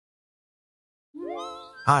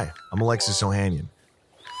Hi, I'm Alexis Ohanian.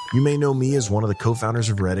 You may know me as one of the co-founders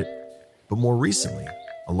of Reddit, but more recently,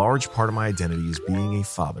 a large part of my identity is being a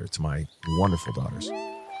father to my wonderful daughters.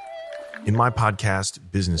 In my podcast,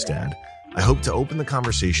 Business Dad, I hope to open the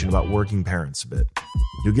conversation about working parents a bit.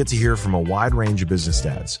 You'll get to hear from a wide range of business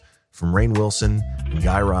dads, from Rainn Wilson and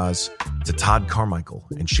Guy Raz to Todd Carmichael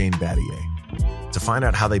and Shane Battier, to find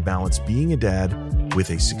out how they balance being a dad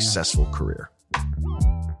with a successful career.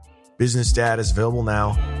 Business Dad is available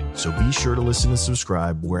now, so be sure to listen and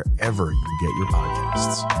subscribe wherever you get your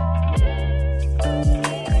podcasts.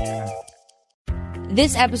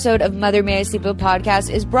 This episode of Mother May I Sleep With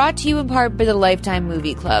podcast is brought to you in part by the Lifetime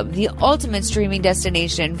Movie Club, the ultimate streaming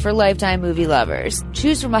destination for Lifetime movie lovers.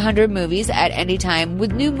 Choose from 100 movies at any time,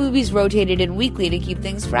 with new movies rotated in weekly to keep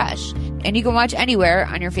things fresh. And you can watch anywhere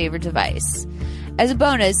on your favorite device. As a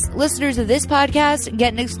bonus, listeners of this podcast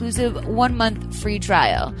get an exclusive 1-month free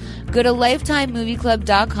trial. Go to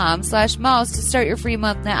lifetimemovieclub.com/malls to start your free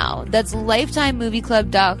month now. That's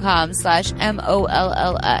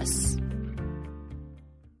lifetimemovieclub.com/MOLLS.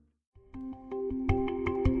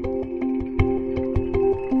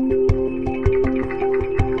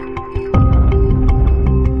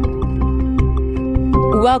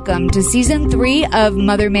 Welcome to Season 3 of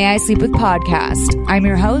Mother May I Sleep With podcast. I'm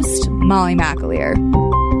your host, Molly McAleer.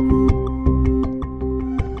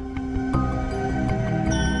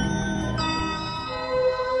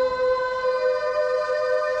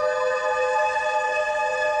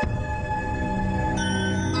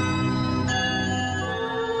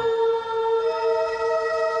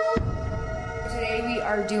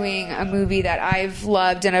 Doing a movie that I've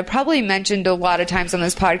loved and I've probably mentioned a lot of times on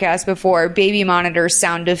this podcast before, Baby Monitor,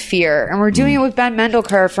 Sound of Fear. And we're doing it with Ben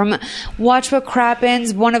Mendelker from Watch What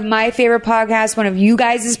Crappens, one of my favorite podcasts, one of you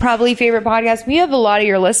guys' probably favorite podcasts. We have a lot of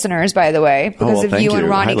your listeners, by the way, because of you and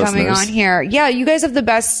Ronnie coming on here. Yeah, you guys have the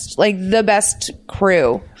best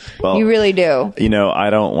crew. Well, you really do. You know, I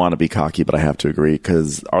don't want to be cocky, but I have to agree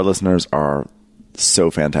because our listeners are so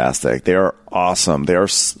fantastic. They are awesome. They're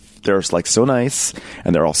like so nice,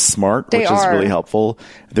 and they're all smart, which is really helpful.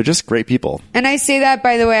 They're just great people. And I say that,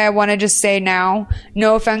 by the way, I want to just say now,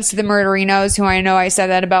 no offense to the Murderinos, who I know I said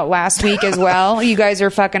that about last week as well. You guys are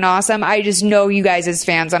fucking awesome. I just know you guys as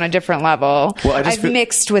fans on a different level. Well, I've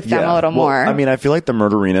mixed with them a little more. I mean, I feel like the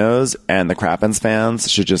Murderinos and the Crappens fans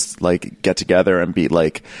should just like get together and be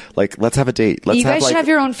like let's have a date. You guys should have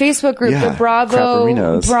your own Facebook group, the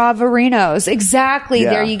Bravorinos. Exactly.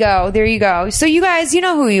 Yeah. There you go. So you guys, you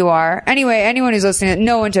know who you are. Anyway, anyone who's listening,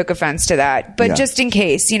 no one took offense to that. But just in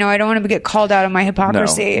case, you know, I don't want to get called out on my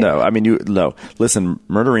hypocrisy. No. I mean, listen,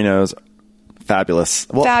 Murderinos, fabulous.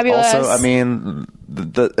 Well, fabulous. Also, I mean,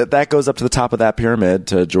 that goes up to the top of that pyramid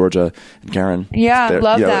to Georgia and Karen. Yeah,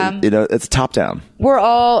 love them. You know, it's top down. We're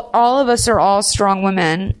all of us are all strong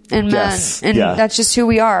women and men. Yes. And that's just who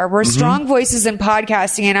we are. We're strong voices in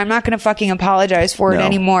podcasting, and I'm not going to fucking apologize for it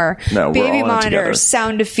anymore. No, Baby Monitor,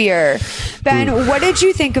 Sound of Fear. Ben, what did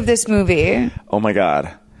you think of this movie? Oh my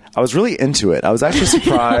God. I was really into it. I was actually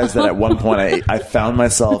surprised that at one point I found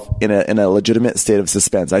myself in a legitimate state of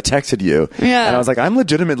suspense. I texted you, and I was like, I'm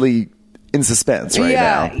legitimately in suspense right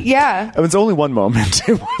now. Yeah. It was only one moment.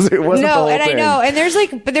 It wasn't the whole thing. I know. And there's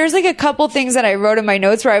a couple things that I wrote in my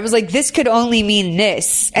notes where I was like, this could only mean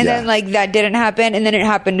this. And then that didn't happen. And then it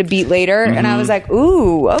happened to beat later. And I was like,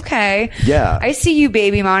 ooh, okay. Yeah. I see you,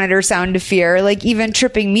 Baby Monitor, Sound of Fear, like even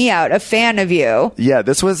tripping me out, a fan of you. Yeah.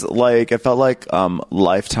 This was like, it felt like,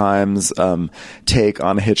 Lifetime's, take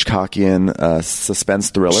on a Hitchcockian, suspense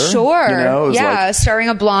thriller. Sure. You know? Yeah. Starring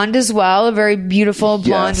a blonde as well, a very beautiful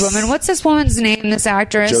blonde woman. What's this woman's name, this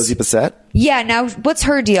actress? Josie Bassett. Yeah, now what's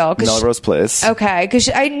her deal? Melrose Place. Okay, because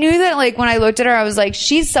I knew that like when I looked at her, I was like,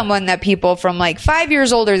 she's someone that people from like 5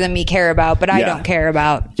 years older than me care about, but I don't care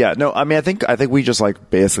about. Yeah, no, I mean, I think we just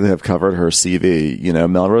like basically have covered her CV. You know,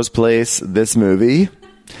 Melrose Place, this movie.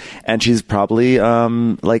 And she's probably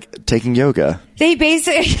like taking yoga. They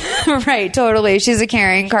basically, right, totally. She's a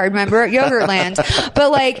carrying card member at Yogurtland.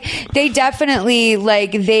 But like, they definitely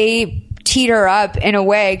like, they teed her up in a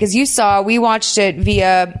way, because we watched it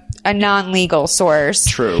via a non-legal source.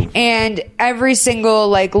 True. And every single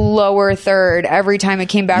like lower third, every time it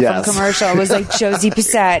came back from commercial, was like Josie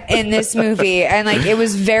Bassett in this movie. And like, it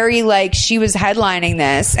was very like she was headlining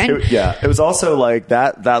this. And it was also like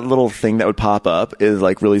that little thing that would pop up is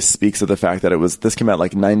like really speaks of the fact that this came out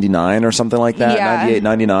like 99 or something like that. 98,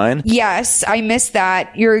 99. Yes, I missed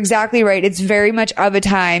that. You're exactly right. It's very much of a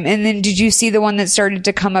time. And then did you see the one that started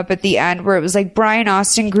to come up at the end where it was like Brian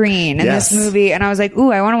Austin Green in this movie? And I was like,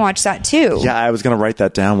 ooh, I want to watch watch that too. Yeah, I was going to write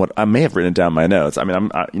that down. What I may have written down my notes. I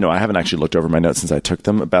mean, I haven't actually looked over my notes since I took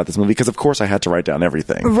them about this movie because, of course, I had to write down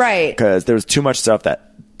everything. Right. Because there was too much stuff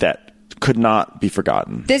that could not be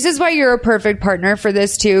forgotten. This is why you're a perfect partner for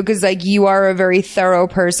this too, because like you are a very thorough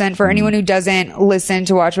person. For anyone who doesn't listen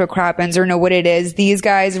to Watch What Crappens or know what it is, these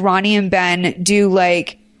guys, Ronnie and Ben, do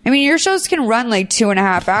like, I mean, your shows can run like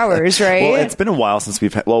 2.5 hours, right? Well, it's been a while since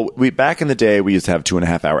we've had, back in the day, we used to have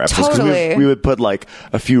 2.5 hour episodes. Totally. We would put like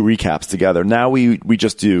a few recaps together. Now we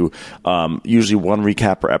just do, usually one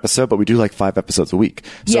recap per episode, but we do like 5 episodes a week.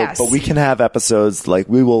 So, yes. But we can have episodes like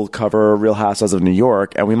we will cover Real Housewives of New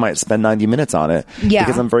York and we might spend 90 minutes on it. Yeah.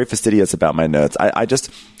 Because I'm very fastidious about my notes.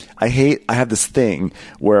 I have this thing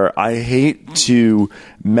where I hate to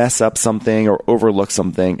mess up something or overlook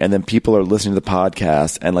something, and then people are listening to the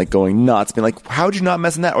podcast and like going nuts, being like, "How'd you not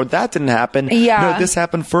mess in that?" Or that didn't happen. Yeah, no, this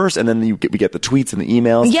happened first, and then we get the tweets and the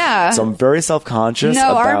emails. Yeah, so I'm very self-conscious.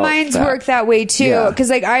 No, about our minds that. work that way too.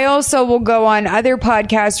 Because like I also will go on other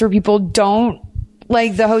podcasts where people don't.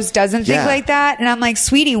 Like the host doesn't think like that. And I'm like,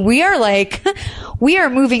 sweetie, we are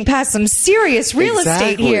moving past some serious real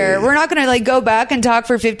estate here. We're not going to like go back and talk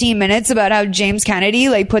for 15 minutes about how James Kennedy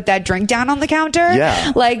like put that drink down on the counter.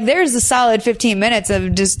 Yeah. Like there's a solid 15 minutes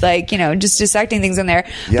of just like, you know, just dissecting things in there.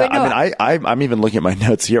 Yeah. But no, I mean, I'm even looking at my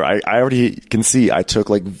notes here. I already can see I took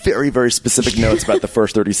like very, very specific notes about the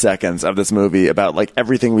first 30 seconds of this movie, about like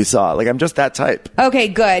everything we saw. Like I'm just that type. Okay,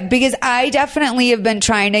 good. Because I definitely have been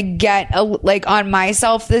trying to get like on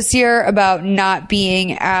myself this year about not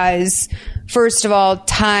being as, first of all,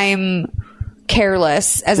 time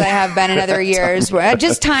careless as I have been in other years, where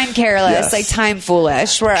just time careless, yes. like time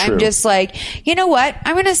foolish, where True. I'm just like, you know what?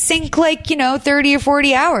 I'm going to sink like, 30 or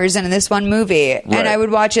 40 hours into this one movie. Right. And I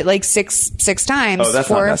would watch it like six times. Oh, that's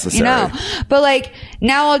not necessary. But like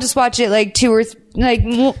now I'll just watch it like 2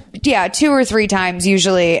 or 3 times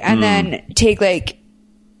usually. And then take like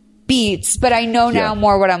beats, but I know now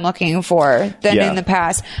more what I'm looking for than in the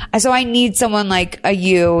past. So I need someone like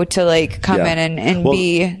you to like come in and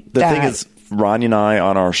be the that. thing is, Ronnie and I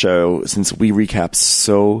on our show, since we recap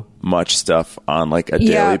so much stuff on like a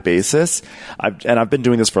daily basis, I've been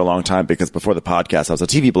doing this for a long time because before the podcast I was a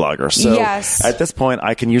TV blogger. So at this point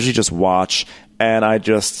I can usually just watch, and I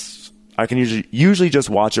can usually just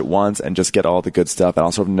watch it once and just get all the good stuff, and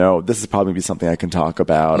also know this is probably be something I can talk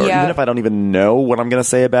about, or even if I don't even know what I'm going to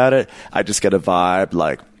say about it, I just get a vibe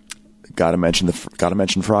like gotta mention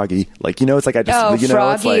Froggy, like, it's like I just Froggy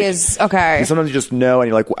it's like, is okay. Sometimes you just know, and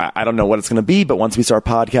you're like, I don't know what it's going to be, but once we start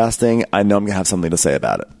podcasting, I know I'm going to have something to say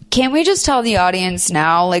about it. Can we just tell the audience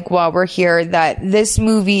now, like while we're here, that this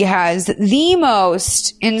movie has the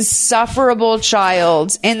most insufferable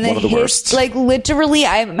child in one of the worst. Like literally,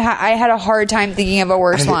 I had a hard time thinking of a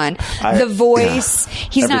worse one. The voice,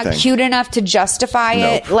 he's everything. not cute enough to justify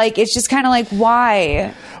it. Like it's just kind of like,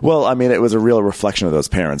 why? Well, I mean, it was a real reflection of those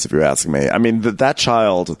parents, if you're asking me. I mean, that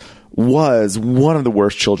child was one of the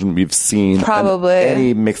worst children we've seen probably in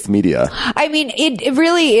any mixed media. I mean, it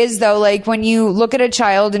really is, though. Like when you look at a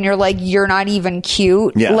child and you're like, you're not even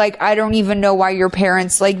cute. Yeah. Like I don't even know why your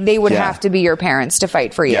parents, like they would have to be your parents to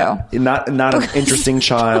fight for you. Yeah. Not an interesting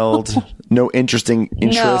child. No interesting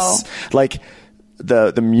interests. No. Like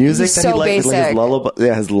the music that he liked, like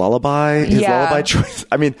his lullaby choice.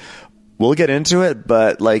 I mean, we'll get into it,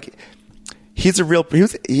 but like he's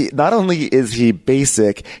not only is he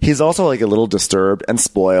basic, he's also like a little disturbed and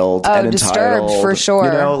spoiled and disturbed entitled, for sure.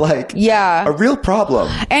 A real problem.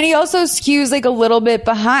 And he also skews like a little bit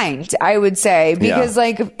behind, I would say, because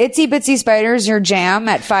like Itsy Bitsy Spider's your jam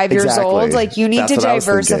at 5 years old. Like you need to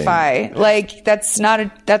diversify. Like that's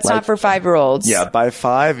not for 5-year-olds. Yeah, by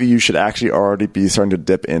 5 you should actually already be starting to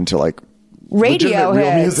dip into like radio hits.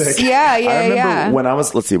 Real music. Yeah. I remember when I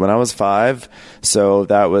was 5,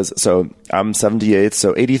 I'm 78,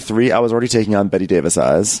 so 83, I was already taking on Betty Davis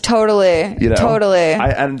eyes. Totally. Totally.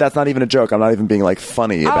 And that's not even a joke. I'm not even being like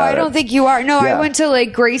funny about it. I don't think you are. No, I went to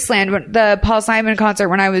like Graceland, the Paul Simon concert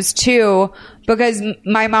when I was 2, because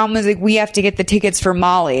my mom was like, we have to get the tickets for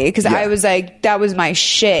Molly. Because I was like, that was my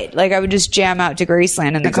shit. Like I would just jam out to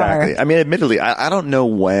Graceland in the car. I mean, admittedly, I don't know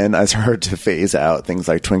when I started to phase out things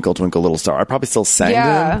like Twinkle Twinkle Little Star. I probably still sang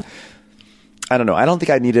them. I don't know. I don't think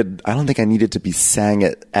I needed to be sang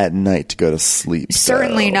it at night to go to sleep.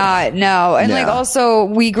 Certainly not. No. And like also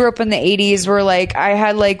we grew up in the 80s where like I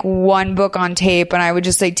had like one book on tape and I would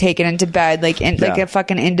just like take it into bed like like a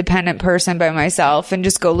fucking independent person by myself and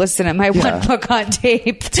just go listen to my one book on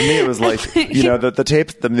tape. To me it was like, the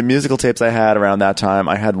tapes, the musical tapes I had around that time,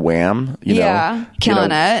 I had Wham,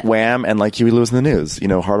 killing it. Wham and like Huey Lewis and the News,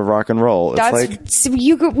 Heart of Rock and Roll. It's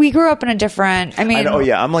we grew up in a different, I'm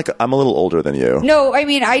a little older than you. you. No, I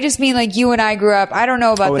mean, I just mean like you and I grew up. I don't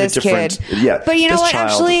know about this kid. Yeah. But you know what?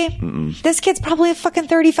 Actually, this kid's probably fucking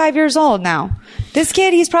 35 years old now. This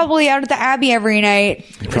kid, he's probably out at the Abbey every night.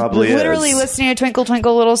 He probably literally listening to Twinkle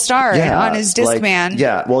Twinkle Little Star on his Discman.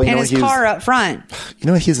 Well, in his car up front. You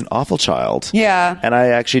know, he's an awful child. Yeah. And I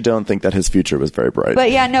actually don't think that his future was very bright.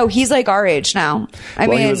 But yeah, no, he's like our age now. I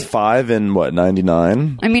mean, he was 5 in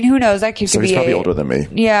 99? I mean, who knows? That kid could be he's probably 8. older than me.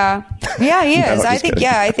 Yeah. Yeah, he is.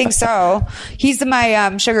 I think so. He's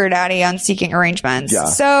my sugar daddy on Seeking Arrangements. Yeah.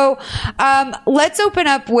 So, let's open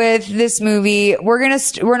up with this movie. We're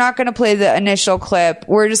not gonna play the initial clip.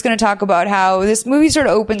 We're just gonna talk about how this movie sort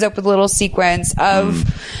of opens up with a little sequence of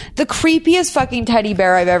the creepiest fucking teddy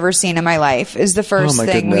bear I've ever seen in my life is the first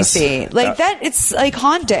thing we see. Like that, it's like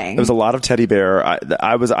haunting. There was a lot of teddy bear.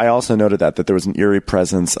 I also noted that there was an eerie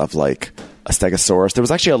presence of like a stegosaurus. There was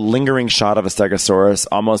actually a lingering shot of a stegosaurus,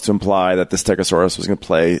 almost to imply that the stegosaurus was going to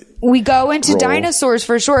play. We go into dinosaurs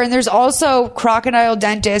for sure, and there's also Crocodile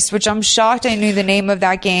Dentist, which I'm shocked I knew the name of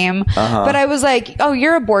that game. But I was like, "Oh,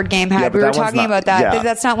 you're a board game head." We were talking about that. Yeah,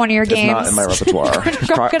 that's not one of your games. It's not in my repertoire.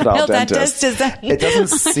 Crocodile Dentist is that? It doesn't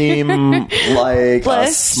seem like a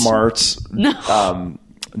smart. No.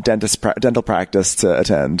 Dental practice to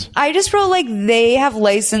attend. I just felt like they have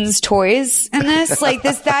licensed toys in this. Like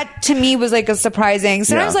that to me was like a surprising.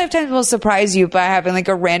 Sometimes Lifetime will surprise you by having like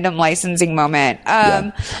a random licensing moment.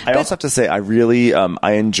 I also have to say, I really,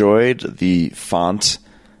 I enjoyed the font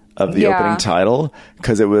of the opening title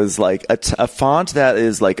because it was like a font that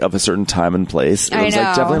is like of a certain time and place. It was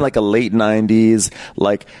like definitely like a late 90s,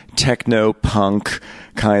 like techno punk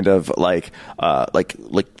kind of like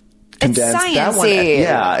condensed. It's that one,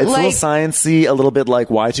 sciencey. It's a little sciencey, a little bit like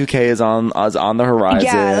Y2K is on the horizon.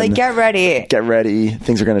 Yeah, like get ready.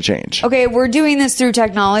 Things are going to change. Okay, we're doing this through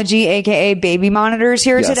technology, aka baby monitors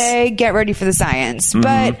here today. Get ready for the science.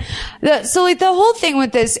 But the whole thing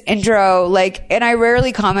with this intro, like, and I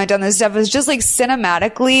rarely comment on this stuff, is just like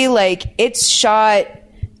cinematically, like it's shot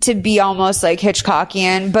to be almost like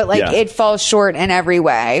Hitchcockian, but like it falls short in every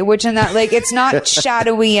way, which in that, like, it's not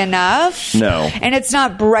shadowy enough. No. And it's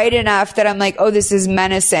not bright enough that I'm like, oh, this is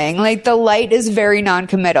menacing. Like the light is very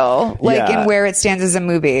non-committal, like in where it stands as a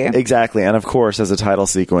movie. Exactly. And of course, as a title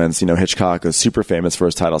sequence, you know, Hitchcock was super famous for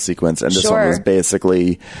his title sequence. And this one was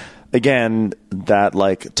basically, again, that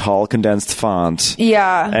like tall condensed font.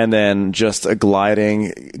 Yeah. And then just a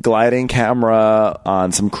gliding camera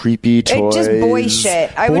on some creepy toys. Just boy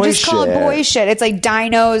shit. I would just call it boy shit. It's like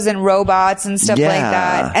dinos and robots and stuff like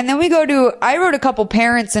that. And then we go to, I wrote a couple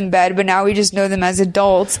parents in bed, but now we just know them as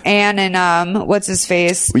adults. Anne and what's his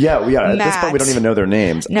face? Yeah. At this point, we don't even know their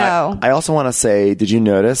names. No. I also want to say, did you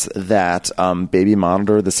notice that Baby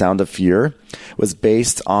Monitor, The Sound of Fear, was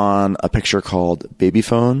based on a picture called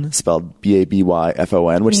Babyphone, spelled Babyphone,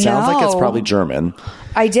 which sounds like it's probably German.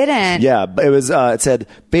 I didn't. Yeah, it was. It said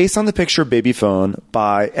based on the picture Babyphone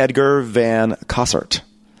by Edgar van Cossert.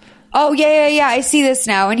 Oh yeah. I see this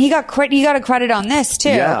now, and he got a credit on this too.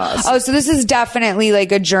 Yeah. Oh, so this is definitely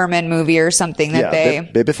like a German movie or something that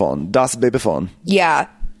Babyphone, Das Babyphone. Yeah.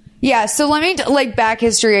 Yeah, so let me, like, back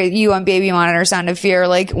history at you on Baby Monitor, Sound of Fear.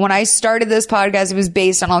 Like, when I started this podcast, it was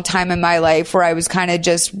based on a time in my life where I was kind of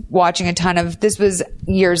just watching a ton of, this was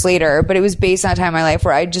years later, but it was based on a time in my life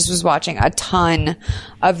where I just was watching a ton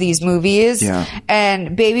of these movies. Yeah.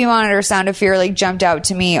 And Baby Monitor, Sound of Fear, like, jumped out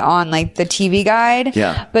to me on, like, the TV guide.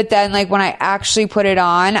 Yeah. But then, like, when I actually put it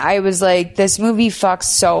on, I was like, this movie fucks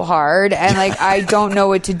so hard, and, like, I don't know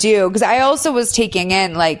what to do. Because I also was taking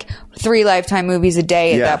in, like, 3 Lifetime movies a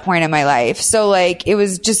day at that point in my life. So like it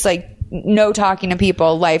was just like no talking to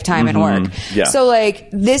people, Lifetime and work. Yeah. So like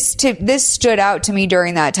this stood out to me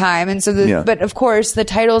during that time. And so but of course the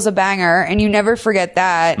title's a banger and you never forget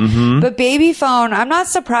that. But Babyphone, I'm not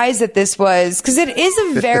surprised that this was, because it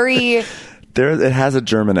is a very it has a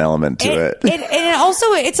German element to it. And also,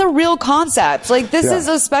 it's a real concept. Like, this is,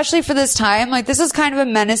 especially for this time, like, this is kind of a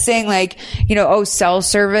menacing, like, you know, cell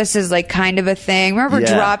service is, like, kind of a thing. Remember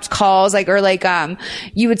dropped calls, like, or, like,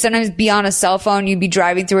 you would sometimes be on a cell phone, you'd be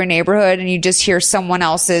driving through a neighborhood, and you just hear someone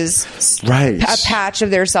else's a patch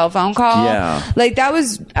of their cell phone call. Yeah. Like, that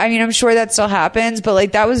was, I mean, I'm sure that still happens, but,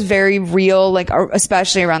 like, that was very real, like,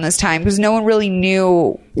 especially around this time, because no one really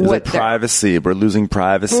knew what privacy. We're losing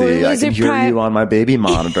privacy. I can hear you on my baby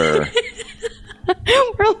monitor.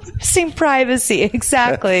 We're losing privacy.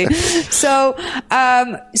 Exactly. So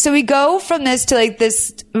we go from this to like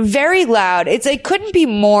this very loud. It's like couldn't be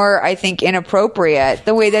more, I think, inappropriate.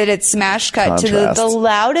 The way that it's smash cut to the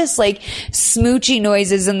loudest like smoochy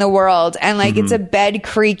noises in the world, and like it's a bed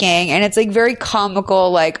creaking, and it's like very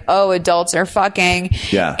comical. Like, oh, adults are fucking.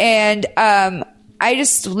 Yeah. And I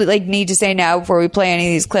just like need to say now before we play any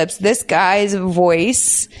of these clips, this guy's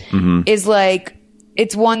voice is like,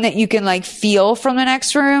 it's one that you can like feel from the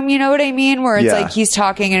next room. You know what I mean? Where it's like he's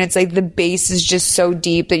talking and it's like the bass is just so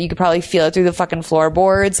deep that you could probably feel it through the fucking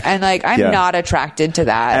floorboards. And like, I'm not attracted to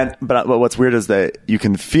that. But what's weird is that you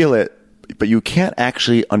can feel it, but you can't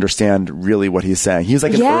actually understand really what he's saying. He's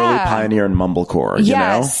like an early pioneer in mumblecore, you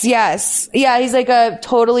know? Yes. Yeah, he's like a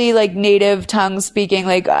totally like native tongue speaking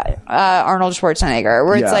like Arnold Schwarzenegger,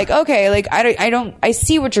 where it's like, okay, like I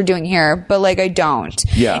see what you're doing here, but like I don't.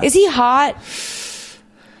 Yeah. Is he hot?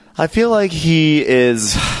 I feel like he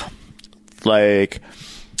is like,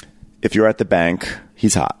 if you're at the bank,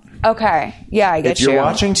 he's hot. Okay. Yeah, I get you. If you're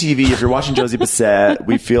watching TV, if you're watching Josie Bissett,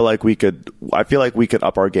 I feel like we could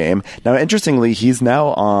up our game. Now, interestingly, he's now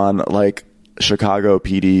on like Chicago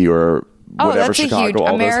PD or whatever. That's Chicago. a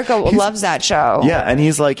huge, America loves that show. Yeah. And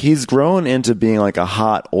he's grown into being like a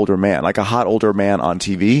hot older man on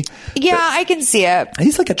TV. Yeah, I can see it.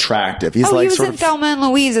 He's like attractive. He's he like was sort in of Thelma and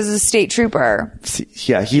Louise as a state trooper.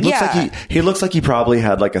 Yeah. He looks like he probably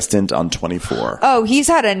had like a stint on 24. Oh, he's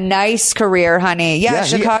had a nice career, honey. Yeah,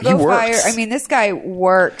 Chicago Fire. I mean, this guy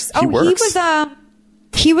works.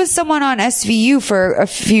 He was someone on SVU for a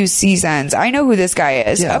few seasons. I know who this guy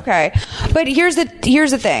is. Yeah. Okay. But here's the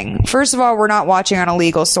thing. First of all, we're not watching on a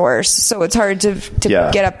legal source, so it's hard to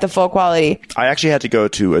get up the full quality. I actually had to go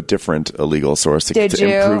to a different illegal source to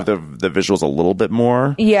improve the visuals a little bit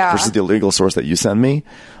more. Yeah. Versus the illegal source that you sent me.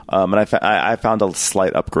 And I found a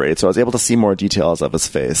slight upgrade, so I was able to see more details of his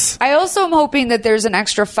face. I also am hoping that there's an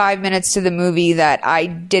extra 5 minutes to the movie that I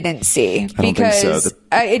didn't see. Because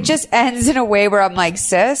it just ends in a way where I'm like,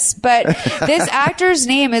 sis. But this actor's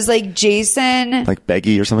name is like Jason. Like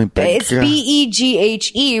Beggy or something? It's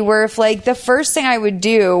Beghe, where if like the first thing I would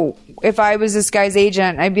do if I was this guy's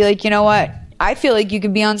agent, I'd be like, you know what? I feel like you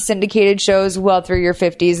could be on syndicated shows well through your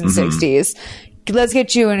 50s and 60s. Let's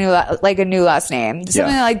get you a new last name.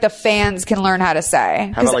 Something that like the fans can learn how to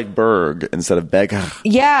say. How about like Berg instead of Beg?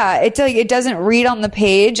 Yeah, it's like it doesn't read on the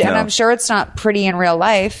page, and I'm sure it's not pretty in real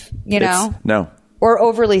life, you know? No. Or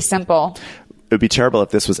overly simple. It would be terrible if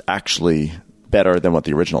this was actually better than what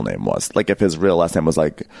the original name was. Like if his real last name was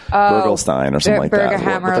like Bergelstein or something like that.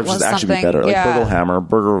 Bergerhammer But would actually be better. Like Bergelhammer,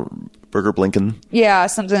 Burger Blinken. Yeah,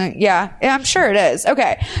 something. Yeah, I'm sure it is.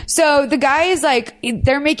 Okay. So the guy is like,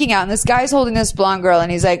 they're making out and this guy's holding this blonde girl and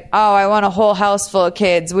he's like, oh, I want a whole house full of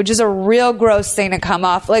kids, which is a real gross thing to come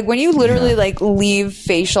off. Like when you literally like leave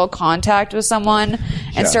facial contact with someone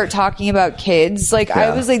and start talking about kids, like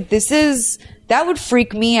I was like, that would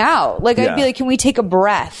freak me out. Like I'd be like, can we take a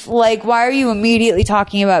breath? Like, why are you immediately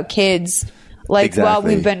talking about kids? Like, well,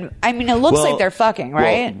 we've been, I mean, it looks like they're fucking,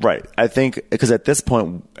 right? Well, right. I think, because at this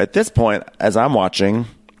point, as I'm watching,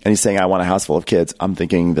 and he's saying, I want a house full of kids, I'm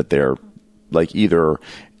thinking that they're like either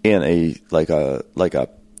in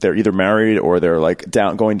they're either married or they're like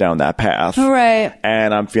going down that path. Right.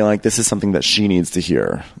 And I'm feeling like this is something that she needs to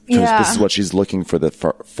hear. Because this is what she's looking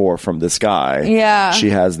for from this guy. Yeah. She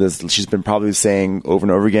has this, she's been probably saying over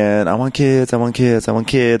and over again, I want kids, I want kids, I want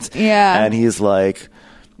kids. Yeah. And he's like,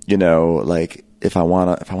 you know, like if I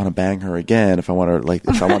want to bang her again, if I want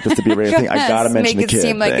this to be a real thing, I gotta mention the kid. Make it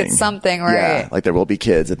seem like it's something, right? Yeah, like there will be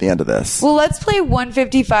kids at the end of this. Well, let's play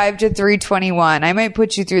 155 to 321. I might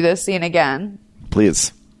put you through this scene again.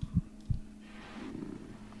 Please.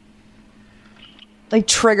 Like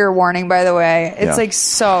trigger warning, by the way. It's like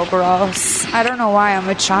so gross. I don't know why I'm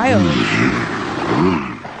a child.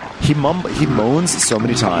 He moans so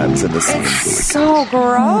many times in this scene. It's so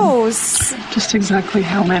gross. Just exactly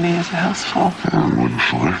how many is a house full? 1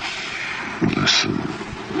 floor. Less than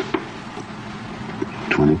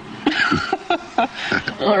 20.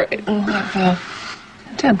 All right, I'll have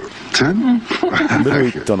 10. 10? I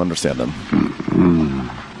literally don't understand them.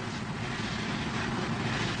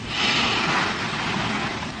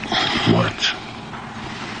 What?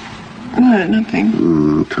 Nothing.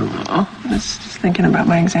 I was just thinking about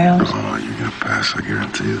my exams. Oh, you're going to pass, I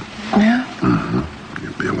guarantee it. Yeah?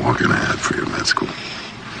 You'll be a walking ad for your med school.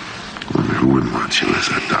 I mean, who wouldn't want you as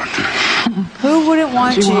that doctor? Who wouldn't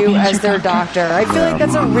want you as their doctor? I feel like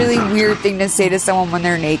that's a really weird thing to say to someone when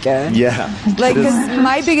they're naked. Yeah. Like, because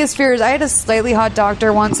my biggest fear is I had a slightly hot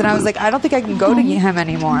doctor once, and I was like, I don't think I can go to him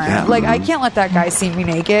anymore. Yeah. Like, I can't let that guy see me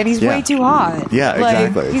naked. He's way too hot. Yeah,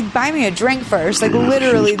 exactly. Like, he'd buy me a drink first. Like,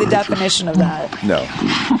 literally the definition of that. No.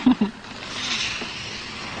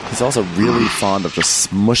 He's also really fond of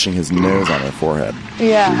just smushing his nose on her forehead.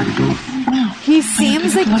 Yeah. He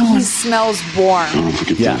seems like he smells warm.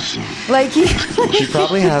 Yeah. Like he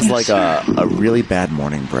probably has like a really bad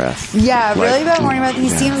morning breath. Yeah, like, really bad morning breath. He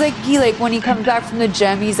seems like when he comes back from the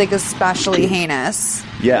gym, he's like especially heinous.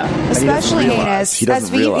 Yeah. Especially heinous. He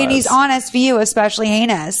doesn't realize. And he's on SVU, especially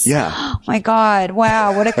heinous. Yeah. Oh my God.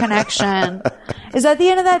 Wow. What a connection. Is that the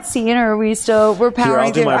end of that scene, or are we still, we're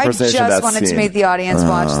powering through? I just wanted to make the audience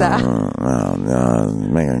watch that.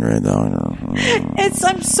 Make a great dog.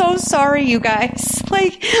 I'm so sorry, you guys.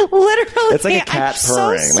 Like, literally. It's like a cat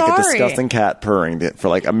purring. So like a disgusting cat purring for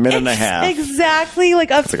like a minute and a half. Exactly.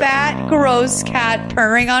 Like a fat, gross cat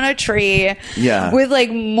purring on a tree. Yeah. With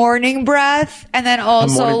like morning breath. And then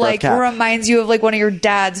also like reminds you of like one of your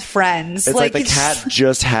dad's friends. It's like the cat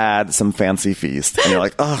just had some fancy feast. And you're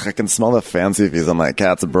like, oh, I can smell the fancy feast on that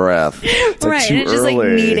cat's breath. It's like right. too And it's just early. like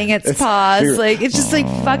kneading its paws. Like, it's just like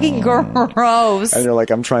fucking gross. And you're like,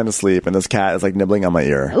 I'm trying to sleep. And this cat is like nibbling on my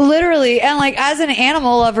ear. Literally. And like, as an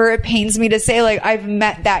animal lover, it pains me to say, like, I've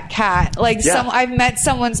met that cat. Like, I've met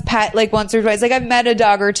someone's pet like once or twice. Like, I've met a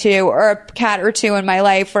dog or two or a cat or two in my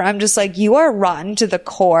life where I'm just like, you are rotten to the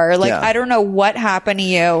core. Like, I don't know what happened to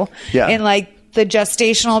you in like the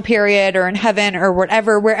gestational period or in heaven or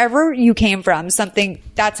whatever, wherever you came from, something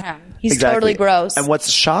that's him. He's totally gross. And what's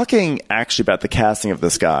shocking actually about the casting of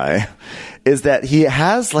this guy is that he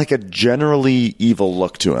has like a generally evil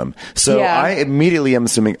look to him. So I immediately am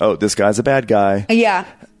assuming, oh, this guy's a bad guy. Yeah.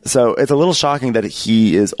 So it's a little shocking that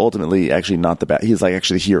he is ultimately actually not the bad. He's like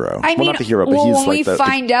actually the hero. I mean, not the hero, but he's when like we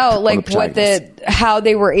find out like how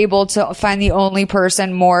they were able to find the only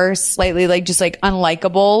person more slightly like just like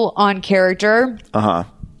unlikable on character.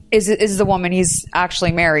 Is the woman he's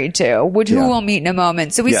actually married to, who we'll meet in a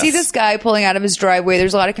moment. So we see this guy pulling out of his driveway.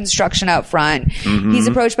 There's a lot of construction out front. He's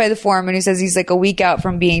approached by the foreman who says he's like a week out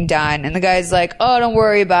from being done. And the guy's like, oh, don't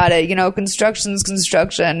worry about it. You know, construction's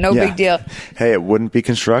construction. No big deal. Hey, it wouldn't be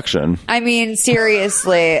construction. I mean,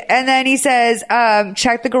 seriously. And then he says,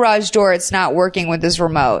 check the garage door. It's not working with this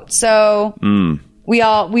remote. So... We've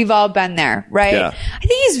all been there, right? Yeah. I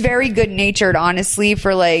think he's very good natured, honestly,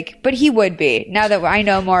 but he would be now that I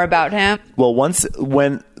know more about him. Well,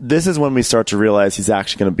 this is when we start to realize he's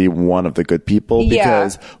actually going to be one of the good people,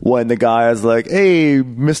 because when the guy is like, hey,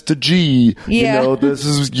 Mr. G, you know,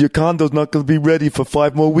 your condo's not going to be ready for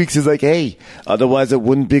 5 more weeks. He's like, hey, otherwise it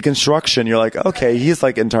wouldn't be construction. You're like, okay, he's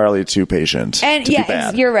like entirely too patient. And to be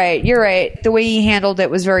bad. You're right. The way he handled it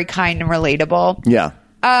was very kind and relatable. Yeah.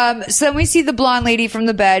 So then we see the blonde lady from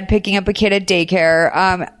the bed picking up a kid at daycare.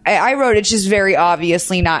 I wrote it's just very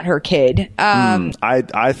obviously not her kid.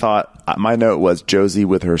 I thought my note was Josie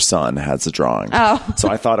with her son has a drawing. Oh. So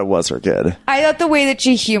I thought it was her kid. I thought the way that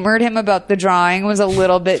she humored him about the drawing was a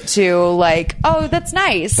little bit too like, oh, that's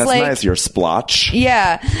nice. That's like, nice. Your splotch.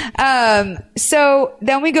 Yeah. So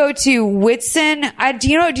then we go to Whitson. Do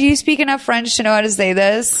you speak enough French to know how to say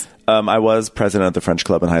this? I was president of the French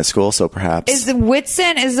club in high school, so perhaps. Is the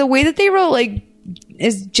Whitson, is the way that they wrote like,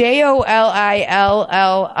 is Jollier?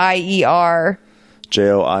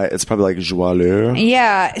 Joi, it's probably like Joieleur.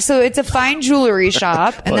 Yeah, so it's a fine jewelry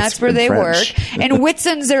shop, and that's where they French. work. And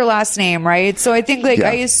Whitson's their last name, right? So I think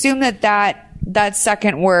I assume that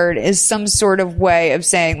second word is some sort of way of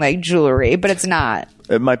saying like jewelry, but it's not.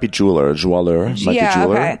 It might be jeweler. Might be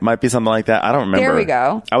jeweler. Okay. Might be something like that. I don't remember. There we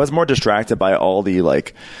go. I was more distracted by all the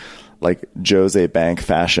like Jose Bank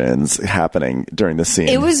fashions happening during the scene.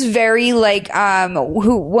 It was very like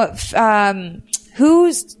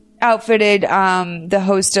who's outfitted the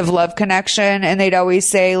host of Love Connection, and they'd always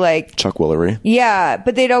say like Chuck Woolery. Yeah,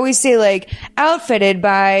 but they'd always say like outfitted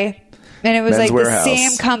by. And it was Men's like Warehouse. the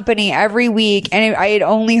same company every week, and I had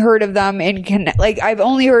only heard of them in I've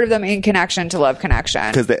only heard of them in connection to Love Connection.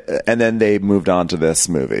 And then they moved on to this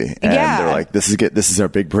movie, and they're like, "This is our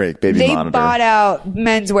big break, baby." They monitor. bought out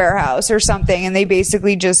Men's Warehouse or something, and they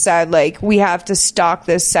basically just said like, "We have to stock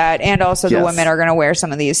this set, and also the women are going to wear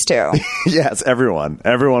some of these too." Yes, everyone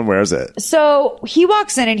wears it. So he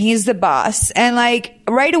walks in, and he's the boss, and like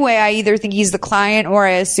right away, I either think he's the client or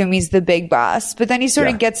I assume he's the big boss. But then he sort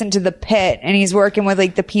of gets into the pit, and he's working with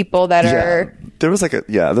like the people that are. There was like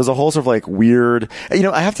there's a whole sort of like weird. You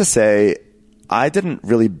know, I have to say, I didn't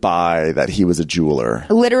really buy that he was a jeweler.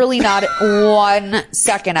 Literally not 1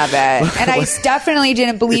 second of it. And I definitely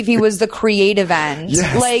didn't believe he was the creative end.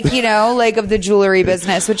 Yes. Like, you know, like of the jewelry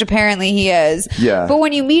business, which apparently he is. Yeah. But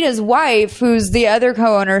when you meet his wife, who's the other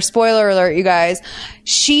co-owner, spoiler alert, you guys,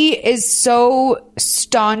 she is so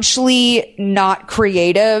staunchly not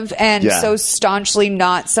creative and so staunchly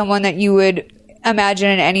not someone that you would imagine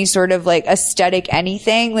in any sort of like aesthetic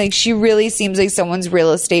anything. Like she really seems like someone's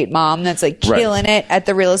real estate mom that's like killing it at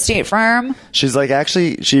the real estate firm. She's like,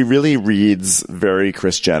 actually, she really reads very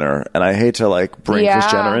Kris Jenner, and I hate to like bring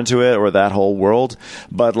Kris Jenner into it or that whole world,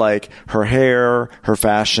 but like her hair, her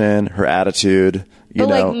fashion, her attitude. But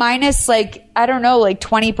like minus like, I don't know, like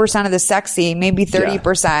 20% of the sexy, maybe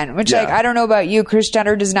 30%, which like, I don't know about you. Kris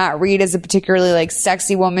Jenner does not read as a particularly like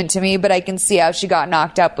sexy woman to me, but I can see how she got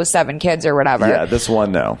knocked up with 7 kids or whatever. Yeah, this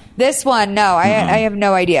one, no. I have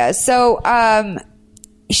no idea. So,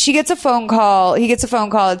 she gets a phone call. He gets a phone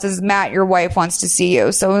call. It says, Matt, your wife wants to see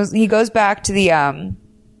you. So he goes back to the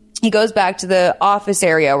office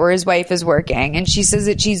area where his wife is working. And she says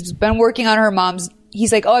that she's been working on her mom's.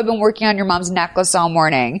 He's like, I've been working on your mom's necklace all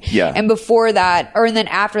morning. Yeah. And before that, and then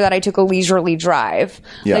after that, I took a leisurely drive,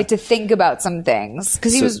 like to think about some things.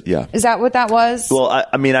 Cause he was, is that what that was? Well,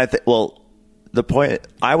 the point,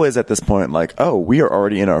 I was at this point like, oh, we are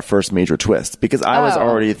already in our first major twist, because I was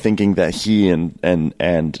already thinking that he and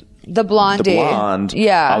the blonde.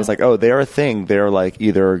 Yeah. I was like, oh, they're a thing. They're like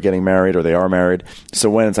either getting married or they are married. So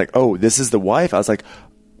when it's like, oh, this is the wife, I was like,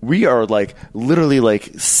 we are like literally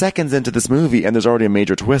like seconds into this movie and there's already a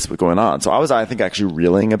major twist going on. So I think actually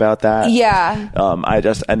reeling about that. Yeah.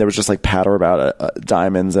 And there was just like patter about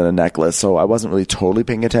diamonds and a necklace. So I wasn't really totally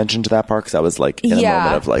paying attention to that part, because I was like in a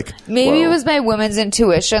moment of like, maybe it was my woman's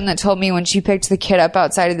intuition that told me when she picked the kid up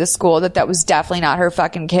outside of the school that was definitely not her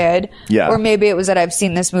fucking kid. Yeah. Or maybe it was that I've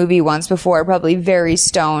seen this movie once before, probably very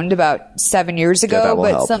stoned about 7 years ago,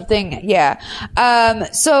 but help. Something. Yeah.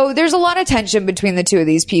 So there's a lot of tension between the two of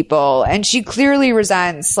these people, and she clearly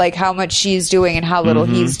resents like how much she's doing and how little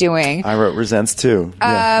he's doing. I wrote resents too.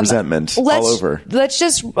 Resentment all over. Let's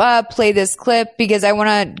just play this clip, because I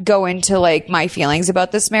want to go into like my feelings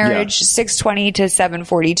about this marriage. 6:20 to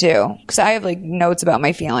 7:42, because I have like notes about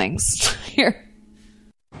my feelings here.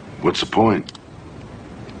 What's the point?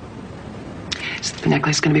 Is the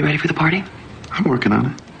necklace going to be ready for the party? I'm working on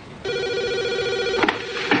it.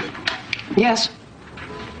 Yes,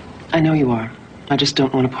 I know you are. I just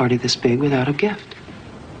don't want a party this big without a gift.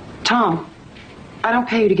 Tom, I don't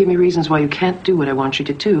pay you to give me reasons why you can't do what I want you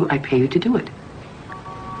to do. I pay you to do it.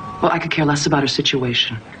 Well, I could care less about her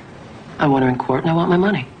situation. I want her in court and I want my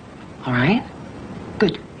money. All right?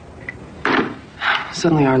 Good.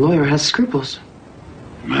 Suddenly our lawyer has scruples.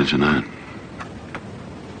 Imagine that.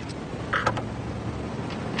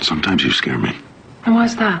 Sometimes you scare me. And why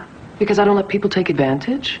is that? Because I don't let people take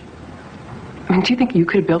advantage? I mean, do you think you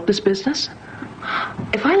could have built this business?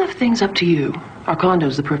 If I left things up to you, our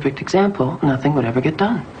condo's the perfect example, nothing would ever get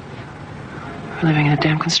done. We're living in a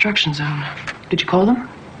damn construction zone. Did you call them?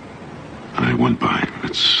 I went by.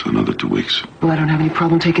 It's another 2 weeks. Well, I don't have any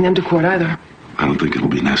problem taking them to court either. I don't think it'll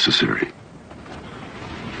be necessary.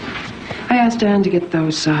 I asked Anne to get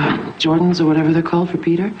those Jordans or whatever they're called for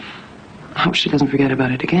Peter. I hope she doesn't forget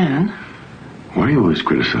about it again. Why are you always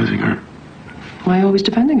criticizing her? Why are you always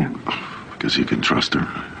defending her? Because you can trust her.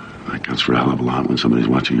 That counts for a hell of a lot when somebody's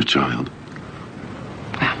watching your child.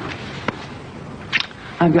 Well,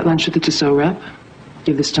 I've got lunch with the Tissot rep.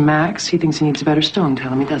 Give this to Max. He thinks he needs a better stone.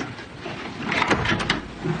 Tell him he doesn't.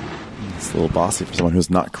 It's a little bossy for someone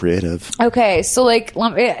who's not creative. Okay, so like,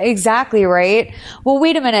 exactly, right? Well,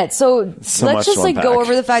 wait a minute. So let's just like go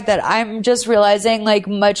over the fact that I'm just realizing, like,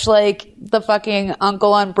 much like the fucking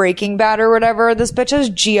uncle on Breaking Bad or whatever, this bitch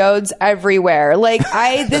has geodes everywhere. Like,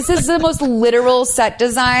 this is the most literal set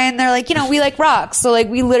design. They're like, we like rocks. So like,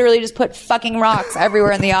 we literally just put fucking rocks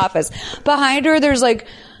everywhere in the office. Behind her, there's like,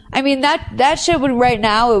 I mean, that shit would right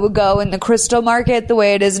now, it would go in the crystal market the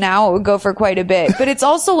way it is now. It would go for quite a bit. But it's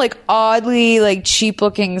also like oddly like cheap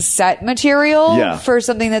looking set material for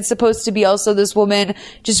something that's supposed to be also this woman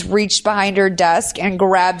just reached behind her desk and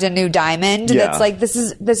grabbed a new diamond. That's like, this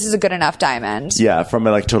is a good enough diamond. Yeah. From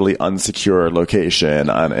a like totally unsecure location in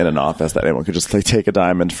an office that anyone could just like take a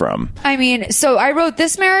diamond from. I mean, so I wrote,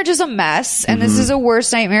 this marriage is a mess and this is a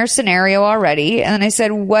worst nightmare scenario already. And then I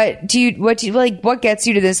said, what gets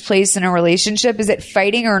you to this place in a relationship? Is it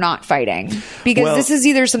fighting or not fighting? Because this is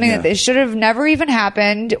either something that should have never even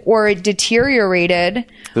happened or it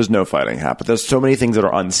deteriorated. There's no fighting happened. There's so many things that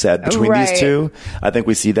are unsaid between these two. I think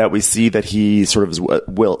we see that. We see that he sort of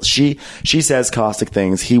wilts. She says caustic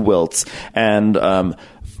things. He wilts. And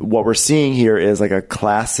what we're seeing here is like a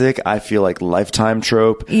classic, I feel like, Lifetime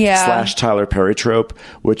trope / Tyler Perry trope,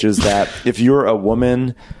 which is that if you're a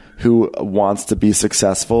woman who wants to be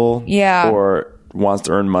successful or wants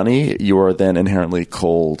to earn money, you are then inherently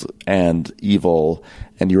cold and evil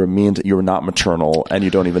and you were not maternal, and you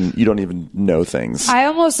don't even know things. I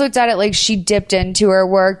almost looked at it like she dipped into her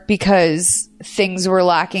work because things were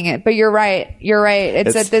lacking it. But you're right.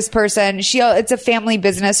 It's that this person, it's a family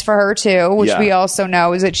business for her too, which we also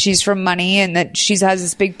know is that she's from money and that she has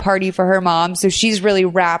this big party for her mom. So she's really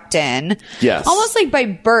wrapped in. Yes. Almost like by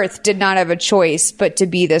birth did not have a choice but to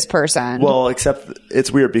be this person. Well, except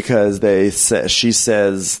it's weird because she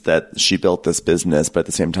says that she built this business, but at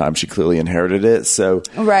the same time she clearly inherited it. So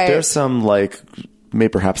there's some maybe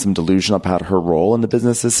perhaps some delusion about her role in the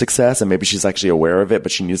business's success, and maybe she's actually aware of it, but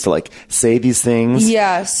she needs to say these things.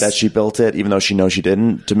 Yes. That she built it, even though she knows she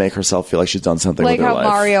didn't, to make herself feel like she's done something with her life. Like how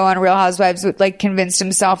Mario on Real Housewives convinced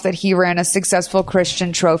himself that he ran a successful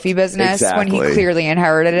Christian trophy business when he clearly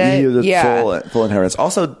inherited it. Full inheritance.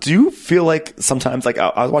 Also, do you feel like sometimes, I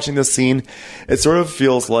was watching this scene, it sort of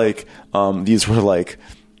feels like these were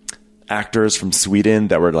actors from Sweden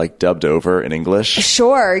that were dubbed over in English.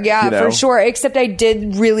 Sure, yeah, for sure. Except I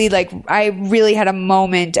did really I really had a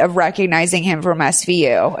moment of recognizing him from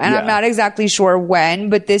SVU, and I'm not exactly sure when,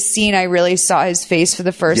 but this scene I really saw his face for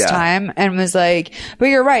the first time and was like, but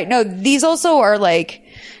you're right. No, these also are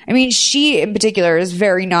she in particular is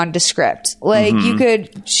very nondescript.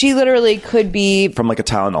 She literally could be from a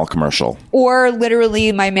Tylenol commercial, or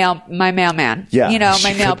literally my mailman. Yeah,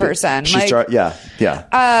 my mail person.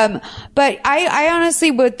 But I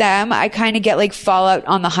honestly, with them, I kind of get Fallout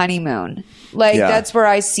on the honeymoon. That's where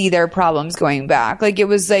I see their problems going back. It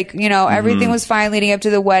was everything was fine leading up to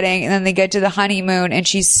the wedding, and then they get to the honeymoon and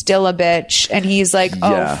she's still a bitch, and he's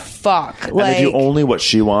oh fuck. And they do only what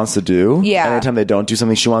she wants to do. Yeah. And anytime they don't do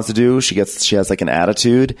something she wants to do, she has an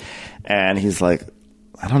attitude, and he's like,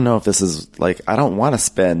 I don't know if this is I don't want to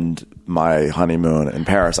spend my honeymoon in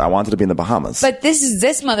Paris. I wanted to be in the Bahamas. But this is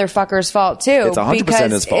this motherfucker's fault too. It's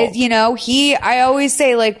 100% his fault. I always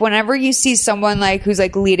say whenever you see someone who's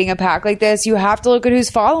leading a pack like this, you have to look at who's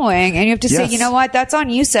following, and you have to say, you know what, that's on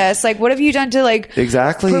you, sis. What have you done to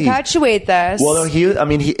exactly perpetuate this? Well, no,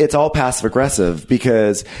 it's all passive aggressive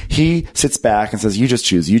because he sits back and says, you just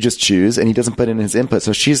choose, and he doesn't put in his input.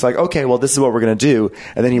 So she's like, okay, well, this is what we're going to do.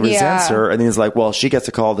 And then he resents her, and then he's like, well, she gets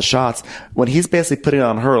to call the shots, when he's basically putting it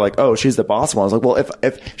on her oh, she's the boss one. I was like, well,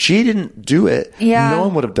 if she didn't do it, no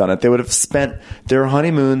one would have done it. They would have spent their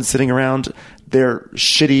honeymoon sitting around their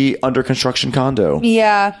shitty under construction condo.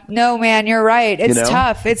 Yeah. No, man, you're right. It's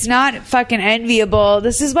tough. It's not fucking enviable.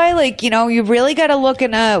 This is why, you really got to look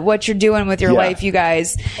into what you're doing with your life, you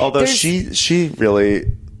guys. Although she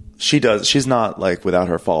really... She does. She's not without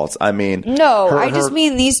her faults. I mean, no, I just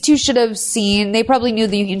mean these two should have seen. They probably knew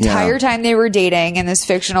the entire time they were dating in this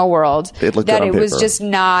fictional world that it was just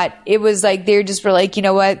not. It was they just were you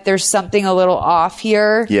know what? There's something a little off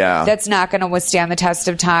here. Yeah, that's not going to withstand the test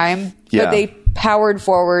of time. Yeah, but they powered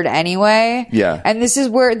forward anyway. Yeah, and this is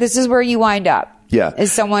where you wind up. Yeah.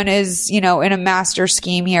 As someone is, in a master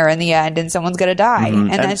scheme here in the end, and someone's going to die.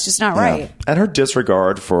 Mm-hmm. And that's just not right. And her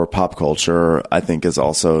disregard for pop culture, I think, is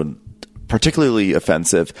also particularly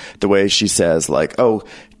offensive. The way she says, oh,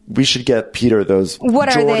 we should get Peter those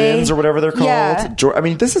Jordans or whatever they're called. Yeah. I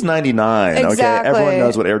mean, this is 99. Exactly. Okay. Everyone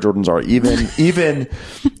knows what Air Jordans are.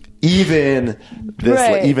 Even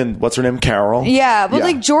what's her name, Carol? Yeah,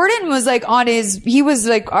 but Jordan was he was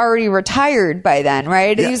already retired by then,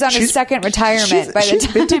 right? He was on his second retirement by the time.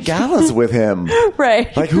 She's been to galas with him, right?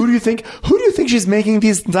 Who do you think she's making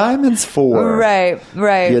these diamonds for? Right.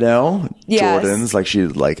 Yes. Jordans,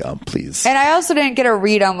 she's please. And I also didn't get a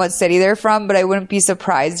read on what city they're from, but I wouldn't be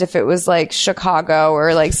surprised if it was Chicago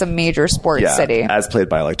or some major sports city, as played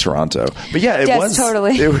by Toronto. But yeah, it was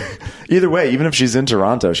totally. Either way, even if she's in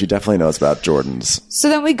Toronto, she definitely knows about Jordans. So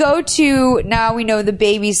then we go to, now we know the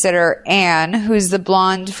babysitter, Anne, who's the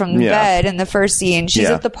blonde from the bed in the first scene. She's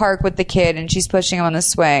at the park with the kid, and she's pushing him on the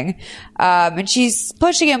swing. And she's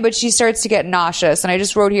pushing him, but she starts to get nauseous. And I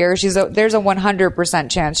just wrote here, there's a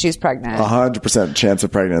 100% chance she's pregnant. 100% chance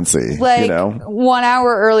of pregnancy. 1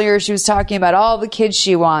 hour earlier, she was talking about all the kids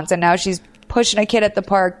she wants, and now she's pushing a kid at the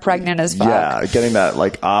park, pregnant as fuck. Yeah, getting that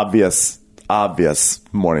obvious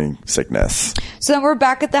morning sickness. So then we're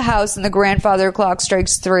back at the house, and the grandfather clock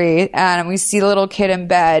strikes 3, and we see the little kid in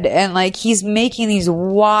bed, and he's making these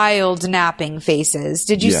wild napping faces.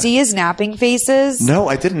 Did you see his napping faces? No,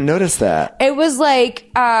 I didn't notice that. It was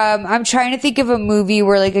I'm trying to think of a movie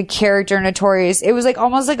where a character notorious. It was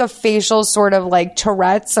almost a facial sort of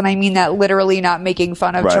Tourette's, and I mean that literally, not making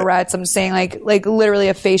fun of Tourette's. I'm saying literally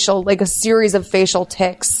a facial, a series of facial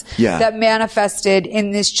tics that manifested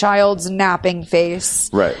in this child's napping face.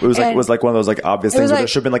 Right. It was one of those obvious things where there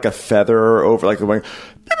should have been a feather over going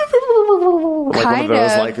Like one of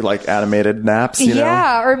those like animated naps, you know?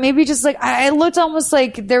 Yeah, or maybe just like, I looked almost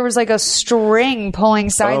like there was like a string pulling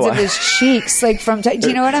sides of his cheeks, like from, do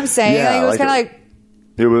you know what I'm saying? Yeah, like, it was kind of like.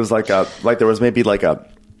 It was like there was maybe like a,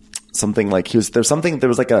 something like there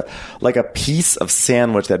was like a piece of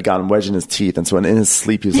sandwich that had gotten wedged in his teeth, and so in his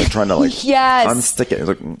sleep he was like trying to like unstick it. He was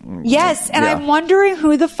like, yes, and I'm wondering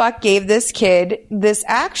who the fuck gave this kid this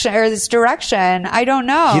action or this direction. I don't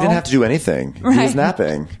know. He didn't have to do anything. Right. He was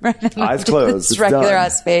napping, eyes closed. This regular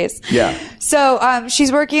ass face. Yeah. So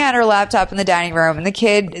she's working on her laptop in the dining room, and the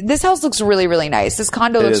kid. This house looks really, really nice. This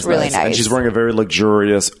condo looks really nice. And she's wearing a very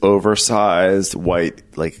luxurious, oversized white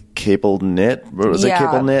like cable knit. What was it?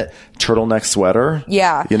 Cable knit turtleneck sweater.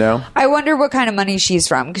 Yeah. You know? I wonder what kind of money she's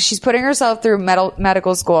from, because she's putting herself through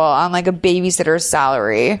medical school on like a babysitter's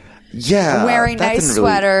salary. Yeah. Wearing nice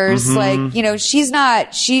sweaters. Like, you know, she's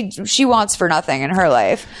not, she wants for nothing in her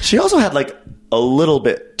life. She also had like a little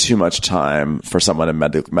bit too much time for someone in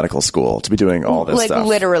medical school to be doing all this stuff. Like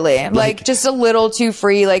literally. Like just a little too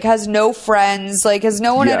free, like has no friends, like has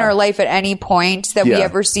no one in her life at any point that we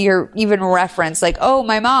ever see her even reference, like, oh,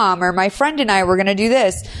 my mom or my friend and I were going to do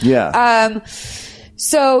this. Yeah.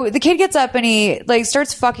 So the kid gets up and he like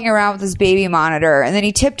starts fucking around with his baby monitor, and then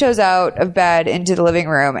he tiptoes out of bed into the living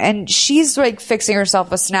room, and she's like fixing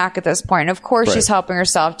herself a snack at this point. Of course, she's helping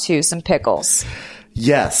herself to some pickles.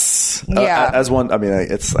 Yes. Yeah. As one, I mean,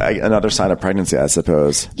 it's another sign of pregnancy, I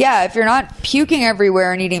suppose. Yeah. If you're not puking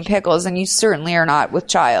everywhere and eating pickles, then you certainly are not with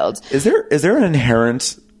child. Is there an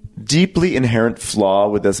deeply inherent flaw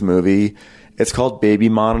with this movie? It's called Baby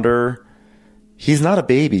Monitor. He's not a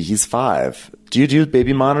baby. He's 5. Do you do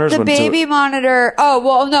baby monitors? The baby monitor. Oh,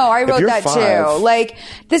 well, no, I wrote that 5, too. Like,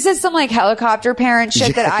 this is some like helicopter parent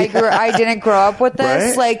shit that I didn't grow up with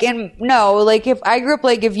this. Right? Like, like if I grew up,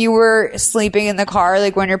 like if you were sleeping in the car,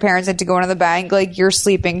 like when your parents had to go into the bank, like your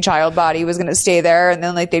sleeping child body was going to stay there, and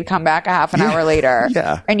then like they'd come back a half an hour later.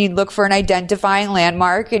 Yeah. And you'd look for an identifying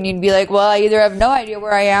landmark, and you'd be like, well, I either have no idea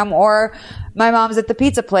where I am, or my mom's at the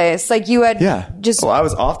pizza place. Like you had just. Well, I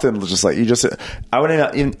was often just like,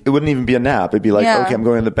 it wouldn't even be a nap. It'd be like, okay, I'm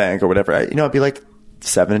going to the bank or whatever. I'd be like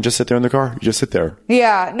 7 and just sit there in the car. You just sit there.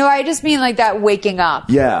 Yeah. No, I just mean like that waking up.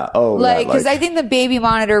 Yeah. Oh, like, because I think the baby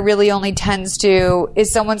monitor really only tends to,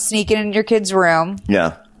 is someone sneaking in your kid's room?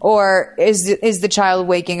 Yeah. Or is the child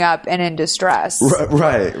waking up and in distress?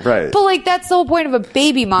 Right. But like that's the whole point of a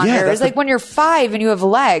baby monitor. It's like when you're 5 and you have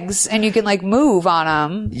legs and you can like move on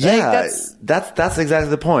them. Yeah, like, that's exactly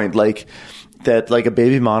the point. Like that, like a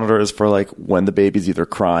baby monitor is for like when the baby's either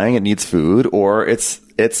crying and needs food, or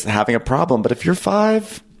it's having a problem. But if you're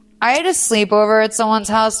 5, I had a sleepover at someone's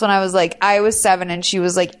house when I was 7 and she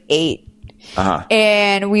was like 8. Uh-huh.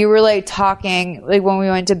 And we were like talking like when we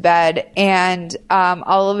went to bed, and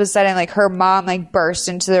all of a sudden like her mom like burst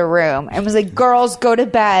into the room and was like, girls, go to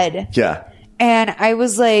bed. Yeah. And I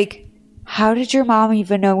was like, how did your mom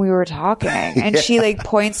even know we were talking? And she like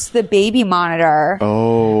points to the baby monitor.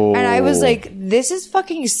 Oh. And I was like, this is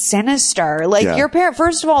fucking sinister. Like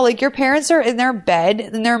first of all, like your parents are in their bed,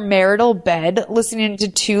 in their marital bed, listening to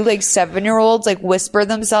 2 like 7-year-olds like whisper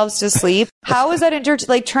themselves to sleep. How is that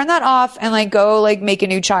like turn that off and like go like make a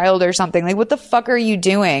new child or something. Like what the fuck are you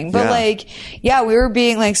doing? But we were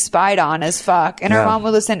being like spied on as fuck. And our mom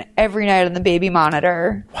would listen every night on the baby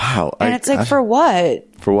monitor. Wow. And it's like, for what?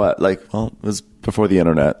 For what? Like, well, it was before the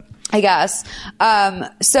internet, I guess.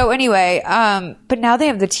 So anyway, but now they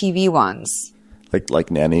have the TV ones.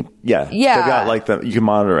 Like Nanny. Yeah. Yeah. They've got like you can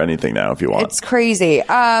monitor anything now if you want. It's crazy.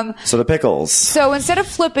 So the pickles. So instead of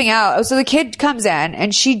flipping out, so the kid comes in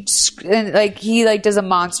and he does a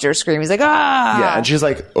monster scream. He's like, ah. Yeah. And she's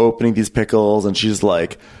like opening these pickles, and she's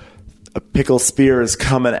like, a pickle spear is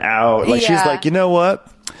coming out. Like she's like, you know what?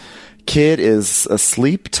 Kid is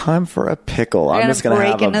asleep, time for a pickle. I'm just going to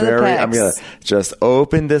have I'm going to just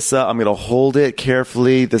open this up. I'm going to hold it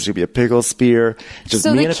carefully. This should be a pickle spear. Just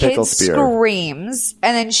me and a pickle spear. So the kid screams,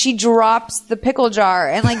 and then she drops the pickle jar,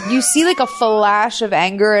 and like you see like a flash of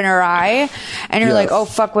anger in her eye, and you're like, oh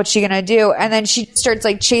fuck, what's she going to do? And then she starts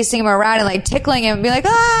like chasing him around and like tickling him and being like,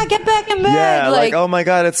 get back in bed. Yeah, like oh my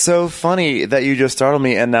God, it's so funny that you just startled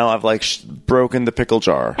me, and now I've like broken the pickle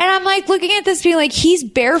jar. And I'm like looking at this being like, he's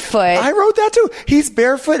barefoot. I wrote that too. He's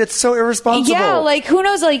barefoot. It's so irresponsible. Yeah, like who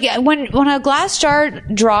knows? Like when a glass jar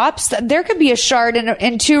drops, there could be a shard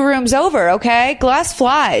in 2 rooms over. Okay, glass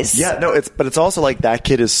flies. Yeah, no, it's also like that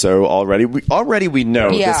kid is so already we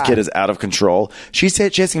know this kid is out of control. She's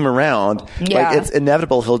chasing him around. Yeah. Like it's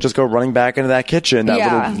inevitable he'll just go running back into that kitchen. That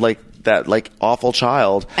little like that like awful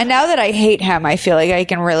child. And now that I hate him, I feel like I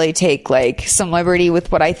can really take like some liberty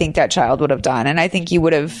with what I think that child would have done. And I think he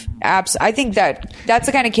would have I think that's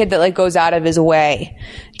the kind of kid that like goes out of his way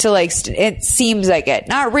to like, it seems like it.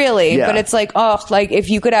 Not really, but it's like, oh, like if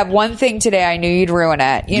you could have one thing today, I knew you'd ruin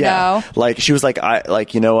it, you know? Like she was like,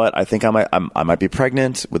 you know what? I think I might be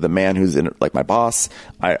pregnant with a man who's in like my boss.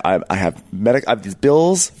 I have these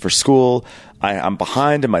bills for school. I'm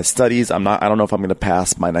behind in my studies. I don't know if I'm going to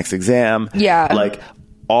pass my next exam. Yeah.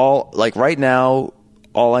 Like right now,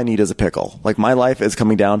 all I need is a pickle. Like my life is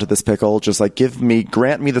coming down to this pickle. Just like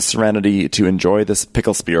grant me the serenity to enjoy this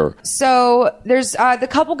pickle spear. So there's, the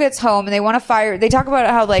couple gets home and they want to fire. They talk about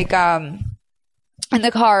how like, in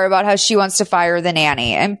the car about how she wants to fire the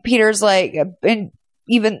nanny. And Peter's like, and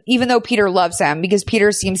even though Peter loves him, because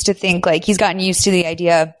Peter seems to think like he's gotten used to the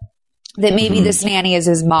idea that maybe this nanny is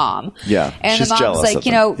his mom. Yeah. And the mom's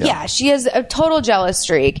like, she has a total jealous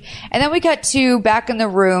streak. And then we cut to back in the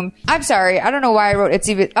room. I'm sorry. I don't know why I wrote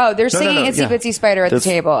Itsy Bitsy. Oh, they're singing Itsy Bitsy Spider at the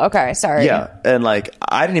table. Okay. Sorry. Yeah. And like,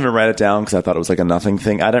 I didn't even write it down because I thought it was like a nothing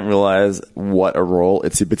thing. I didn't realize what a role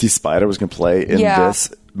Itsy Bitsy Spider was going to play in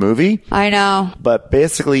this movie. I know. But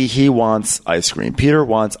basically, he wants ice cream. Peter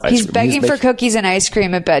wants ice cream. He's begging for cookies and ice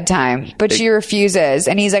cream at bedtime, but she refuses.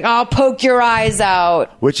 And he's like, I'll poke your eyes out.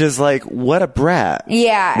 Which is like, what a brat.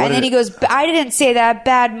 Yeah. And then he goes, I didn't say that.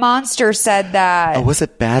 Bad Monster said that. Oh, was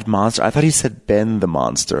it Bad Monster? I thought he said Ben the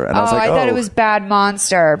Monster. And I was like, I thought it was Bad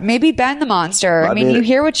Monster. Maybe Ben the Monster. I mean, you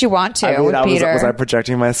hear what you want to with Peter. Was I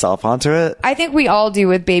projecting myself onto it? I think we all do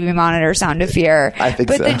with Baby Monitor Sound of Fear. I think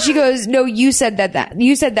so. But then she goes, no, you said that.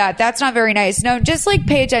 You said that. That's not very nice. No, just like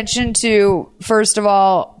pay attention to, first of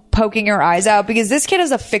all, poking your eyes out, because this kid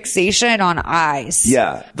has a fixation on eyes.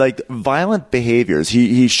 Yeah, like violent behaviors.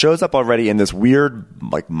 He shows up already in this weird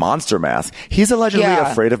like monster mask. He's allegedly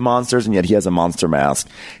afraid of monsters, and yet he has a monster mask.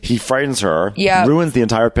 He frightens her. Yeah, ruins the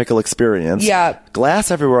entire pickle experience. Yeah,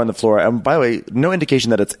 glass everywhere on the floor. And by the way, no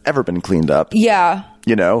indication that it's ever been cleaned up. Yeah,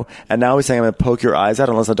 you know. And now he's saying I'm going to poke your eyes out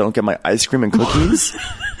unless I don't get my ice cream and cookies.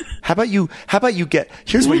 How about you get,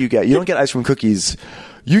 here's what you get. You don't get ice cream cookies.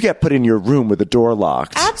 You get put in your room with the door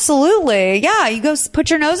locked. Absolutely. Yeah. You go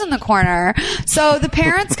put your nose in the corner. So the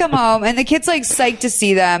parents come home and the kid's like psyched to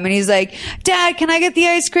see them. And he's like, Dad, can I get the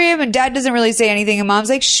ice cream? And Dad doesn't really say anything. And Mom's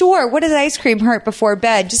like, sure. What does ice cream hurt before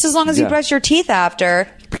bed? Just as long as you brush your teeth after.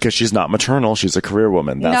 Because she's not maternal. She's a career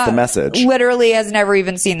woman. That's the message. Literally has never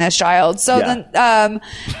even seen this child. So then,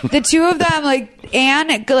 the two of them, like,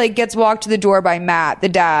 Anne, like, gets walked to the door by Matt, the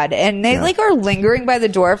dad. And they, like, are lingering by the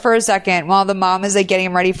door for a second while the mom is, like, getting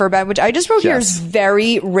him ready for bed, which I just wrote here is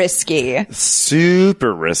very risky.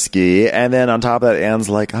 Super risky. And then on top of that, Anne's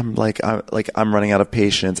like, I'm running out of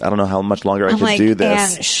patience. I don't know how much longer I can do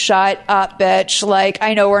this. Anne, shut up, bitch. Like,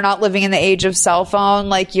 I know we're not living in the age of cell phone.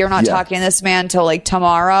 Like, you're not talking to this man till, like,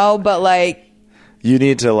 tomorrow. But like, you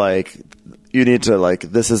need to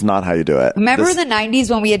this is not how you do it. Remember the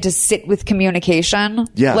 90s when we had to sit with communication?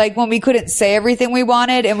 Yeah. Like when we couldn't say everything we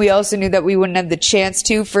wanted, and we also knew that we wouldn't have the chance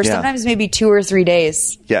to for sometimes maybe 2 or 3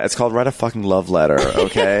 days. Yeah, it's called write a fucking love letter,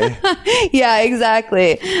 okay? Yeah,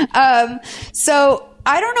 exactly. So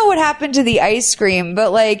I don't know what happened to the ice cream,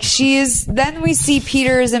 but like then we see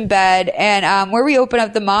Peter's in bed, and where we open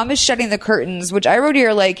up, the mom is shutting the curtains, which I wrote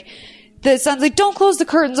here like, the son's like, don't close the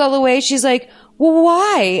curtains all the way. She's like, well,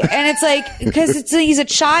 why? And it's like, because he's a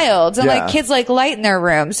child, and like kids like light in their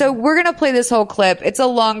room. So we're going to play this whole clip. It's a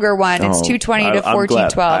longer one. It's 2:20 to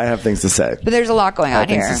 14:12. I have things to say. But there's a lot going on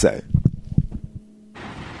here. Things to say.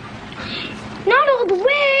 Not all the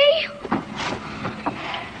way.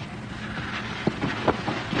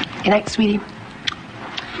 Good night, sweetie.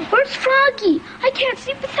 Where's Froggy? I can't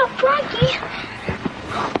sleep without Froggy.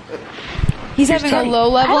 He's having a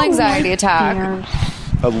low-level anxiety attack.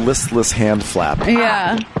 A listless hand flap.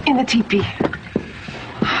 Yeah. In the teepee.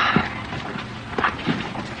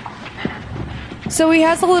 So he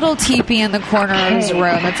has a little teepee in the corner of his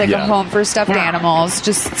room. It's like a home for stuffed animals,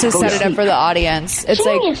 just to set it up for the audience. It's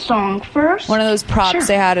Sing like me a song first. One of those props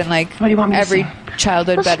they had in like every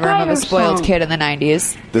childhood bedroom of a spoiled kid in the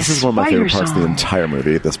 90s. This is one of my favorite parts of the entire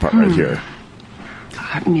movie, this part right here.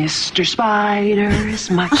 Mr. Spider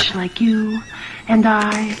is much like you and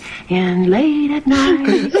I, and late at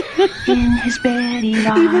night in his bed he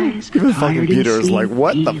lies. Even fucking Peter is like,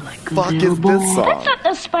 what the fuck is this song? That's not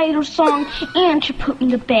the Spider song. Anne should put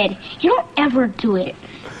me to bed. You don't ever do it.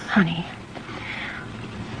 Honey,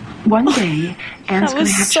 one day Anne's going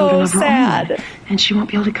to have children of her own, and she won't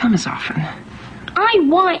be able to come as often. I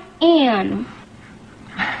want Anne.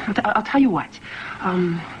 I'll tell you what.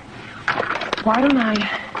 Why don't I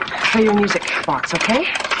play your music box, okay?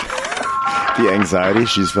 The anxiety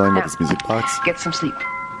she's feeling with this music box. Get some sleep.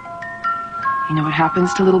 You know what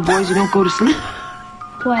happens to little boys who don't go to sleep?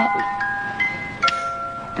 What?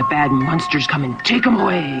 The bad monsters come and take them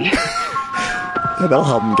away. Yeah, that'll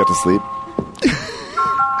help him get to sleep.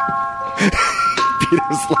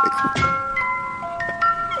 Peter's like...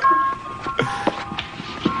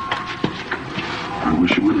 I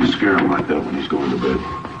wish you wouldn't scare him like that when he's going to bed.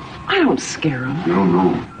 I don't scare him. You don't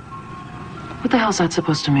know. What the hell's that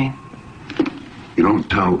supposed to mean? You don't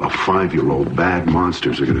tell a 5-year-old bad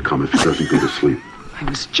monsters are going to come if he doesn't go to sleep. I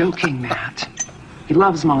was joking, Matt. He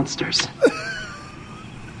loves monsters.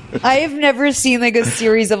 I have never seen like a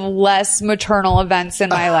series of less maternal events in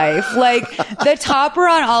my life. Like the topper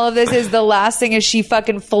on all of this is the last thing is she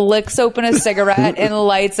fucking flicks open a cigarette and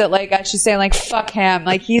lights it like she's saying like fuck him,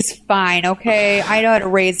 like he's fine, okay? I know how to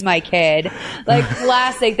raise my kid. Like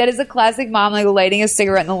classic. That is a classic mom like lighting a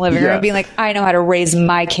cigarette in the living room and being like, I know how to raise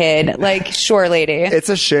my kid. Like sure, lady. It's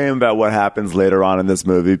a shame about what happens later on in this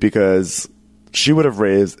movie because she would have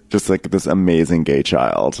raised just like this amazing gay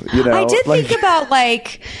child, you know? I did think about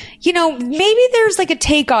like, you know, maybe there's like a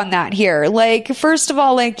take on that here. Like, first of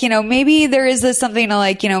all, like, you know, maybe there is this something to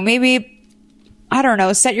like, you know, maybe, I don't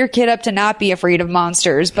know, set your kid up to not be afraid of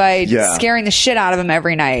monsters by scaring the shit out of him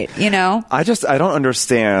every night, you know? I don't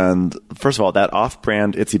understand. First of all, that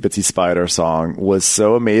off-brand Itsy Bitsy Spider song was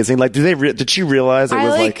so amazing. Like, did she realize it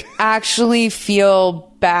was like actually feel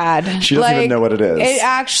bad. She doesn't even know what it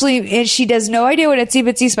is. She does no idea what Itsy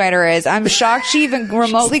Bitsy Spider is. I'm shocked she even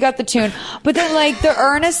remotely got the tune. But then, like, the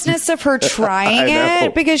earnestness of her trying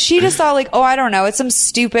it, because she just thought, like, oh, I don't know, it's some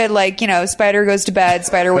stupid, like, you know, spider goes to bed,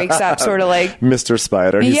 spider wakes up, sort of like Mr.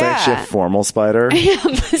 Spider. He's actually a formal spider. Yeah,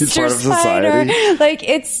 Mr. He's part of Spider. society. Like,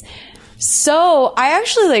 it's. So I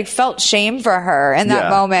actually like felt shame for her in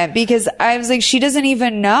that moment because I was like, she doesn't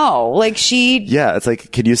even know. Like it's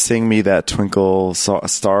like, can you sing me that Twinkle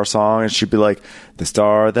Star song? And she'd be like, the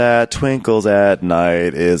star that twinkles at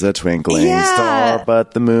night is a twinkling star,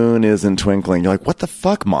 but the moon isn't twinkling. You're like, what the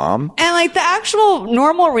fuck, Mom? And like the actual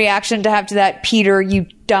normal reaction to have to that, Peter, you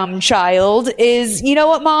dumb child, is, you know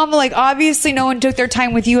what, Mom? Like, obviously no one took their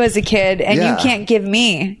time with you as a kid and you can't give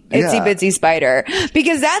me Itsy Bitsy Spider.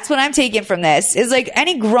 Because that's what I'm taking from this, is like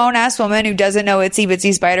any grown-ass woman who doesn't know Itsy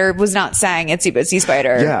Bitsy Spider was not saying Itsy Bitsy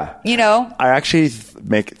Spider. Yeah. You know? I actually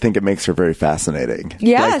think it makes her very fascinating.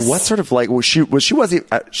 Yes. Like, what sort of, like,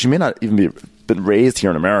 she may not even been raised here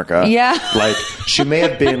in America. Yeah. Like, she may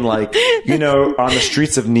have been, like, you know, on the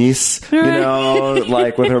streets of Nice, you know,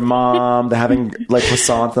 like with her mom, having, like,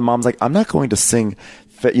 croissants. The mom's like, I'm not going to sing,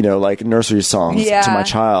 you know, like nursery songs to my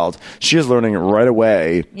child. She is learning it right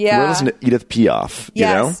away. Yeah. We're listening to Edith Piaf, you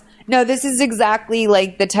know? No, this is exactly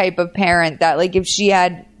like the type of parent that, like, if she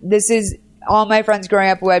had, this is all my friends growing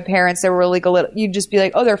up who had parents that were like a little, you'd just be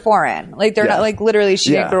like, oh, they're foreign. Like, they're not, like, literally,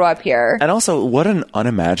 she didn't grow up here. And also, what an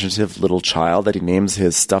unimaginative little child that he names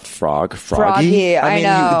his stuffed frog Froggy. I mean,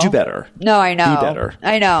 know. You do better. No, I know. Be better.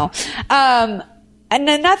 I know. And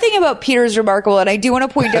then nothing about Peter is remarkable, and I do want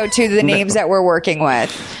to point out, too, the names that we're working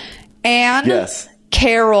with. Anne,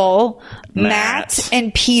 Carol, Matt,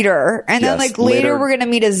 and Peter. And then, like, later we're going to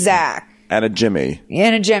meet a Zach. And a Jimmy.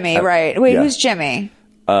 Right. Wait, who's Jimmy?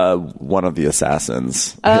 One of the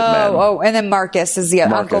assassins. And then Marcus is the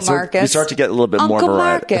Uncle Marcus. So you start to get a little bit more variety. Uncle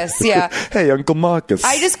Marcus, yeah. Hey, Uncle Marcus.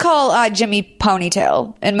 I just call Jimmy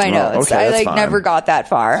Ponytail in my notes. Okay, I never got that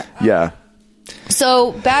far. Yeah.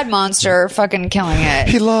 So Bad Monster, fucking killing it.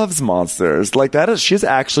 He loves monsters. Like that is, she's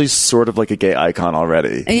actually sort of like a gay icon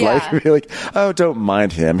already. Yeah. Like, oh, don't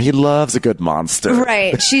mind him. He loves a good monster.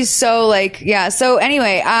 Right. She's so like, yeah. So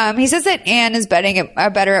anyway, he says that Anne is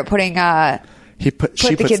better at putting she puts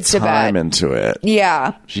kids to time bed. into it.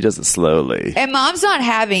 Yeah. She does it slowly. And Mom's not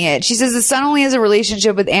having it. She says the son only has a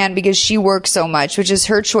relationship with Anne because she works so much, which is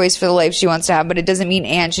her choice for the life she wants to have, but it doesn't mean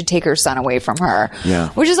Anne should take her son away from her. Yeah.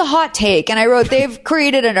 Which is a hot take. And I wrote, they've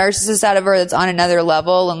created a narcissist out of her that's on another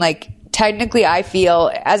level, and like, technically, I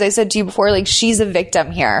feel, as I said to you before, like she's a victim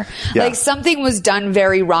here. Yeah. Like something was done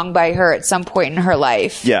very wrong by her at some point in her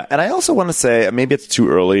life. Yeah. And I also want to say, maybe it's too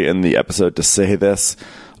early in the episode to say this,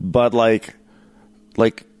 but like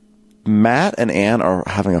Matt and Anne are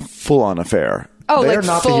having a full-on affair. Oh, they're like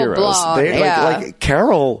not the heroes. Like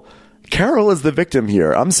Carol is the victim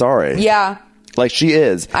here. I'm sorry. Yeah. Like she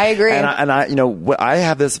is. I agree. And I, you know, I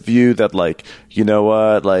have this view that like, you know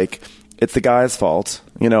what, like it's the guy's fault.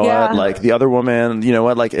 You know what, like the other woman, you know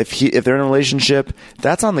what, like if they're in a relationship,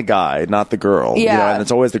 that's on the guy, not the girl. Yeah. You know, and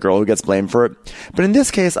it's always the girl who gets blamed for it. But in this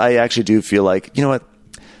case, I actually do feel like, you know what,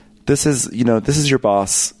 this is your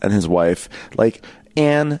boss and his wife. Like,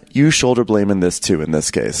 And you shoulder blame in this too, in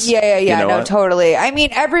this case. Yeah. You know what? Totally. I mean,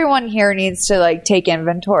 everyone here needs to like take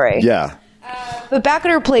inventory. Yeah. But back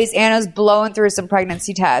at her place, Anna's blowing through some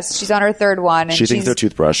pregnancy tests. She's on her third one. And she thinks they're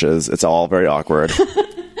toothbrushes. It's all very awkward.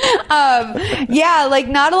 Yeah, like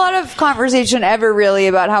not a lot of conversation ever really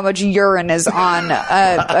about how much urine is on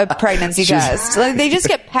a pregnancy test. Like they just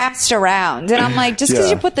get passed around. And I'm like, just because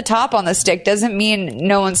you put the top on the stick doesn't mean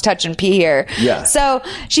no one's touching pee here. Yeah. So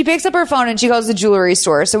she picks up her phone and she calls the jewelry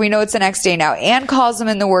store. So we know it's the next day now. Anne calls them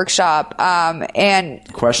in the workshop. And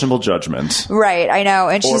questionable judgment. Right, I know.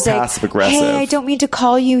 And she's like, passive aggressive. Hey, I don't mean to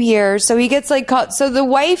call you here. So he gets like called. So the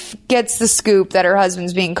wife gets the scoop that her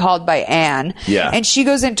husband's being called by Anne. Yeah. And she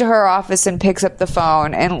goes into her office and picks up the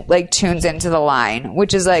phone and like tunes into the line,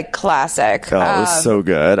 which is like classic. Oh, it was so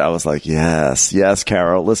good. I was like, yes,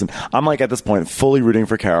 Carol, listen. I'm like at this point fully rooting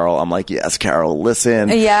for Carol. I'm like, yes, Carol, listen.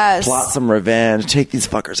 Yes. Plot some revenge. Take these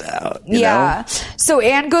fuckers out. You know? So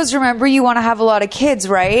Anne goes, remember, you want to have a lot of kids,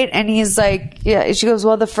 right? And he's like, yeah. She goes,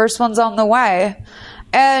 well, the first one's on the way.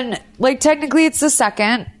 And like technically it's the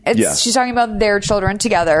second. She's talking about their children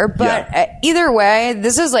together, but either way,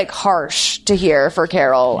 this is like harsh to hear for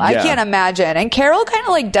Carol. I can't imagine. And Carol kind of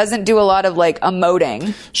like doesn't do a lot of like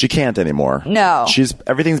emoting. She can't anymore. No.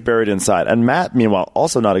 Everything's buried inside. And Matt, meanwhile,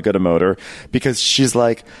 also not a good emoter because she's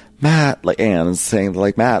like, Matt, like Anne is saying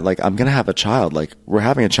like, Matt, like I'm going to have a child. Like we're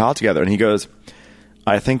having a child together. And he goes,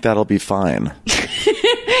 I think that'll be fine.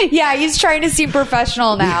 Yeah, he's trying to seem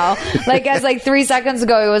professional now. Like, as like 3 seconds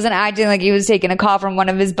ago, he wasn't acting like he was taking a call from one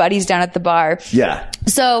of his buddies down at the bar. Yeah.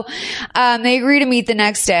 So, they agree to meet the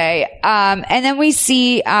next day. And then we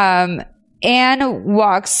see, Anne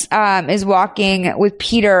is walking with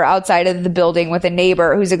Peter outside of the building with a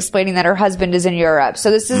neighbor who's explaining that her husband is in Europe. So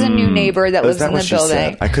this is a new neighbor that lives in the building.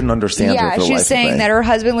 Said? I couldn't understand her for the life she's saying that her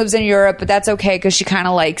husband lives in Europe, but that's okay because she kind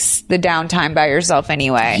of likes the downtime by herself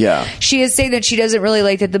anyway. Yeah. She is saying that she doesn't really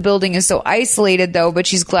like that the building is so isolated though, but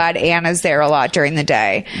she's glad Anne is there a lot during the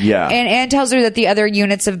day. Yeah. And Anne tells her that the other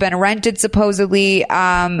units have been rented supposedly.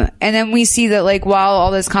 And then we see that like while all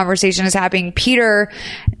this conversation is happening, Peter,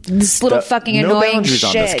 this little fucking annoying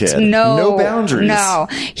shit. No boundaries. No.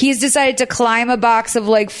 He's decided to climb a box of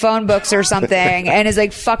like phone books or something and is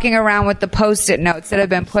like fucking around with the Post-it notes that have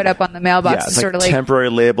been put up on the mailbox. Yeah, it's sort like of like temporary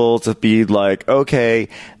labels to be like, okay,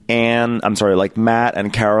 like Matt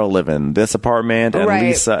and Carol live in this apartment and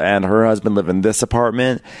Lisa and her husband live in this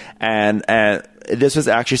apartment. And this was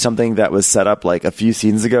actually something that was set up like a few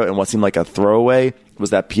seasons ago, and what seemed like a throwaway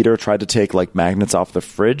was that Peter tried to take like magnets off the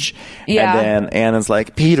fridge. Yeah. And then Anna's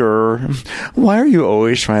like, Peter, why are you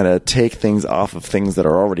always trying to take things off of things that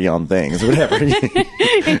are already on things or whatever?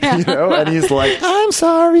 You know? And he's like, I'm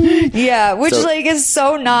sorry. Yeah, which like is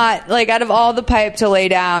so not like out of all the pipe to lay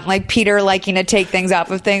down, like Peter liking to take things off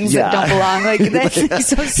of things that don't belong. Like that's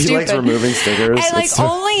so stupid. He likes removing stickers. And like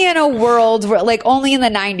only in a world where like only in the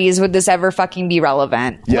 90s would this ever fucking be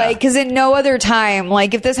relevant. Yeah. Like because in no other time,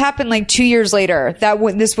 like if this happened like 2 years later,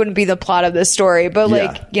 this wouldn't be the plot of this story. But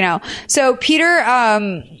like, you know, so Peter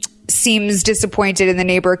seems disappointed in the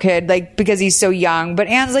neighborhood, like because he's so young. But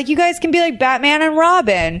Anne's like, you guys can be like Batman and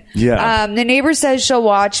Robin. Yeah. The neighbor says she'll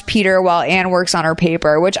watch Peter while Anne works on her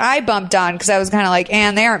paper, which I bumped on because I was kind of like,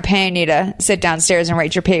 Anne, they aren't paying you to sit downstairs and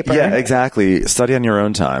write your paper. Yeah, exactly. Study on your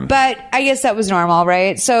own time. But I guess that was normal,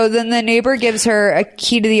 right? So then the neighbor gives her a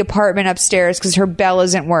key to the apartment upstairs because her bell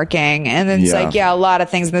isn't working. And then it's like, a lot of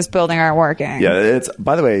things in this building aren't working. Yeah, it's,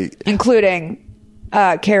 by the way, including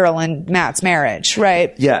Carol and Matt's marriage,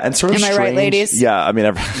 right? Yeah, and sort of Am I right, ladies? Yeah, I mean,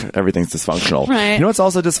 everything's dysfunctional. Right. You know what's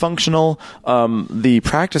also dysfunctional? The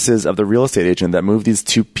practices of the real estate agent that moved these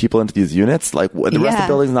two people into these units. Like, the rest of the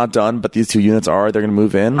building's not done, but these two units are. They're going to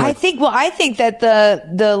move in. Like, I think that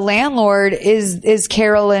the landlord is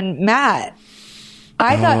Carol and Matt.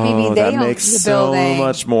 I thought maybe they owned the building. So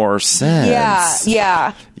much more sense.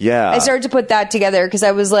 Yeah. I started to put that together because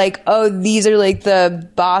I was like, oh, these are like the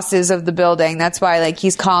bosses of the building. That's why like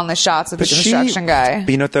he's calling the shots with the construction guy. But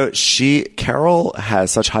you know what though? Carol has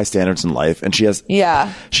such high standards in life, and she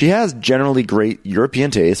has generally great European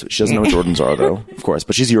taste. She doesn't know what Jordans are though, of course,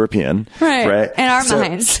 but she's European. Right. In our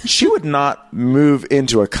minds. She would not move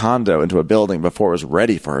into a condo, into a building before it was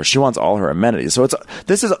ready for her. She wants all her amenities. So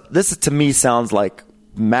this to me sounds like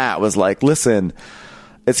Matt was like, listen,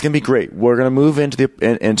 it's gonna be great. We're gonna move into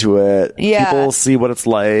it. Yeah. People see what it's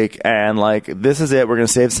like, and like this is it. We're gonna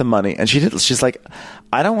save some money. And she's like,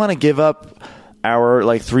 I don't want to give up our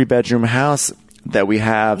like 3-bedroom house that we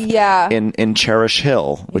have in Cherish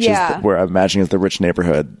Hill, which is where I'm imagining is the rich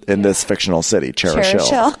neighborhood in this fictional city, Cherish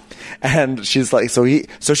Hill. And she's like, so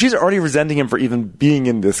she's already resenting him for even being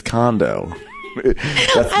in this condo.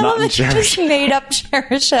 That's not in Cherish. Just made up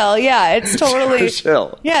Cherish Hill. Yeah, it's totally Cherish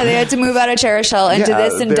Hill. Yeah, they had to move out of Cherish Hill into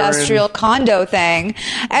this industrial condo thing.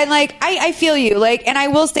 And like I feel you. Like, and I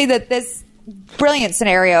will say that this brilliant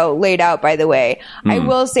scenario laid out, by the way. I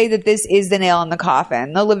will say that this is the nail in the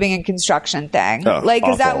coffin, the living in construction thing. Like,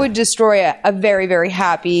 because that would destroy a very, very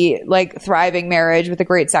happy, like, thriving marriage with a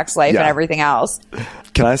great sex life and everything else.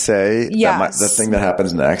 Can I say that the thing that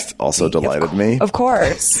happens next also delighted me? Of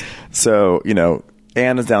course. So, you know,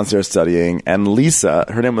 Anne is downstairs studying, and Lisa,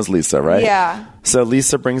 her name was Lisa, right? Yeah. So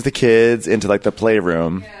Lisa brings the kids into, like, the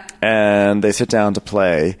playroom, and they sit down to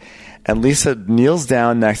play, and Lisa kneels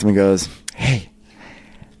down next to me and goes, "Hey,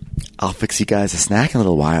 I'll fix you guys a snack in a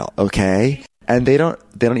little while, okay?" And they don't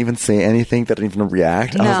even say anything. They don't even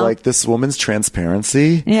react. No. I was like, this woman's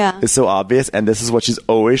transparency is so obvious, and this is what she's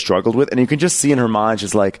always struggled with. And you can just see in her mind,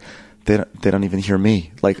 she's like, they don't even hear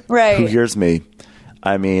me. Like, who hears me?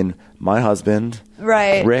 I mean, my husband,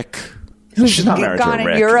 Rick, who's not married gone to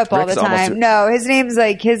Rick. In Europe all the time. No, his name's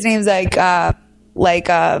like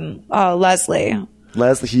Leslie.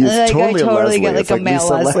 Leslie, he is like, totally I totally get like a male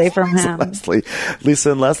Leslie from him.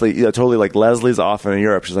 Lisa and Leslie, totally like Leslie's off in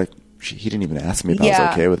Europe. She's like, he didn't even ask me if I was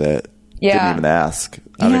okay with it. Didn't even ask.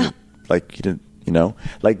 I don't even, like, he didn't, you know?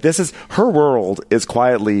 Like, this is, her world is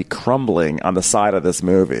quietly crumbling on the side of this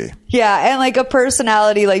movie. Yeah, and like a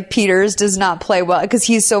personality like Peter's does not play well because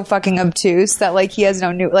he's so fucking obtuse that like he has no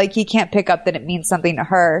like he can't pick up that it means something to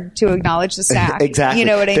her to acknowledge the snack. Exactly. You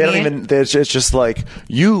know what I mean? Don't even, it's just like,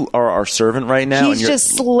 you are our servant right now. He's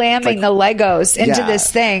just slamming the Legos into this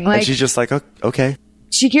thing. Like, and she's just like, okay.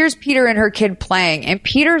 She hears Peter and her kid playing, and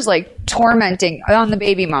Peter's like tormenting on the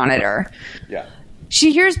baby monitor. Yeah.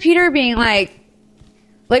 She hears Peter being like,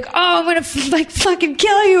 oh, I'm going to like fucking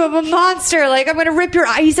kill you. I'm a monster. Like, I'm going to rip your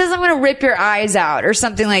eye. He says, I'm going to rip your eyes out or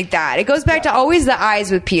something like that. It goes back to always the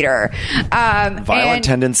eyes with Peter. Violent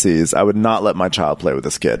tendencies. I would not let my child play with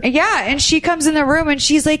this kid. Yeah. And she comes in the room and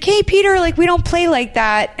she's like, hey, Peter, like, we don't play like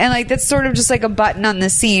that. And like, that's sort of just like a button on the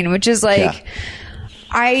scene, which is like,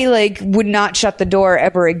 I like would not shut the door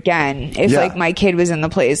ever again if like my kid was in the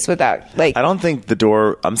place without like. I don't think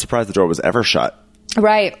I'm surprised the door was ever shut.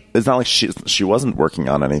 Right. It's not like she wasn't working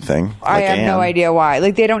on anything. Like I have no idea why.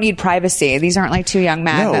 Like, they don't need privacy. These aren't like two young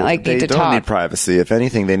men that like need to talk. They don't need privacy. If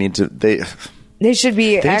anything, they need to. They should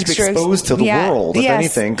be extra need to be exposed to the world, if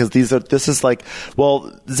anything, because this is like,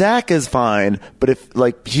 well, Zach is fine, but if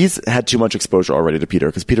like he's had too much exposure already to Peter,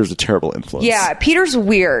 because Peter's a terrible influence. Yeah, Peter's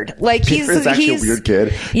weird. Like he's actually a weird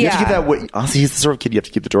kid. You have to keep that. Honestly, he's the sort of kid you have to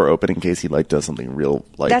keep the door open in case he like does something real.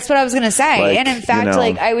 Like that's what I was gonna say. Like, and in fact,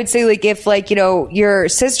 like I would say, like if like your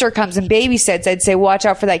sister comes and babysits, I'd say watch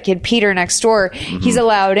out for that kid Peter next door. Mm-hmm. He's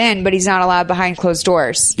allowed in, but he's not allowed behind closed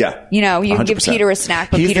doors. Yeah, you can give Peter a snack,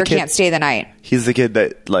 but Peter can't stay the night. He's the kid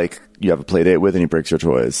that, like, you have a play date with and he breaks your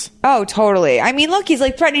toys. Oh, totally. I mean, look, he's,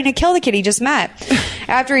 like, threatening to kill the kid he just met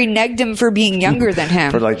after he negged him for being younger than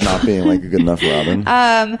him. For, like, not being, like, a good enough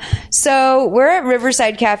Robin. So we're at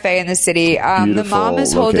Riverside Cafe in the city. The mom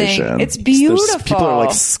is location. Holding... It's beautiful. People are,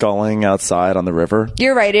 like, sculling outside on the river.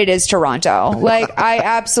 You're right. It is Toronto. Like, I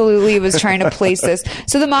absolutely was trying to place this.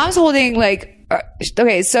 So the mom's holding, like...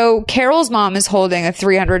 okay, so Carol's mom is holding a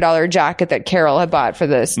 $300 jacket that Carol had bought for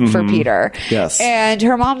Peter. Yes. And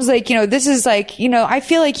her mom's like, this is like, I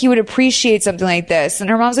feel like he would appreciate something like this. And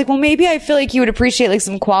her mom's like, well, maybe I feel like he would appreciate like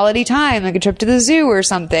some quality time, like a trip to the zoo or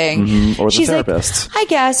something. Mm-hmm. Or the She's therapist. Like, I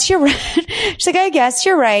guess you're right. She's like, I guess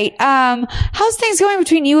you're right. How's things going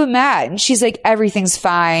between you and Matt? And she's like, everything's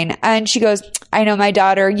fine. And she goes, I know, my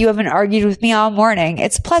daughter, you haven't argued with me all morning.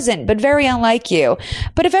 It's pleasant, but very unlike you.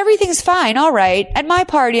 But if everything's fine, all right. At my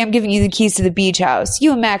party, I'm giving you the keys to the beach house.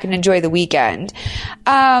 You and Matt can enjoy the weekend.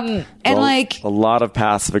 And like... a lot of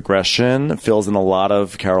passive aggression fills in a lot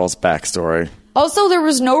of Carol's backstory. Also, there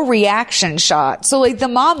was no reaction shot. So, like, the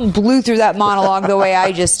mom blew through that monologue the way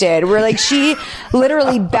I just did, where, like, she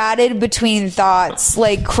literally batted between thoughts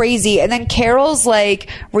like crazy. And then Carol's, like,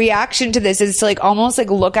 reaction to this is to, like, almost, like,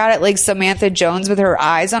 look at it like Samantha Jones with her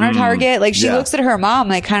eyes on her target. Like, she looks at her mom,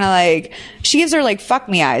 like, kind of like, she gives her, like, fuck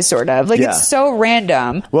me eyes, sort of. Like, it's so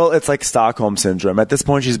random. Well, it's like Stockholm Syndrome. At this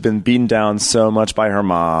point, she's been beaten down so much by her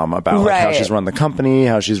mom about, like, how she's run the company,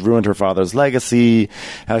 how she's ruined her father's legacy,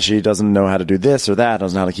 how she doesn't know how to do this or that,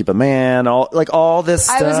 doesn't know how to keep a man, all this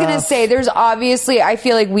stuff. I was going to say, there's obviously, I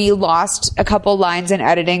feel like we lost a couple lines in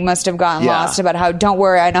editing, must have gotten lost about how, don't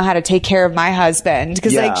worry, I know how to take care of my husband.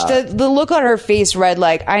 Because like the look on her face read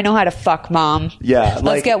like, I know how to fuck mom. Yeah.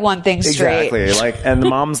 Let's get one thing straight. Exactly. Like, and the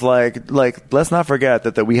mom's like, let's not forget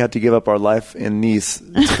that we had to give up our life in Nice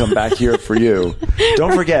to come back here for you.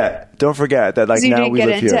 Don't forget don't forget that, like, you now didn't we get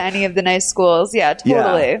live into here. any of the nice schools. Yeah,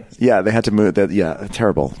 totally. Yeah, they had to move. That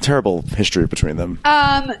terrible history between them.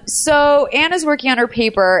 So Anna's working on her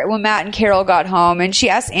paper when Matt and Carol got home, and she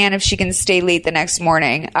asked Anne if she can stay late the next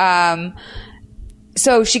morning.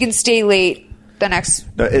 So she can stay late the next...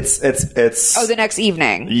 No, it's... the next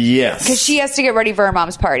evening. Yes. Because she has to get ready for her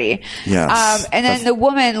mom's party. Yes. And then the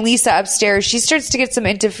woman, Lisa, upstairs, she starts to get some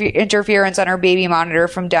interference on her baby monitor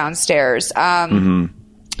from downstairs.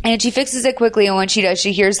 And she fixes it quickly, and when she does,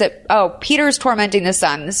 she hears that, Peter's tormenting the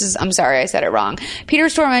son. I'm sorry, I said it wrong.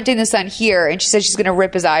 Peter's tormenting the son here, and she says she's going to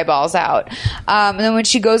rip his eyeballs out. And then when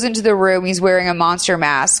she goes into the room, he's wearing a monster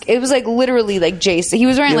mask. It was like literally like Jason. He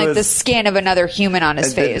was wearing the skin of another human on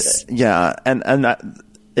his face. And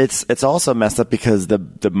it's also messed up because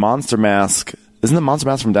the monster mask, isn't the monster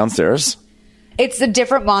mask from downstairs? It's a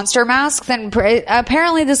different monster mask than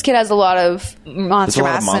apparently this kid has a lot of monster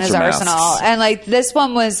masks in his arsenal. And like this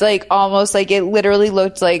one was like almost like it literally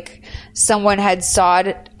looked like someone had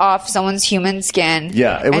sawed off someone's human skin.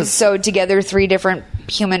 Yeah, and sewed together 3 different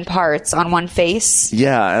human parts on one face.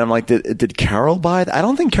 Yeah, and I'm like, did Carol buy that? I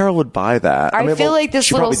don't think Carol would buy that. I feel like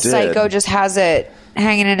this little psycho just has it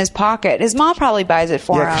hanging in his pocket. His mom probably buys it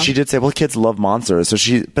for him. She did say, well, kids love monsters.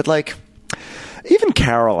 So but like... Even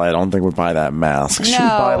Carol, I don't think would buy that mask. She would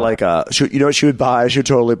buy you know what she would buy? She would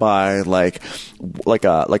totally buy like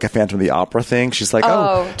a Phantom of the Opera thing. She's like,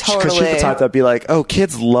 totally. Because she's the type that'd be like,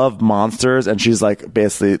 kids love monsters, and she's like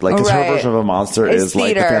basically like because her version of a monster is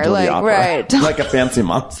like the Phantom of the Opera, right? Like a fancy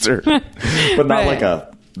monster, but not like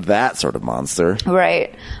that sort of monster,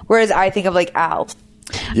 right? Whereas I think of like Alf.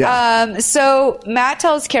 Yeah. So Matt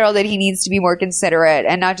tells Carol that he needs to be more considerate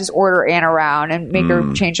and not just order Anne around and make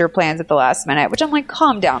her change her plans at the last minute, which I'm like,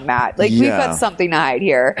 calm down, Matt. Like, we've got something to hide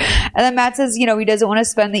here. And then Matt says, he doesn't want to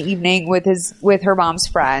spend the evening with her mom's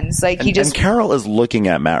friends. Like, and Carol is looking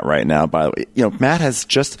at Matt right now, by the way. Matt has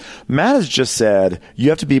just said, you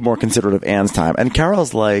have to be more considerate of Anne's time. And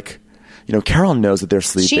Carol's like, Carol knows that they're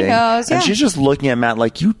sleeping. She knows, yeah. And she's just looking at Matt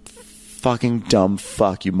like, you fucking dumb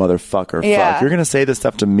fuck, you motherfucker. Yeah. Fuck. You're gonna say this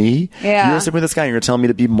stuff to me? Yeah. You're sleeping with this guy and you're gonna tell me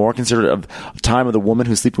to be more considerate of time of the woman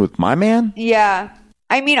who's sleeping with my man? Yeah.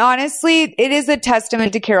 I mean, honestly, it is a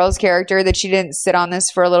testament to Carol's character that she didn't sit on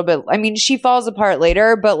this for a little bit. I mean, she falls apart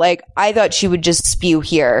later, but like, I thought she would just spew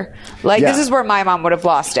here. Like, this is where my mom would have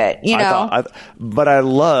lost it, But I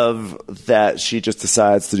love that she just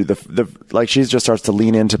decides to do like, she just starts to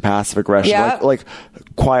lean into passive aggression, like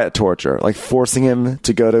quiet torture, like forcing him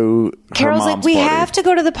to go to Carol's like, we have to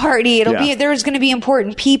go to the party. There's going to be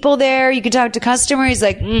important people there. You can talk to customers. He's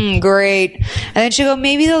like, great. And then she'll go,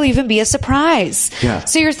 maybe there'll even be a surprise. Yeah.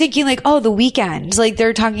 So you're thinking like, the weekend. Like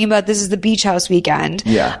they're talking about this is the beach house weekend.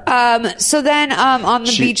 Yeah. So then on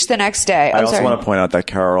the beach the next day. I also want to point out that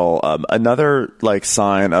Carol, another like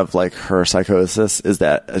sign of like her psychosis is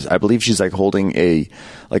that I believe she's like holding a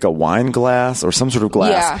wine glass or some sort of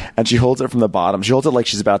glass, and she holds it from the bottom. She holds it like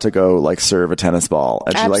she's about to go like serve a tennis ball,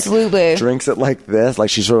 and she like drinks it like this, like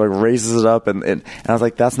she sort of like raises it up, and I was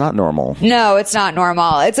like, that's not normal. No, it's not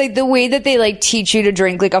normal. It's like the way that they like teach you to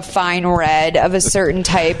drink like a fine red of a certain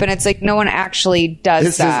type, and it's like no one actually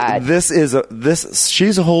does that.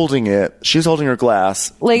 She's holding her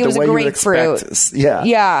glass like it was a grapefruit.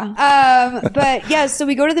 But yeah, so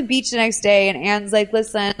we go to the beach the next day, and Anne's like,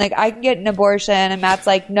 listen, like I can get an abortion, and Matt's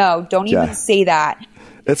like, no, don't even say that.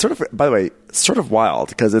 It's sort of, by the way, sort of wild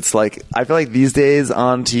because it's like, I feel like these days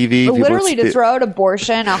on TV, literally to throw out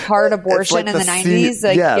abortion, a hard abortion like in the 90s.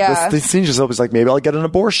 The scene just always like, maybe I'll get an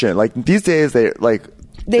abortion. Like these days, they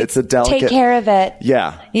it's a delicate, take care of it.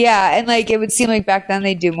 Yeah. And like it would seem like back then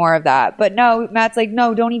they'd do more of that. But no, Matt's like,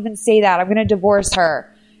 no, don't even say that. I'm going to divorce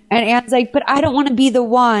her. And Anne's like, but I don't want to be the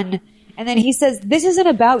one. And then he says, this isn't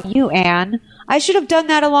about you, Anne. I should have done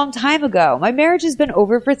that a long time ago. My marriage has been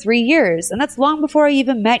over for 3 years, and that's long before I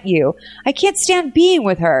even met you. I can't stand being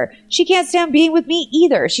with her. She can't stand being with me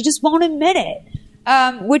either. She just won't admit it.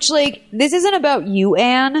 Which, like, this isn't about you,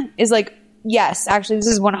 Anne, is like, yes, actually, this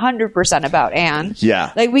is 100% about Anne.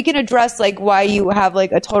 Yeah. Like, we can address, like, why you have,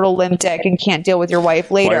 like, a total limp dick and can't deal with your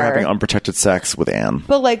wife later. Why you're having unprotected sex with Anne.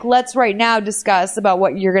 But, like, let's right now discuss about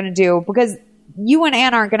what you're going to do, because you and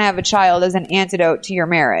Anne aren't going to have a child as an antidote to your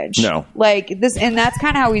marriage. No. Like, this, and that's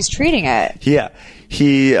kind of how he's treating it. Yeah.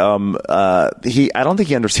 I don't think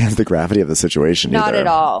he understands the gravity of the situation Not either. at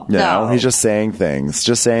all. No. He's just saying things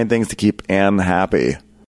to keep Anne happy.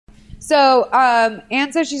 So,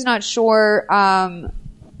 Anne says she's not sure. Anne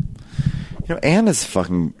is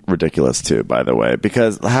fucking ridiculous too, by the way,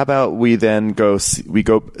 because how about we then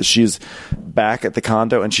she's back at the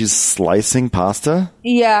condo and she's slicing pasta?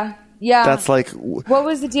 Yeah. Yeah. That's like... What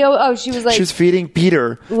was the deal? Oh, she was like... She was feeding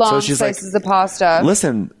Peter. Long slices of pasta.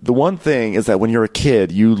 Listen, the one thing is that when you're a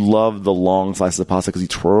kid, you love the long slices of pasta because you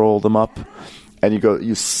twirl them up. And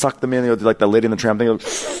you suck them in, like the Lady in the Tramp thing.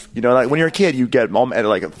 You know, like when you're a kid, you get and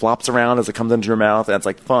it flops around as it comes into your mouth, and it's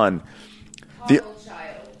like fun.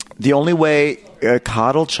 The only way a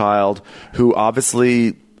coddled child who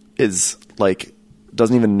obviously is like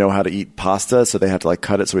doesn't even know how to eat pasta, so they have to like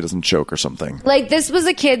cut it so he doesn't choke or something. Like this was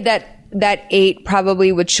a kid that ate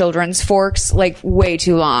probably with children's forks like way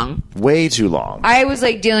too long. Way too long. I was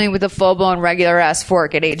like dealing with a full-blown regular-ass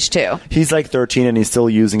fork at age 2. He's like 13 and he's still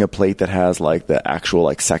using a plate that has like the actual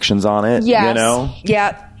like sections on it. Yes. You know?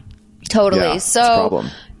 Yeah. Totally. Yeah, so it's a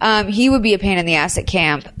problem. He would be a pain in the ass at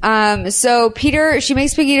camp. So she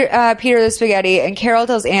makes Peter the spaghetti, and Carol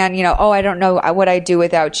tells Anne, I don't know what I'd do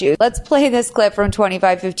without you. Let's play this clip from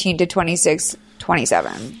 25:15 to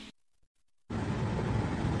 26:27.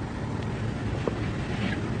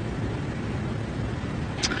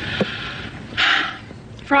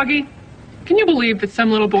 Froggy, can you believe that some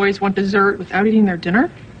little boys want dessert without eating their dinner?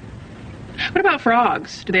 What about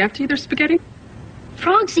frogs? Do they have to eat their spaghetti?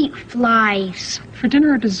 Frogs eat flies. For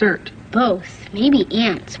dinner or dessert? Both. Maybe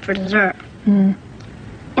ants for dessert.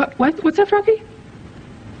 What's that, Froggy?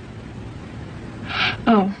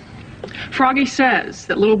 Oh. Froggy says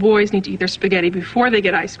that little boys need to eat their spaghetti before they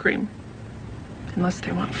get ice cream. Unless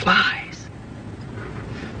they want flies.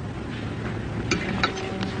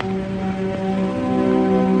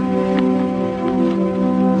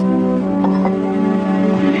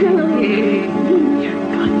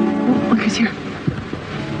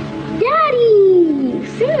 Daddy!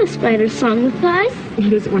 Sing a spider song with us. He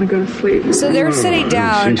doesn't want to go to sleep. So they're sitting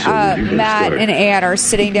down. Matt and Anne are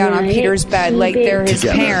sitting down on Peter's bed like they're his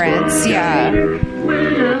parents. Yeah.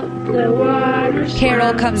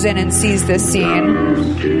 Carol comes in and sees this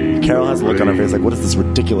scene. Carol has a look on her face like, what is this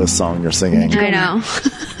ridiculous song you're singing? I know.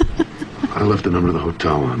 I left the number of the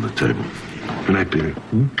hotel on the table. Good night, Peter.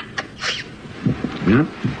 Yeah?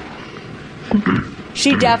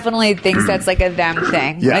 She definitely thinks that's like a them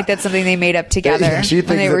thing. Yeah. Like that's something they made up together She thinks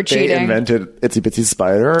when they were cheating. They invented Itsy Bitsy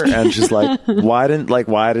Spider, and she's like, why didn't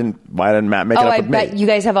Matt make it up with me? I bet you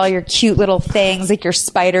guys have all your cute little things, like your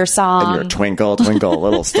spider song. And your twinkle, twinkle,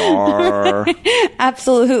 little star.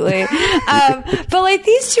 Absolutely. But like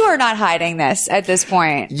these two are not hiding this at this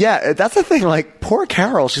point. Yeah, that's the thing. Like, poor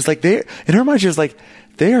Carol, she's like, in her mind, she was like,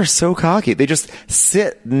 they are so cocky. They just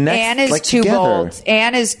sit next. Anne is like, too together. bold.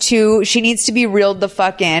 Anne is too. She needs to be reeled the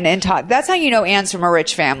fuck in and talk. That's how you know Anne's from a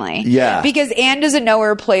rich family. Yeah, because Anne doesn't know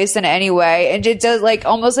her place in any way, and it does like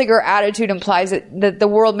almost like her attitude implies that the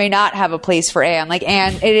world may not have a place for Anne. Like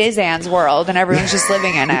Anne, it is Anne's world, and everyone's just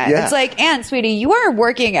living in it. Yeah. It's like Anne, sweetie, you are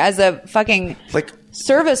working as a fucking like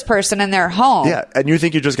service person in their home. Yeah, and you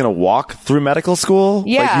think you're just going to walk through medical school?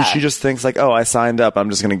 Yeah. Like, she just thinks like, oh, I signed up. I'm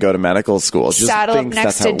just going to go to medical school. She Saddle up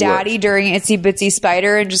next to Daddy during Itsy Bitsy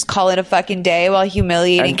Spider and just call it a fucking day while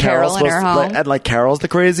humiliating Carol in her home. And like Carol's the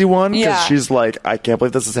crazy one because Yeah. she's like, I can't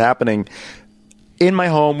believe this is happening in my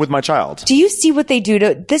home with my child. Do you see what they do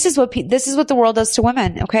to? This is what the world does to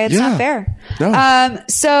women. Okay, it's not fair. No.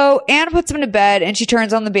 So Anne puts him to bed and she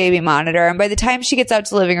turns on the baby monitor. And by the time she gets out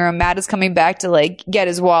to the living room, Matt is coming back to like get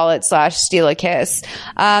his wallet / steal a kiss.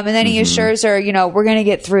 And then he assures her, we're gonna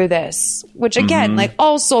get through this. Which again, like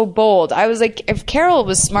also bold. I was like, if Carol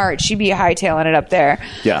was smart, she'd be hightailing it up there.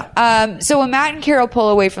 Yeah. So when Matt and Carol pull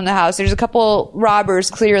away from the house, there's a couple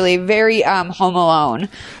robbers, clearly very Home Alone,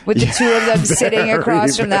 with the two of them sitting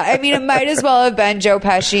across from that. I mean, it might as well have been Joe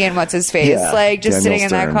Pesci and what's his face, like just Daniel sitting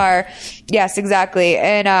Stern. in that car. Yes, exactly.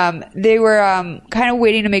 And they were kind of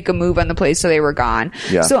waiting to make a move on the place, so they were gone.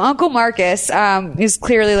 Yeah. So Uncle Marcus is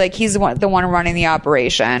clearly like he's the one running the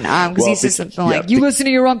operation because he says something like, "You listen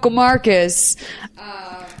to your Uncle Marcus."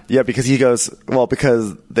 Yeah, because he goes,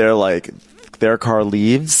 because they're like, their car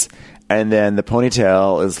leaves, and then the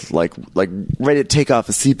ponytail is like ready to take off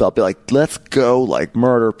his seatbelt, be like, let's go, like,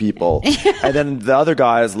 murder people. And then the other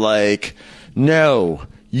guy is like, no,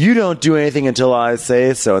 you don't do anything until I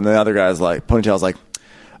say so. And the other guy's like, ponytail's like,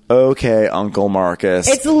 okay, Uncle Marcus.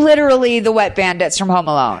 It's literally the Wet Bandits from Home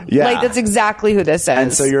Alone. Yeah. Like, that's exactly who this is.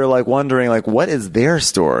 And so you're like wondering, like, what is their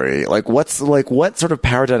story? Like, what sort of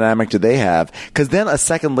power dynamic do they have? Because then a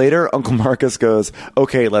second later, Uncle Marcus goes,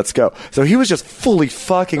 okay, let's go. So he was just fully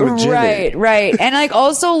fucking with Jimmy. Right. And like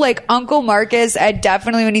also like Uncle Marcus,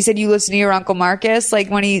 definitely when he said you listen to your Uncle Marcus, like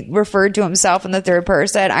when he referred to himself in the third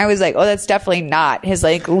person, I was like, oh, that's definitely not his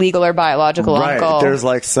like legal or biological uncle. There's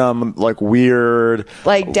like some like weird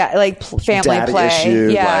like family daddy play.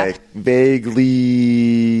 issue, like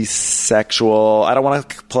vaguely sexual. I don't want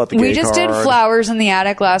to pull out the gay We just card. did Flowers in the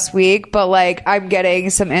Attic last week, but like I'm getting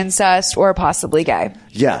some incest or possibly gay.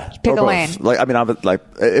 Yeah, pick or a both. lane. Like, I mean, if it's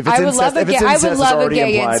I would incest, love a gay. I would love a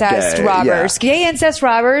gay incest robbers. Yeah. Gay incest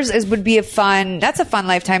robbers would be a fun. That's a fun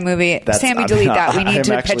Lifetime movie. Sammy, delete that. We need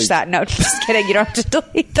to pitch that. No, just kidding. You don't have to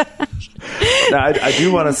delete that. Now, I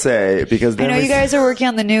do want to say, because I know you guys are working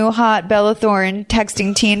on the new hot Bella Thorne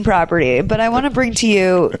texting teen property, but I want to bring to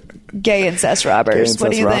you gay incest robbers. Gay incest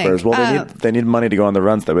what do you robbers. think? Well, they need money to go on the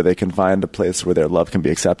runs. That way they can find a place where their love can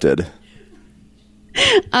be accepted.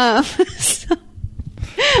 It's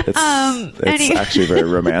actually very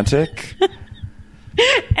romantic.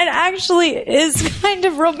 It actually is kind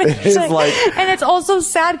of romantic. It is and it's also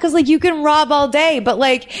sad because like you can rob all day, but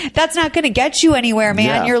like that's not going to get you anywhere, man.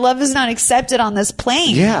 Yeah. Your love is not accepted on this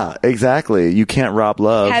plane. Yeah, exactly. You can't rob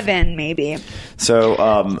love. Heaven, maybe.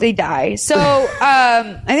 So they die. So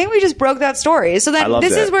I think we just broke that story. So then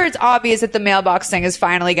this is where it's obvious that the mailbox thing is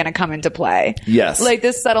finally going to come into play. Yes. Like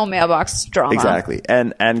this subtle mailbox drama. Exactly.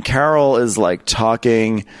 And Carol is like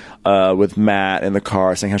talking with Matt in the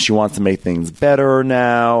car, saying how she wants to make things better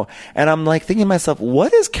now. And I'm like thinking to myself,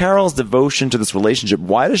 what is Carol's devotion to this relationship?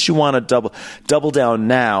 Why does she want to double down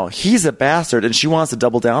now? He's a bastard and she wants to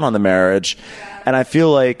double down on the marriage. And I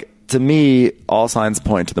feel like, to me, all signs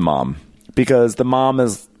point to the mom, because the mom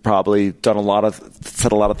has probably said a lot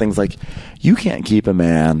of things like, you can't keep a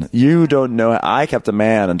man. You don't know. I kept a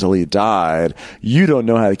man until he died. You don't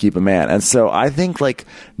know how to keep a man. And so I think like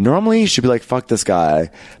normally she'd be like, fuck this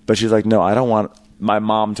guy. But she's like, no, I don't want my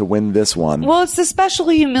mom to win this one. Well, it's the special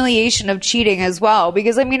humiliation of cheating as well,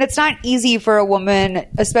 because I mean, it's not easy for a woman,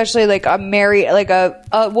 especially like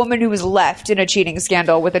a woman who was left in a cheating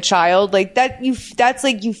scandal with a child, like that's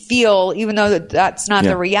like you feel, even though that's not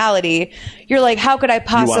the reality, you're like, how could I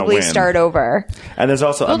possibly start over? And there's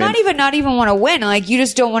also, not even want to win. Like you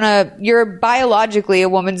just don't want to, you're biologically a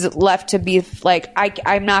woman's left to be like,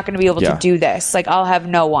 I'm not going to be able to do this. Like I'll have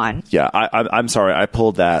no one. Yeah. I'm sorry. I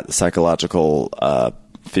pulled that psychological,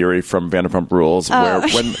 theory from Vanderpump Rules, where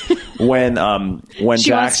when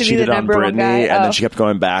Jax cheated on Brittany and then she kept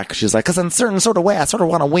going back, she's like, because in a certain sort of way, I sort of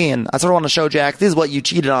want to win. I sort of want to show Jax this is what you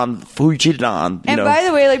cheated on, who you cheated on. And by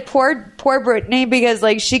the way, like poor Brittany, because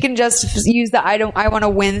like she can just use the I want to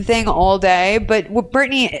win thing all day, but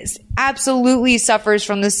Brittany absolutely suffers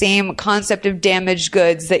from the same concept of damaged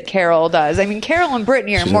goods that Carol does. I mean, Carol and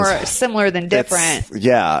Brittany are more similar than different.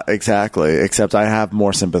 Yeah, exactly. Except I have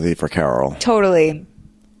more sympathy for Carol. Totally.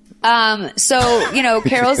 So, you know,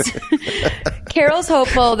 Carol's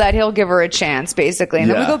hopeful that he'll give her a chance, basically. And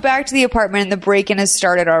then we go back to the apartment and the break-in has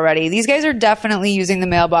started already. These guys are definitely using the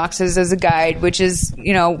mailboxes as a guide, which is,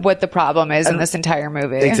 you know, what the problem is in this entire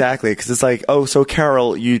movie. Exactly. Because it's like, oh, so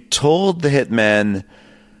Carol, you told the hitmen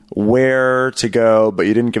where to go, but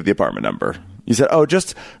you didn't give the apartment number. You said, oh,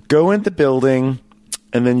 just go in the building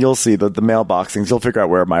and then you'll see the mailboxings. You'll figure out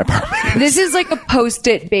where my apartment is. This is like a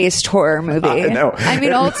Post-it based horror movie. I know. I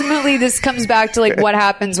mean, ultimately, this comes back to like what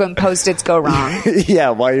happens when Post-its go wrong. Yeah,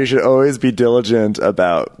 why you should always be diligent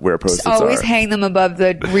about where Post-its are. Always hang them above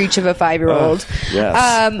the reach of a 5-year-old.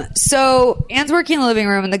 Yes. So Anne's working in the living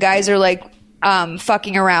room and the guys are like,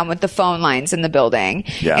 fucking around with the phone lines in the building.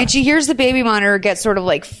 Yeah. And she hears the baby monitor get sort of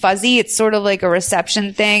like fuzzy. It's sort of like a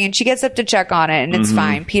reception thing. And she gets up to check on it and it's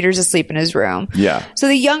fine. Peter's asleep in his room. Yeah. So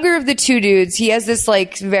the younger of the two dudes, he has this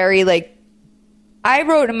like very like, I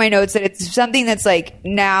wrote in my notes that it's something that's like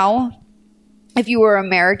now, if you were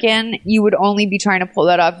American, you would only be trying to pull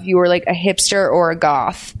that off if you were like a hipster or a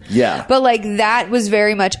goth. Yeah. But like that was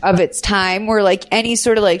very much of its time, where like any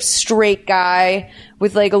sort of like straight guy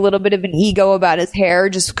with like a little bit of an ego about his hair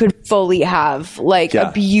just could fully have like a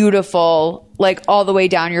beautiful, like all the way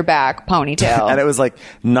down your back ponytail. And it was like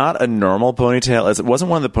not a normal ponytail. It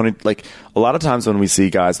wasn't one of the like a lot of times when we see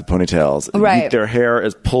guys with ponytails, their hair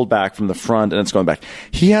is pulled back from the front and it's going back.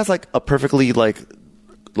 He has like a perfectly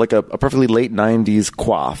a perfectly late 90s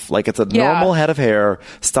coif. Like it's a normal head of hair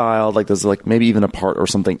styled, like there's like maybe even a part or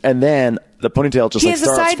something. And then the ponytail just like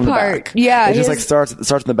starts from the back. Yeah. It just like starts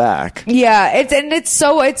in the back. Yeah. It's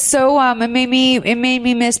so it made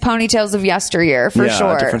me miss ponytails of yesteryear for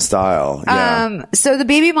sure. Different style. Yeah. So the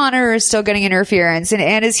baby monitor is still getting interference and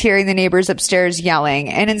Anne is hearing the neighbors upstairs yelling.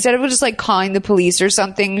 And instead of just like calling the police or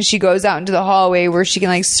something, she goes out into the hallway where she can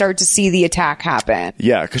like start to see the attack happen.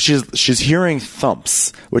 Yeah. Cause she's hearing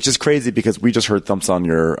thumps, which is crazy because we just heard thumps on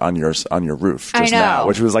your roof just now,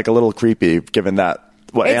 which was like a little creepy given that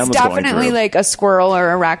what Anne it's was going definitely through. like a squirrel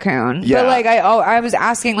or a raccoon. Yeah. But like I was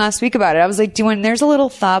asking last week about it. I was like, when there's a little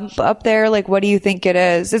thump up there, like what do you think it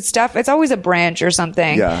is? It's always a branch or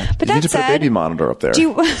something. Yeah. But you need that to put a baby monitor up there.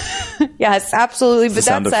 Yes, absolutely. But the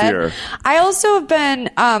sound that of said, fear. I also have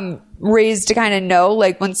been raised to kind of know,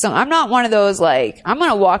 like, when I'm not one of those, like, I'm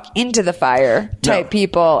gonna walk into the fire type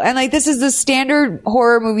people. And like, this is the standard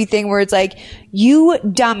horror movie thing where it's like, you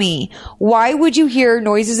dummy, why would you hear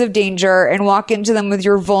noises of danger and walk into them with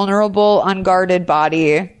your vulnerable, unguarded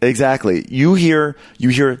body? Exactly. You hear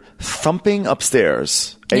thumping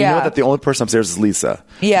upstairs. And you know that the only person upstairs is Lisa.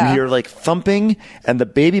 Yeah. You hear like thumping, and the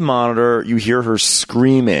baby monitor, you hear her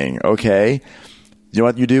screaming, okay? You know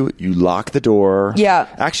what you do? You lock the door. Yeah.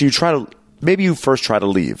 Actually, maybe you first try to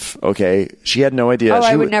leave, okay? She had no idea.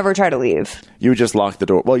 I would never try to leave. You would just lock the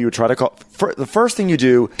door. Well, you would try to call. The first thing you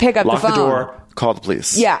do, pick up lock the phone. Door, call the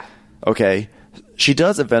police. Yeah. Okay. She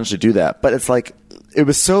does eventually do that, but it's like, it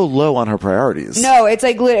was so low on her priorities. No, it's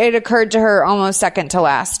like it occurred to her almost second to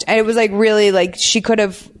last. And it was like really like she could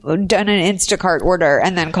have done an Instacart order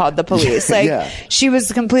and then called the police. Like she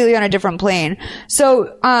was completely on a different plane.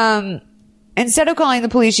 So, instead of calling the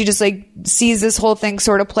police, she just like sees this whole thing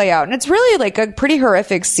sort of play out. And it's really like a pretty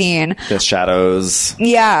horrific scene. The shadows.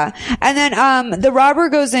 Yeah. And then, the robber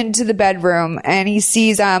goes into the bedroom and he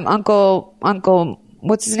sees, Uncle,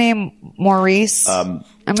 what's his name? Maurice. I'm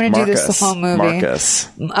going to do this the whole movie. Marcus.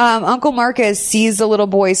 Uncle Marcus sees the little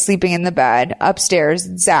boy sleeping in the bed upstairs,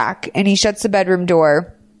 Zach, and he shuts the bedroom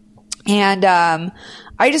door. And,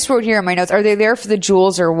 I just wrote here in my notes, are they there for the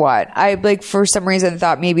jewels or what? I like for some reason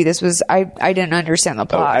thought maybe this was, I didn't understand the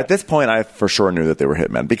plot. At this point, I for sure knew that they were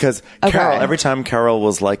hitmen because Carol, every time Carol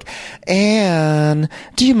was like, Anne,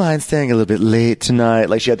 do you mind staying a little bit late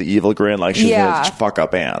tonight? Like she had the evil grin, like she was going to fuck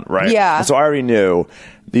up Anne, right? Yeah. And so I already knew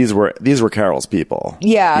these were Carol's people.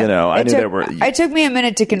 Yeah. You know, I knew they were. It took me a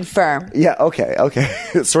minute to confirm. Yeah. Okay.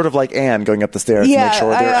 It's sort of like Anne going up the stairs to make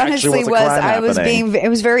sure there actually was a crime happening. It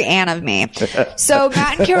was very Anne of me. So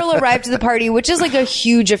Matt and Carol arrived to the party, which is like a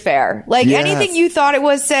huge affair. Like anything you thought it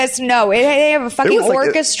was, sis, no. They have a fucking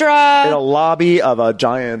orchestra. In a lobby of a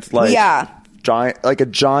giant,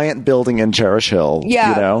 giant building in Cherish Hill.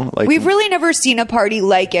 Yeah. You know? Like, we've really never seen a party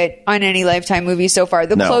like it on any Lifetime movie so far.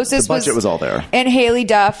 The closest the budget was all there. In Haley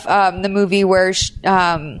Duff, the movie where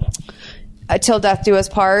Till Death Do Us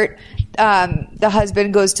Part, the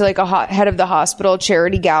husband goes to like a head of the hospital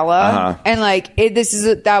charity gala, and like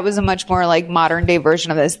that was a much more like modern day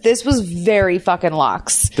version of this. This was very fucking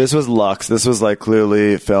luxe. This was luxe. This was like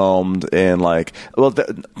clearly filmed in like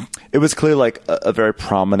it was clearly like a very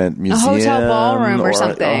prominent museum, a hotel ballroom or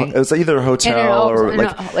something. It was either a hotel or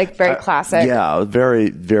like very classic. Yeah, very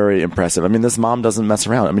very impressive. I mean, this mom doesn't mess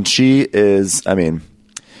around. I mean,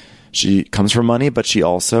 she comes from money, but she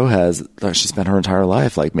also she spent her entire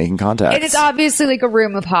life like making contacts. And it's obviously like a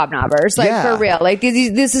room of hobnobbers, like for real. Like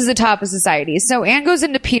this is the top of society. So Anne goes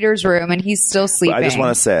into Peter's room and he's still sleeping. But I just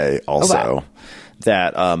want to say also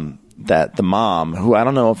that the mom, who I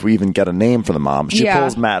don't know if we even get a name for the mom, she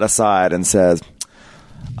pulls Matt aside and says,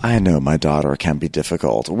 I know my daughter can be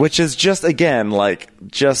difficult, which is just, again, like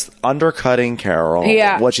just undercutting Carol,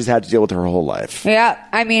 what she's had to deal with her whole life. Yeah.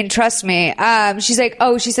 I mean, trust me. She's like,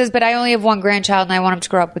 she says, but I only have one grandchild and I want him to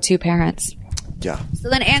grow up with two parents. Yeah. So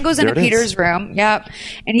then Anne goes into Peter's room. Yep.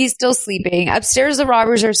 And he's still sleeping. Upstairs, the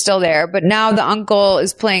robbers are still there, but now the uncle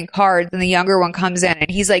is playing cards and the younger one comes in and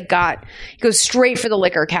he's like he goes straight for the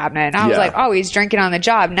liquor cabinet. And I was like, he's drinking on the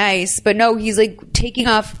job. Nice. But no, he's like taking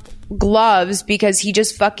off gloves because he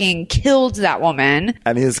just fucking killed that woman.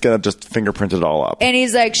 And he's gonna just fingerprint it all up. And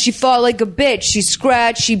he's like, she fought like a bitch. She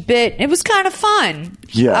scratched, she bit. It was kind of fun.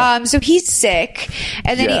 Yeah. So he's sick.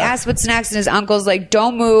 And then he asks what's next and his uncle's like,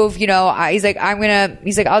 don't move. You know, he's like,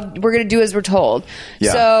 we're gonna do as we're told.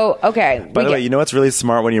 Yeah. So, okay. By the way, you know what's really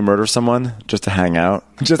smart when you murder someone? Just to hang out.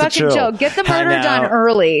 Just fucking to chill. Get the murder done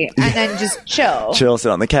early and then just chill. Chill,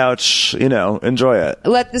 sit on the couch, enjoy it.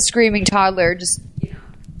 Let the screaming toddler just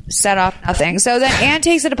set off nothing. So then Anne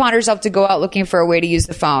takes it upon herself to go out looking for a way to use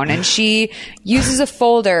the phone, and she uses a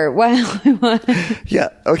folder. Yeah,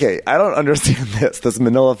 okay. I don't understand this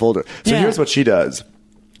manila folder. So here's what she does.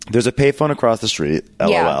 There's a payphone across the street, LOL.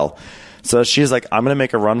 Yeah. So she's like, I'm going to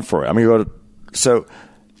make a run for it. I'm going to go to... So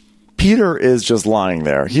Peter is just lying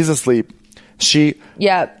there. He's asleep. She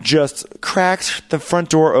just cracks the front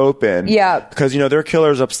door open. Yeah. Because, there are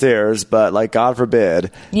killers upstairs, but, like, God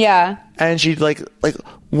forbid. Yeah. And she like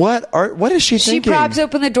what is she thinking? She props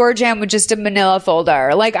open the door jamb with just a manila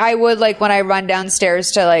folder. Like I would like when I run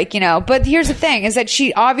downstairs to like, but here's the thing is that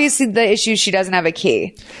she obviously the issue she doesn't have a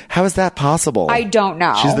key. How is that possible? I don't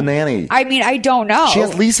know. She's the nanny. I mean, I don't know. She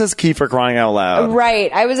has Lisa's key for crying out loud.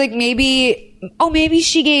 Right. I was like maybe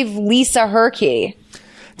she gave Lisa her key.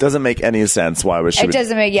 Doesn't make any sense. Why was she? It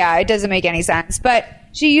doesn't make any sense. But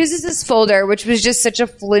she uses this folder, which was just such a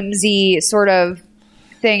flimsy sort of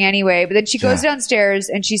thing anyway. But then she goes downstairs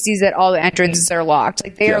and she sees that all the entrances are locked.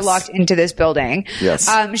 Like they are locked into this building. Yes.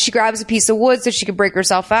 She grabs a piece of wood so she can break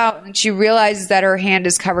herself out, and she realizes that her hand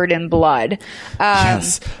is covered in blood.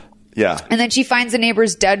 Yes. Yeah. And then she finds the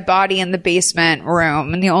neighbor's dead body in the basement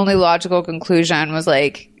room, and the only logical conclusion was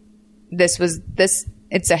like,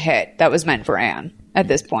 it's a hit that was meant for Anne. At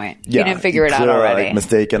this point, you didn't figure it out already. Like,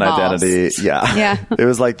 mistaken identity. Yeah. It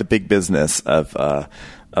was like the big business of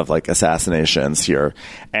like assassinations here.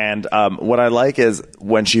 And what I like is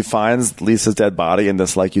when she finds Lisa's dead body in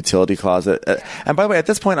this like utility closet. And by the way, at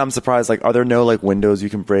this point, I'm surprised. Like, are there no like windows you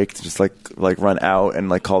can break to just like run out and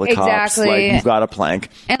like call the cops? Like, you've got a plank.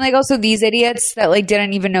 And like also these idiots that like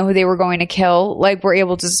didn't even know who they were going to kill, like were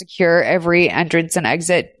able to secure every entrance and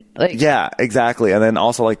exit. Like, yeah, exactly. And then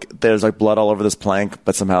also like there's like blood all over this plank,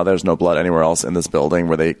 but somehow there's no blood anywhere else in this building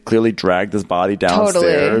where they clearly dragged this body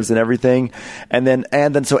downstairs and everything. And then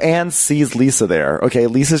so Anne sees Lisa there. Okay,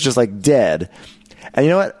 Lisa's just like dead. And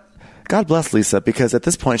you know what? God bless Lisa, because at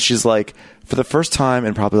this point she's like, for the first time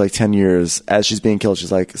in probably like 10 years, as she's being killed,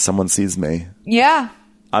 she's like, someone sees me. Yeah.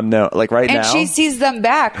 I'm now like right now. And she sees them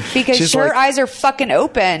back because her eyes are fucking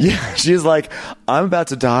open. Yeah. She's like, I'm about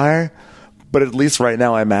to die, but at least right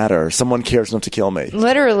now I matter. Someone cares enough to kill me.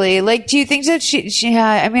 Literally. Like, do you think that she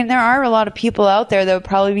I mean, there are a lot of people out there that would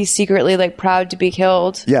probably be secretly like proud to be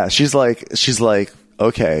killed. Yeah. She's like,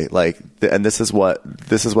 okay, like, and this is what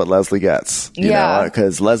Leslie gets, you know,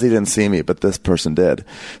 because Leslie didn't see me, but this person did.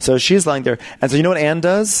 So she's lying there. And so you know what Anne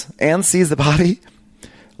does? Anne sees the body,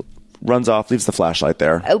 runs off, leaves the flashlight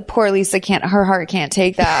there. Oh, poor Lisa her heart can't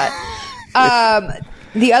take that.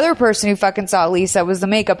 The other person who fucking saw Lisa was the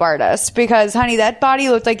makeup artist, because, honey, that body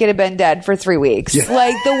looked like it had been dead for 3 weeks. Yeah.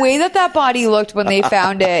 Like, the way that body looked when they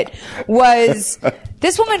found it was...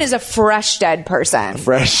 This woman is a fresh dead person.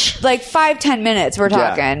 Fresh. Like 5-10 minutes, we're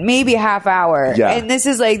talking. Maybe a half hour. Yeah. And this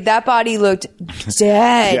is like, that body looked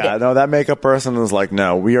dead. Yeah, no, that makeup person was like,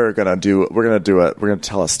 no, we're going to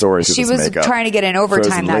tell a story through this makeup. She was trying to get in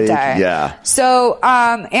overtime that day. Yeah. So,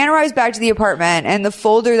 Anne arrives back to the apartment, and the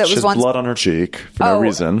folder that was once... blood on her cheek for no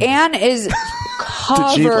reason. Anne is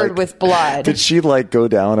covered with blood. Did she like go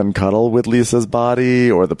down and cuddle with Lisa's body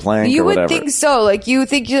or the plank or whatever? You would think so. Like, you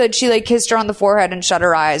think that she like kissed her on the forehead and shut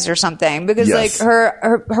her eyes or something, because like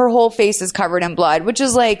her whole face is covered in blood, which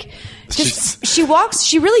is like just she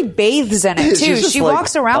really bathes in it too. She like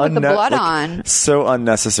walks around with the blood on so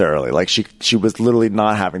unnecessarily. Like she was literally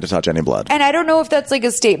not having to touch any blood. And I don't know if that's like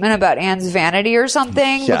a statement about Anne's vanity or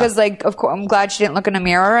something, because like, of course, I'm glad she didn't look in a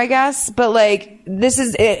mirror, I guess, but like, this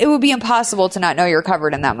is it would be impossible to not know you're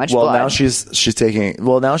covered in that much blood. Now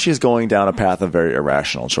she's going down a path of very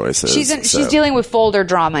irrational choices. She's dealing with folder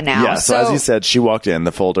drama now. Yeah, so as you said, she walked in,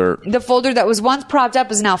 the folder that was once propped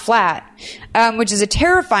up is now flat, which is a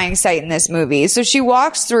terrifying sight in this movie. So she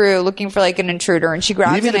walks through looking for like an intruder, and she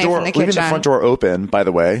grabs a knife in the kitchen. Leaving the front door open, by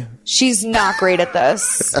the way. She's not great at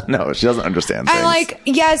this. No, she doesn't understand things. And like,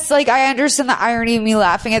 yes, like I understand the irony of me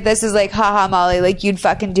laughing at this is like, haha, Molly, like you'd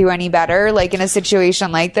fucking do any better, like in a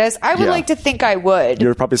situation like this. I would like to think I would.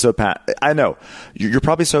 You're probably so I know. You're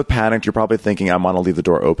probably so panicked. You're probably thinking, I want to leave the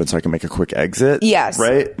door open so I can make a quick exit. Yes.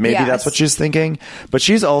 Right? Maybe that's what she's thinking. But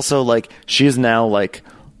she's also like, she's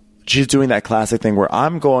doing that classic thing where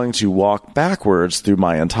I'm going to walk backwards through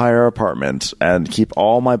my entire apartment and keep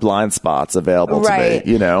all my blind spots available to me,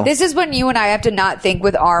 you know? This is when you and I have to not think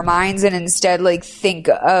with our minds and instead like think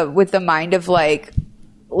with the mind of like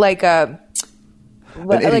an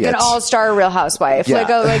all-star Real Housewife, like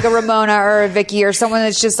a Ramona or a Vicky or someone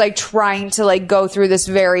that's just like trying to like go through this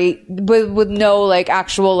with no like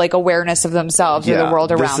actual like awareness of themselves or the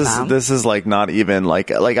world around them. This is like not even like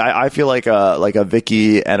I feel like a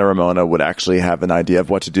Vicky and a Ramona would actually have an idea of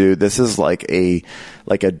what to do. This is like a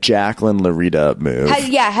Jacqueline Larita move.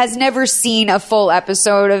 Has never seen a full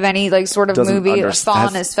episode of any like sort of movie or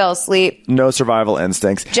fell asleep. No survival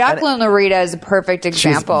instincts. Jacqueline Larita is a perfect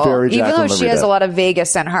example. Even though she has a lot of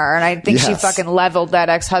Vegas in her, and I think she fucking leveled that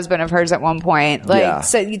ex-husband of hers at one point. Like,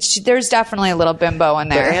 so there's definitely a little bimbo in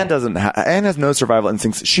there. But Anne has no survival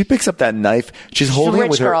instincts. She picks up that knife. She's holding it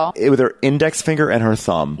with her index finger and her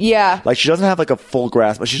thumb. Yeah. Like she doesn't have like a full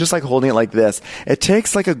grasp, but she's just like holding it like this. It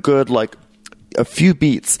takes like a good like a few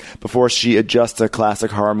beats before she adjusts a classic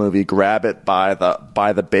horror movie, grab it by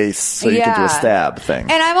the base so you can do a stab thing.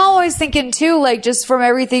 And I'm always thinking too, like, just from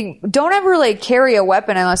everything, don't ever like carry a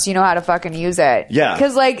weapon unless you know how to fucking use it. Yeah.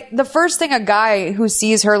 Because like the first thing a guy who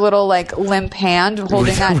sees her little like limp hand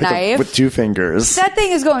holding that knife with 2 fingers, that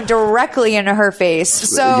thing is going directly into her face.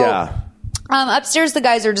 So yeah. Upstairs, the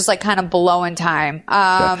guys are just like kind of blowing time.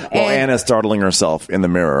 Well, Anna's startling herself in the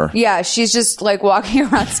mirror. Yeah, she's just like walking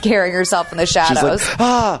around scaring herself in the shadows. She's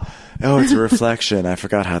like, oh, it's a reflection. I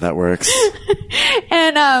forgot how that works.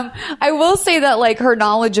 And I will say that like her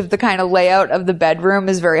knowledge of the kind of layout of the bedroom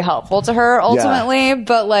is very helpful to her ultimately,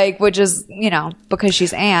 but like, which is, you know, because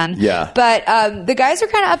she's Anne. Yeah. But the guys are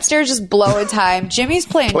kind of upstairs just blowing time. Jimmy's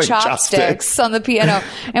playing chopsticks on the piano,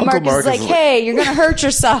 and Marcus is like, hey, you're gonna hurt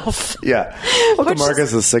yourself. Yeah. Uncle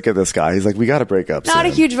Marcus is sick of this guy. He's like, we gotta break up Not soon. a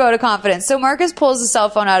huge vote of confidence. So Marcus pulls his cell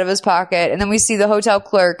phone out of his pocket, and then we see the hotel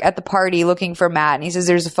clerk at the party looking for Matt, and he says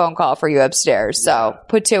there's a phone call for you upstairs. So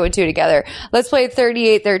put 2 and 2 together. Let's play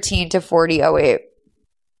 3813 to 4008.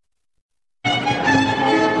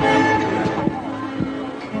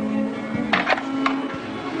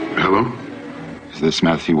 Hello? Is this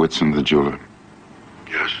Matthew Whitson, the jeweler?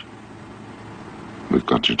 Yes. We've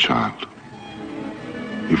got your child.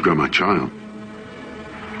 You've got my child?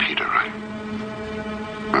 Peter, right?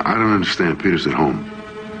 I don't understand. Peter's at home.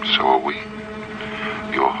 So are we.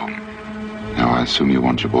 You're home. Now, I assume you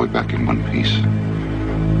want your boy back in one piece,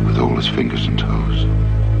 with all his fingers and toes.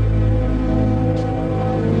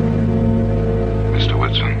 Mr.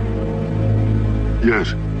 Whitson?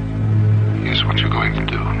 Yes. Here's what you're going to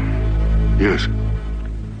do. Yes.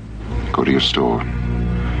 Go to your store,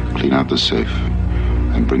 clean out the safe,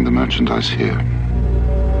 and bring the merchandise here.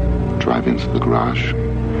 Drive into the garage,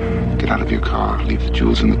 get out of your car, leave the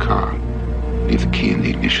jewels in the car, leave the key in the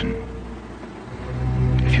ignition.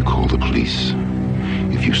 If you call the police,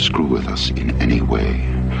 if you screw with us in any way,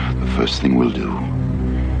 the first thing we'll do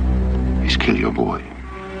is kill your boy.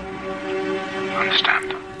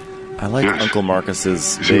 Understand? I like Uncle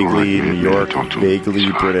Marcus's vaguely New York, vaguely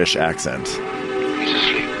British accent. He's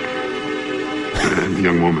asleep. The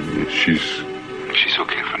young woman, she's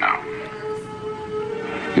okay for now.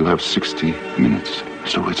 You have 60 minutes,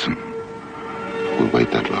 Mr. Whitson. We'll wait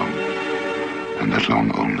that long, and that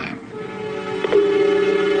long only.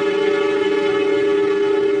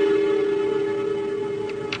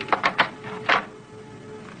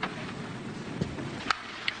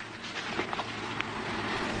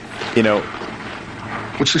 You know,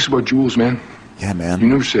 what's this about jewels, man? Yeah, man. You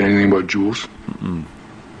never say anything about jewels. Mm-mm.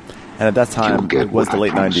 And at that time, it was the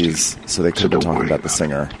late 90s, so they could have been talking about the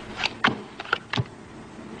singer.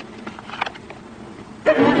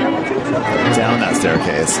 Down that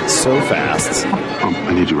staircase so fast.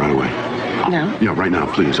 I need you right away. Now? Yeah, right now,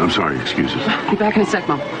 please. I'm sorry. Excuses. Be back in a sec,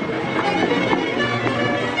 Mom.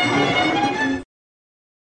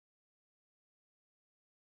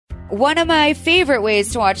 One of my favorite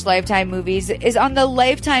ways to watch Lifetime movies is on the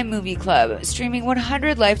Lifetime Movie Club, streaming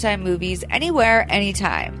 100 Lifetime movies anywhere,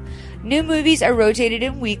 anytime. New movies are rotated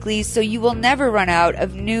in weeklies, so you will never run out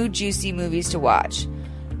of new, juicy movies to watch.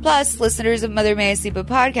 Plus, listeners of Mother May I Sleep a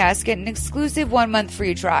Podcast get an exclusive 1-month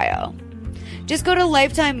free trial. Just go to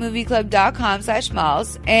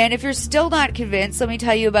lifetimemovieclub.com/malls, and if you're still not convinced, let me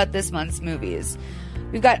tell you about this month's movies.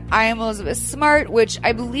 We've got I Am Elizabeth Smart, which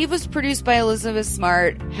I believe was produced by Elizabeth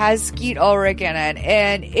Smart, has Skeet Ulrich in it,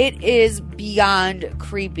 and it is beyond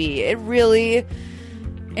creepy. It really...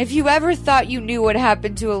 If you ever thought you knew what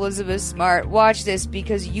happened to Elizabeth Smart, watch this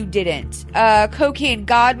because you didn't. Cocaine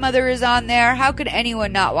Godmother is on there. How could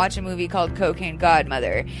anyone not watch a movie called Cocaine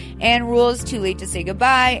Godmother? And Rules, Too Late to Say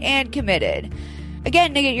Goodbye, and Committed.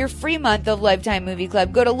 Again, to get your free month of Lifetime Movie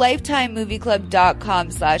Club, go to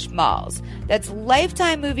lifetimemovieclub.com/malls. That's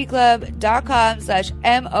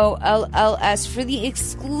lifetimemovieclub.com/MOLLS for the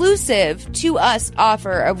exclusive to us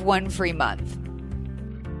offer of 1 free month.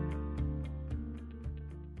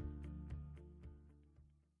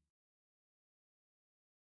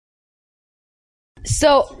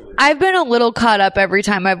 So I've been a little caught up every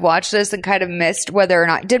time I've watched this and kind of missed whether or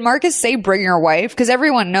not. Did Marcus say bring your wife? Because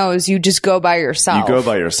everyone knows you just go by yourself. You go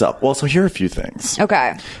by yourself. Well, so here are a few things.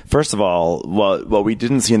 Okay. First of all, what we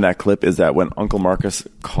didn't see in that clip is that when Uncle Marcus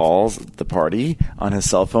calls the party on his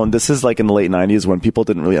cell phone, this is like in the late 90s when people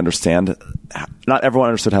didn't really understand. Not everyone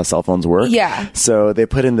understood how cell phones work. Yeah. So they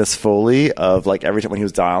put in this Foley of like every time when he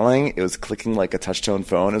was dialing, it was clicking like a touch-tone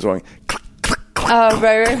phone. It was going click. Oh,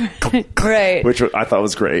 right. Which I thought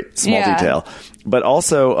was great. Small detail. But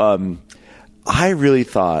also, I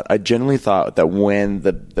genuinely thought that when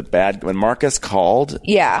when Marcus called,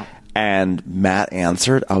 and Matt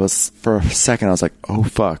answered, for a second, I was like, oh,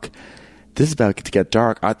 fuck. This is about to get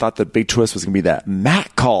dark. I thought the big twist was going to be that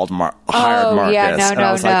Matt hired Marcus. Yeah, no, and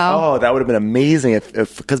I was like, oh, that would have been amazing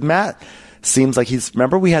because Matt seems like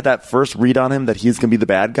remember we had that first read on him that he's going to be the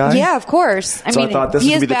bad guy? Yeah, of course. I thought this was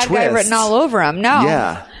going to be the twist. He has bad guy written all over him. No.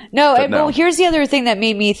 Yeah. No, well, here's the other thing that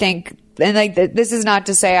made me think, and like this is not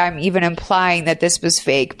to say I'm even implying that this was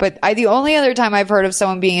fake, but the only other time I've heard of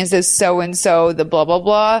someone being, is this so-and-so, the blah, blah,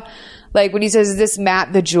 blah. Like when he says, is this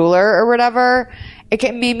Matt the jeweler or whatever?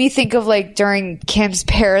 It made me think of like during Kim's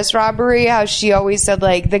Paris robbery, how she always said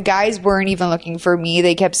like the guys weren't even looking for me.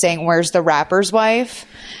 They kept saying, where's the rapper's wife?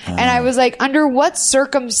 And I was like, under what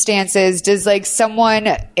circumstances does like someone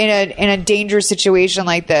in a dangerous situation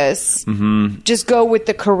like this just go with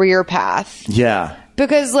the career path? Yeah.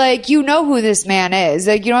 Because, like, you know who this man is.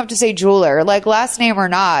 Like, you don't have to say jeweler. Like, last name or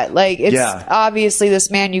not. Like, it's obviously this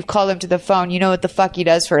man, you've called him to the phone. You know what the fuck he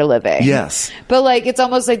does for a living. Yes. But, like, it's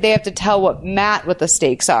almost like they have to tell what the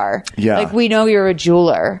stakes are. Yeah. Like, we know you're a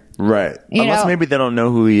jeweler. Right. Unless maybe they don't know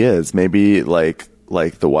who he is. Maybe, like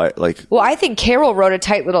the white, like. Well, I think Carol wrote a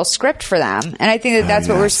tight little script for them, and I think that's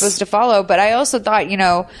what we're supposed to follow. But I also thought,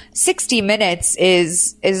 60 minutes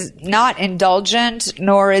is not indulgent,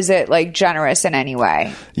 nor is it like generous in any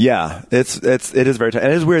way. Yeah, it is very tight,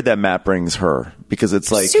 and it is weird that Matt brings her because it's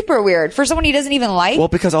like super weird for someone he doesn't even like. Well,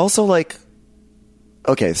 because also like,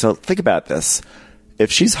 okay, so think about this: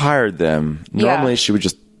 if she's hired them, normally she would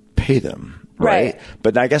just pay them. Right.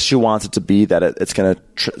 But I guess she wants it to be that it's going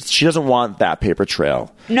to... she doesn't want that paper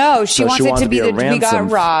trail. No, she wants it to be that we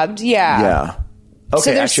got robbed. Yeah. Yeah. Okay,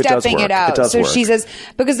 so they're stepping it out. So she says,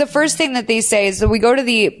 because the first thing that they say is that we go to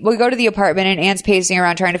the apartment and Anne's pacing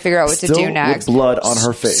around trying to figure out what to do next. With blood on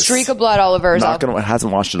her face. Streak of blood all over herself.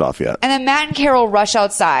 Hasn't washed it off yet. And then Matt and Carol rush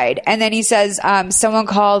outside. And then he says, someone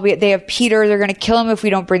called. They have Peter. They're going to kill him if we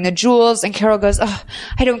don't bring the jewels. And Carol goes, oh,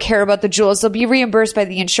 I don't care about the jewels. They'll be reimbursed by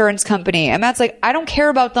the insurance company. And Matt's like, I don't care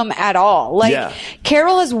about them at all. Like,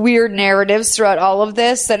 Carol has weird narratives throughout all of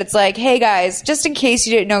this that it's like, hey guys, just in case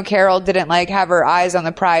you didn't know, Carol didn't like have her eyes on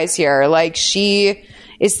the prize here. Like, she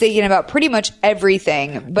is thinking about pretty much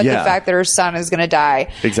everything but the fact that her son is going to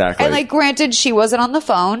die. Exactly. And like, granted, she wasn't on the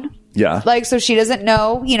phone. Yeah. Like, so she doesn't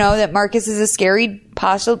know, that Marcus is a scary,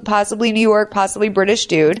 possibly New York, possibly British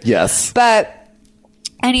dude. Yes. But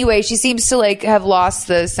anyway, she seems to like have lost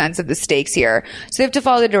the sense of the stakes here. So they have to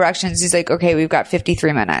follow the directions. He's like, okay, we've got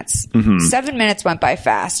 53 minutes. 7 minutes went by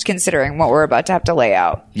fast considering what we're about to have to lay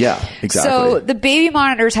out. Yeah, exactly. So the baby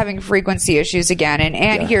monitor is having frequency issues again, and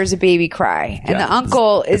Anne hears a baby cry. And the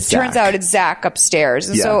uncle, turns out it's Zach upstairs.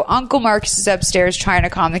 And so Uncle Marcus is upstairs trying to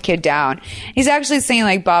calm the kid down. He's actually singing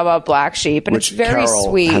like Baba Black Sheep, and which it's very Carol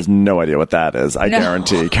sweet. Has no idea what that is. I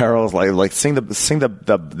guarantee. Carol's like sing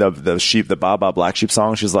the sheep, the Baba Black Sheep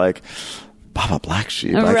song. She's like, Baba Black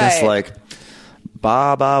Sheep. I guess like,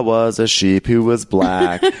 Baba was a sheep who was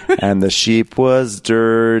black and the sheep was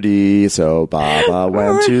dirty. So Baba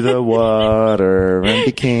went to the water and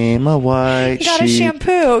became a white sheep. Got a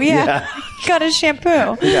shampoo. Yeah. Got a shampoo.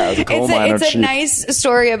 Yeah, it's a nice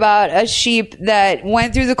story about a sheep that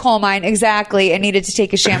went through the coal mine exactly and needed to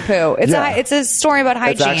take a shampoo. It's a story about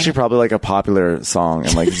hygiene. It's actually probably like a popular song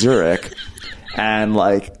in like Zurich. And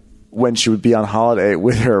like, when she would be on holiday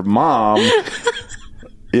with her mom,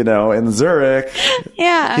 in Zurich,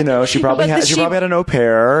 she probably had an au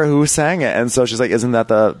pair who sang it, and so she's like, "Isn't that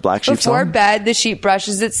the Black Sheep song?" Before bed, the sheep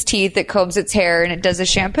brushes its teeth, it combs its hair, and it does a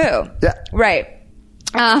shampoo. Yeah, right.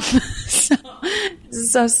 So this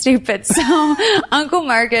is so stupid. So Uncle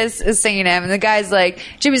Marcus is singing him, and the guy's like,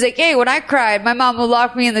 Jimmy's like, hey, when I cried, my mom would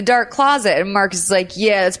lock me in the dark closet. And Marcus is like,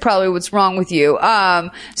 yeah, that's probably what's wrong with you.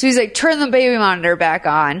 So he's like, turn the baby monitor back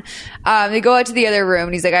on. They go out to the other room,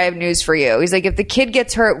 and he's like, I have news for you. He's like, if the kid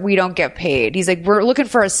gets hurt, we don't get paid. He's like, we're looking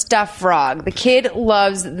for a stuffed frog. The kid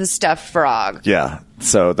loves the stuffed frog. Yeah.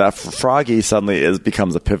 So that Froggy suddenly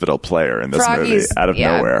becomes a pivotal player in this movie out of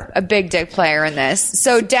nowhere. A big dick player in this.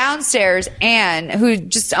 So downstairs, Anne, who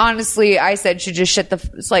just honestly, I said should just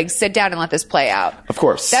sit down and let this play out. Of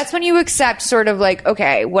course. That's when you accept sort of like,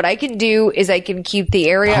 okay, what I can do is I can keep the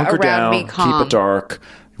area around me calm. Keep it dark.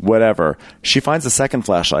 Whatever. She finds the second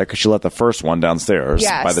flashlight because she let the first one downstairs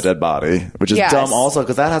by the dead body, which is dumb also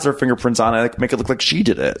because that has her fingerprints on it, make it look like she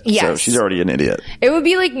did it. Yes. So she's already an idiot. It would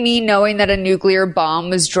be like me knowing that a nuclear bomb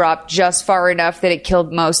was dropped just far enough that it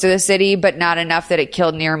killed most of the city, but not enough that it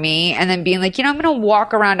killed near me, and then being like, I'm going to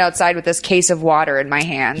walk around outside with this case of water in my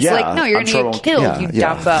hands. Yeah, like, no, you're going to get killed, you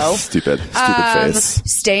Dumbo. Stupid face.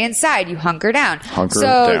 Stay inside. You hunker down.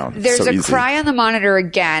 Down. There's so a easy. cry on the monitor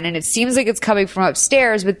again, and it seems like it's coming from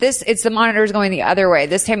upstairs, but but it's the monitors going the other way.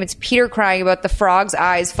 This time it's Peter crying about the frog's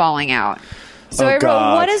eyes falling out. So I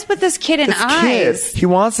wrote, what is with this kid and eyes? He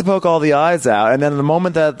wants to poke all the eyes out, and then the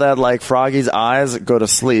moment that like Froggy's eyes go to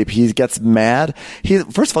sleep, he gets mad.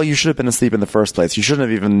 First of all, you should have been asleep in the first place. You shouldn't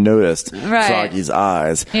have even noticed Froggy's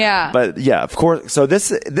eyes. Yeah, but yeah, of course. So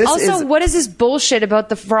this also is, what is this bullshit about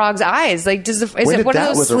the frog's eyes? Like, is it one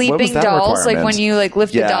of those sleeping dolls? Like when you like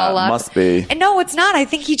lift the doll up? Must be. And no, it's not. I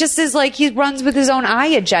think he just is like he runs with his own eye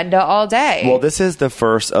agenda all day. Well, this is the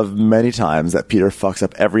first of many times that Peter fucks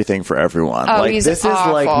up everything for everyone. Oh, like, he's this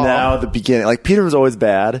awful. Is like now the beginning. Like Peter was always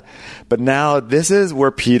bad, but now this is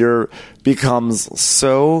where Peter becomes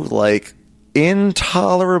so like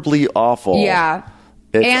intolerably awful. Yeah.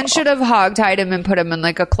 Anne should have hogtied him and put him in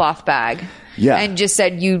like a cloth bag. Yeah. And just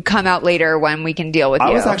said, you come out later when we can deal with you.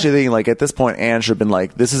 I was actually thinking, like, at this point, Anne should have been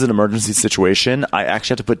like, this is an emergency situation. I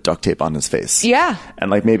actually have to put duct tape on his face. Yeah.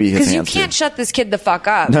 And, like, maybe his hands. Because you can't shut this kid the fuck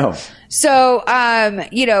up. No. So,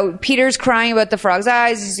 you know, Peter's crying about the frog's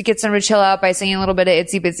eyes. He gets him to chill out by singing a little bit of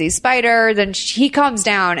Itsy Bitsy Spider. Then he calms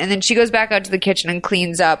down, and then she goes back out to the kitchen and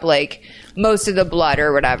cleans up, like, most of the blood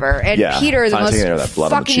or whatever. And Peter, the most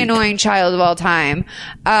fucking annoying child of all time,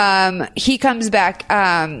 he comes back,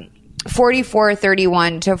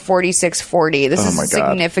 44:31 to 46:40. This is a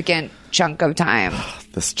significant chunk of time.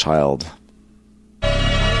 This child. I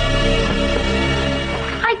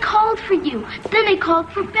called for you. Then I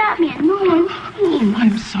called for Batman. No one came.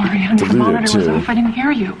 I'm sorry, honey. The monitor was off. I didn't hear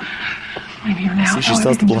you. I'm here now. See, she still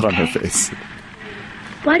has the blood on her face.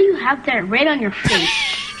 Why do you have that red on your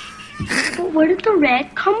face? But where did the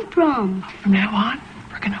red come from? From now on,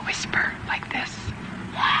 we're going to whisper like this.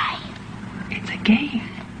 Why? It's a game.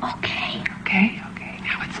 Okay. Okay.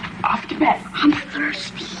 Now it's off to bed. I'm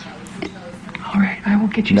thirsty. All right, I will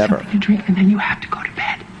get you something to drink, and then you have to go to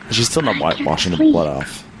bed. She's still not washing the blood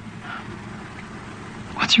off.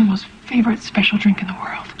 What's your most favorite special drink in the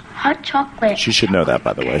world? Hot chocolate. She should know that,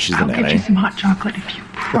 by the way. She's a nanny. I'll get you some hot chocolate if you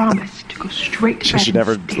promise to go straight to bed. She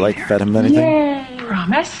never fed him anything. Yay.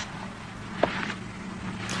 Promise?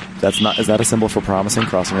 That's not. Is that a symbol for promising?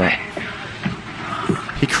 Crossing out.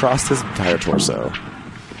 He crossed his entire torso.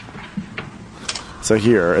 So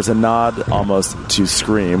here is a nod almost to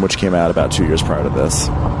Scream, which came out about 2 years prior to this.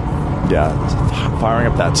 Yeah, firing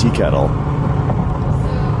up that tea kettle.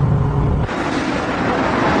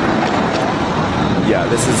 Yeah,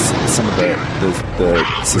 this is some of the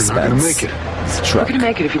suspense. We're not gonna make it. We're gonna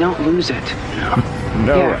make it if you don't lose it.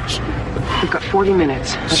 No rush. We've got 40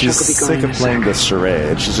 minutes. She's sick of playing this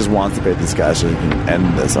charade. She just wants to pay these guys so we can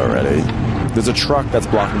end this already. There's a truck that's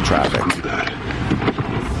blocking traffic.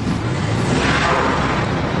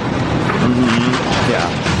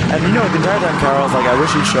 Yeah. And you know, the entire time Carol's like, I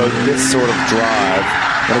wish he showed this sort of drive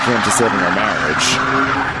when it came to saving our marriage.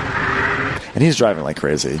 And he's driving like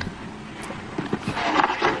crazy.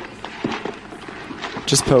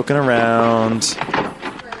 Just poking around.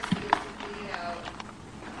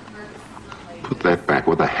 Put that back.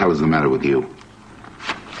 What the hell is the matter with you?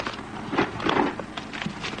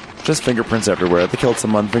 Just fingerprints everywhere. They killed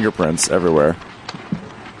someone. Fingerprints everywhere.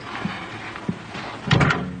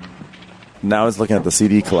 Now he's looking at the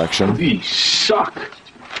CD collection. These suck.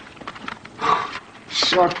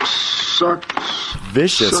 Suck.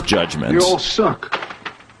 Vicious suck. judgment. They all suck.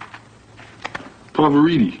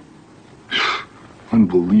 Pavarotti.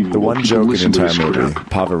 Unbelievable. The one joke in the entire movie.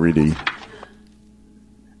 Pavarotti.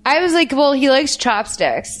 I was like, well, he likes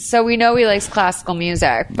chopsticks, so we know he likes classical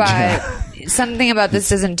music, but something about this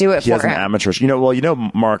doesn't do it for him. He has an amateur.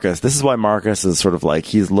 Marcus. This is why Marcus is sort of like,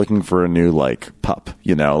 he's looking for a new, like, pup,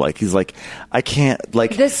 you know? Like, he's like, I can't,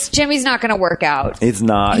 like... This Jimmy's not going to work out. It's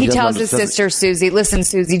not. He tells his sister, Susie, listen,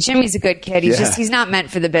 Susie, Jimmy's a good kid. He's not meant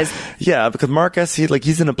for the business. Yeah, because Marcus,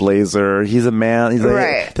 he's in a blazer. He's a man.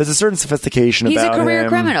 Right. There's a certain sophistication about him. He's a career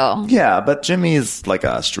criminal. Yeah, but Jimmy's like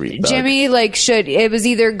a street thug. Jimmy, it was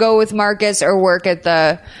either go with Marcus or work at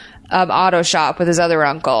the auto shop with his other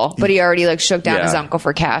uncle, but he already shook down his uncle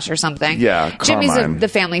for cash or something. Yeah, Jimmy's the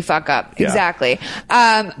family fuck up. Yeah. Exactly.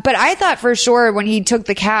 But I thought for sure when he took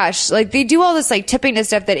the cash, they do all this tipping to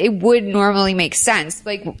stuff that it would normally make sense.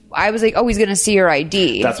 I was like, oh, he's gonna see your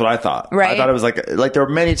ID. That's what I thought. Right? I thought it was like there were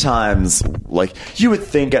many times you would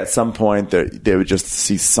think at some point that they would just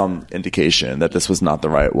see some indication that this was not the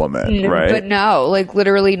right woman, right? But no,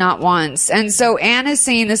 literally not once. And so Anne is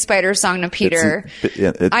singing the Spider song to Peter.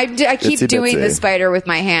 I keep doing the spider with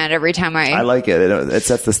my hand every time I like it. It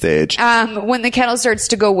sets the stage. When the kettle starts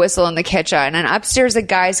to go whistle in the kitchen, and upstairs the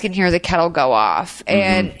guys can hear the kettle go off,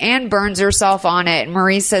 and Anne burns herself on it. And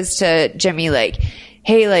Maurice says to Jimmy,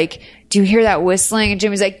 hey, do you hear that whistling? And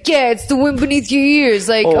Jimmy's like, yeah, it's the wind beneath your ears.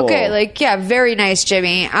 Like, okay, like, yeah, very nice,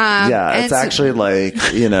 Jimmy. Yeah, it's actually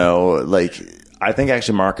like, you know, like, I think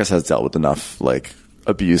actually Marcus has dealt with enough, like,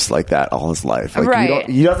 abuse like that all his life. Like, right.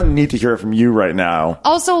 He doesn't need to hear it from you right now.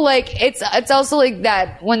 Also, like, it's also like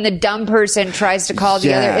that when the dumb person tries to call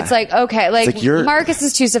the other, it's like, okay, like Marcus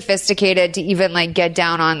is too sophisticated to even like get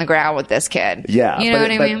down on the ground with this kid. Yeah. You know what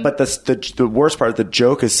I mean? But the worst part, the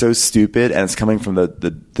joke is so stupid and it's coming from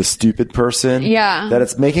the stupid person. Yeah. That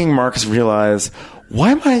it's making Marcus realize,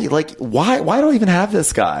 why am I like, why do I even have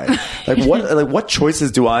this guy? Like what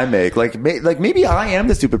choices do I make? Like maybe I am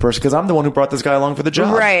the stupid person because I'm the one who brought this guy along for the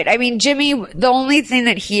job. Right. I mean, Jimmy, the only thing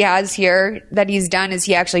that he has here that he's done is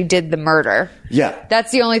he actually did the murder. Yeah.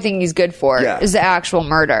 That's the only thing he's good for is the actual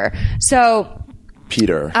murder. So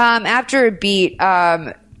Peter. After a beat,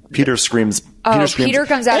 Peter screams. Peter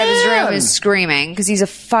comes out of his room and is screaming because he's a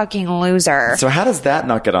fucking loser. So how does that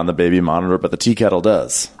not get on the baby monitor, but the tea kettle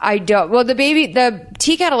does? I don't. Well, the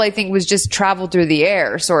tea kettle, I think, was just traveled through the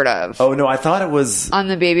air, sort of. Oh, no, I thought it was on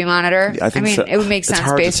the baby monitor. I mean, so. It would make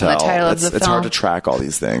sense based on the title of the film. It's hard to track all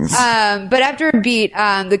these things. But after a beat,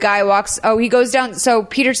 the guy walks. He goes down. So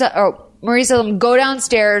Peter said, Marie said, go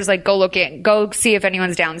downstairs, like go see if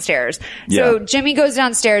anyone's downstairs. So Jimmy goes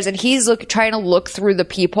downstairs and he's trying to look through the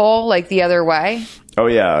peephole, like the other way. Oh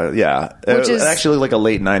yeah, yeah. It actually looked like a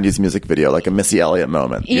late 90s music video, like a Missy Elliott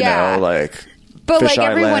moment. You know, like. But like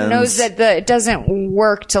everyone knows that it doesn't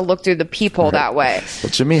work to look through the peephole that way.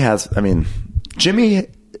 Well, Jimmy has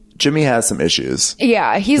some issues.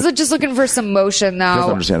 Yeah, he's just looking for some motion though. He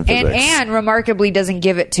doesn't understand physics. And remarkably doesn't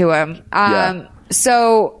give it to him.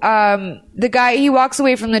 So the guy, he walks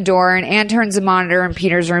away from the door and Anne turns the monitor in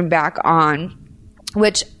Peter's room back on,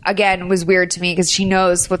 which again was weird to me because she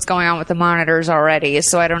knows what's going on with the monitors already.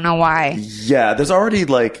 So I don't know why. Yeah, there's already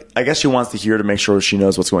I guess she wants to hear to make sure she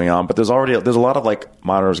knows what's going on, but there's a lot of like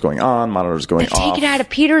monitors going on, monitors going off. Take it out of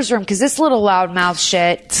Peter's room because this little loudmouth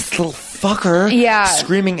shit. This little fucker. Yeah.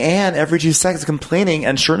 Screaming Anne every 2 seconds, complaining,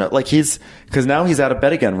 and sure enough, like because now he's out of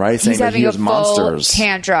bed again, right? Saying he's that having he has a full monsters.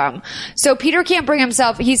 Tantrum. So Peter can't bring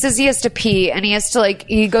himself. He says he has to pee, and he has to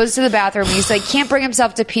he goes to the bathroom. And he's like, can't bring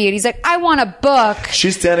himself to pee, and he's like, I want a book.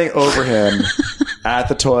 She's standing over him at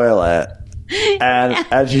the toilet,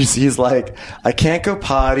 and he's like, I can't go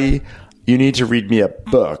potty. You need to read me a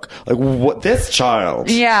book. Like, what? This child.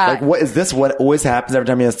 Yeah. Like, what is this? What always happens every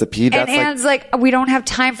time he has to pee? That's and Anne's like, we don't have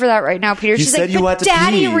time for that right now, Peter. She's like, but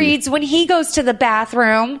Daddy reads when he goes to the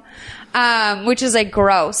bathroom, which is like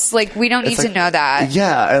gross. Like, we don't need to know that.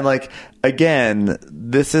 Yeah. And like, again,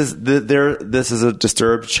 this is a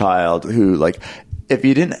disturbed child who, like, if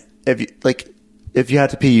you had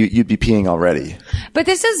to pee, you'd be peeing already. But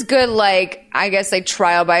this is good, I guess,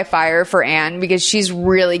 trial by fire for Anne because she's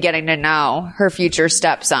really getting to know her future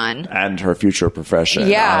stepson. And her future profession,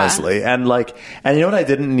 honestly. And you know what I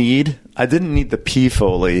didn't need? I didn't need the pee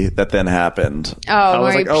Foley that then happened. Oh,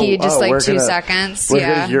 where he peed just 2 seconds. We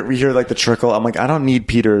hear the trickle. I'm like, I don't need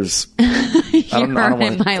Peter's. I don't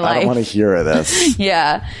want to hear this.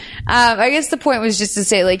 Yeah. I guess the point was just to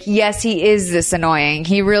say, yes, he is this annoying.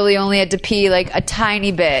 He really only had to pee, a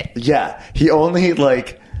tiny bit. Yeah. He only,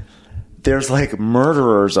 there's,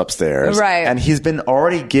 murderers upstairs. Right. And he's been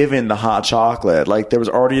already given the hot chocolate. There was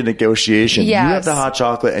already a negotiation. Yes. You have the hot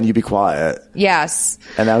chocolate and you be quiet. Yes.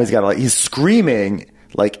 And now he's got he's screaming,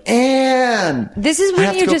 Anne! This is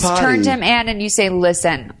when you just turn to him, Anne, and you say,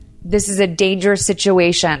 listen, this is a dangerous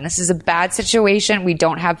situation. This is a bad situation. We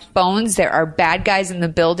don't have phones. There are bad guys in the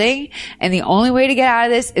building. And the only way to get out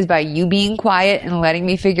of this is by you being quiet and letting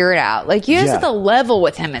me figure it out. You have to level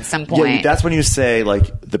with him at some point. Yeah, that's when you say,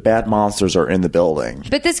 the bad monsters are in the building.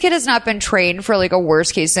 But this kid has not been trained for, a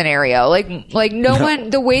worst case scenario. No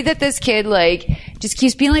one, the way that this kid, just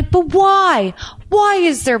keeps being but why? Why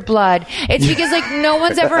is there blood? It's because, no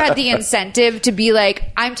one's ever had the incentive to be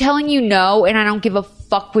I'm telling you no, and I don't give a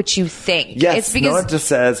fuck what you think. Yes, it's because no one just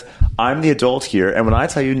says, I'm the adult here, and when I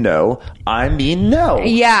tell you no, I mean no.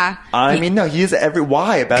 Yeah. I mean no. He is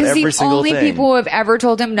why about every single thing. The only people who have ever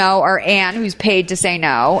told him no are Anne, who's paid to say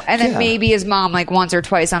no, and then maybe his mom once or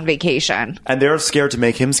twice on vacation. And they're scared to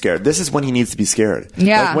make him scared. This is when he needs to be scared.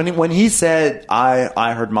 Yeah. When he said,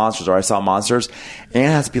 I heard monsters or I saw monsters,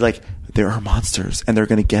 Anne has to be there are monsters and they're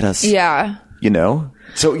going to get us. Yeah.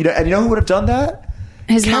 So, and you know who would have done that?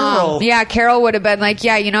 His Carol. Mom. Yeah, Carol would have been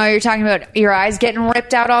you're talking about your eyes getting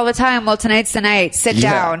ripped out all the time. Well, tonight's the night. Sit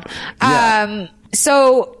down. Yeah.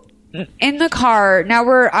 So in the car, now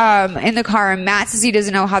we're in the car, and Matt says he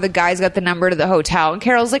doesn't know how the guys got the number to the hotel. And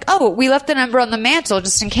Carol's like, oh, we left the number on the mantle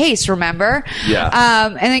just in case, remember? Yeah.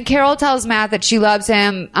 And then Carol tells Matt that she loves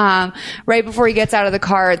him right before he gets out of the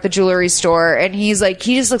car at the jewelry store. And he's like,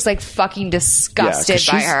 he just looks like fucking disgusted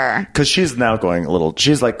by her. Because she's now going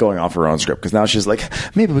she's like going off her own script. Because now she's like,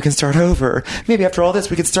 maybe we can start over. Maybe after all this,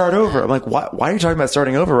 we can start over. I'm like, why are you talking about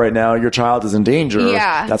starting over right now? Your child is in danger.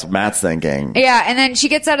 Yeah. That's what Matt's thinking. Yeah. And then she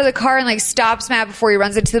gets out of the car and like stops Matt before he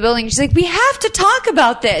runs into the building. She's like, we have to talk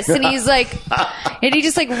about this. And he's like, and he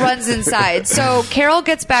just like runs inside. So Carol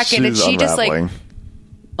gets back in and she just like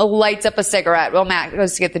lights up a cigarette while Matt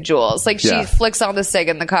goes to get the jewels. Like she flicks on the cig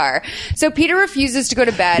in the car. So Peter refuses to go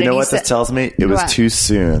to bed. You know what this tells me? It was too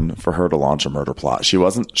soon for her to launch a murder plot. She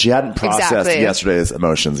hadn't processed yesterday's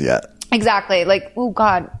emotions yet. Exactly. Like, oh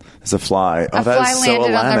God. It's a fly. A fly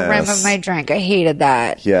landed on the rim of my drink. I hated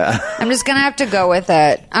that. Yeah. I'm just going to have to go with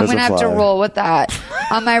it. I'm going to have to roll with that.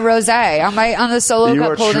 On my rosé. On the Solo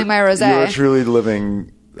cup holding my rosé. You are truly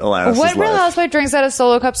living Alanis' What real life. housewife drinks out of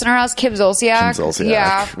Solo cups in her house? Kim Zolciak.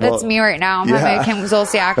 Yeah. That's me right now. I'm having a Kim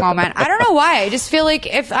Zolciak moment. I don't know why. I just feel like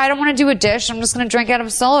if I don't want to do a dish, I'm just going to drink out of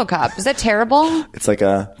a Solo cup. Is that terrible? It's like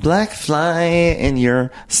a black fly in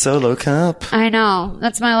your Solo cup. I know.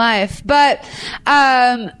 That's my life. But,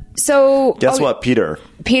 so guess what, Peter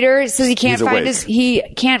says he can't he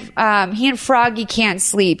and Froggy can't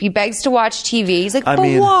sleep. He begs to watch TV. He's like,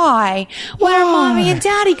 why are mommy and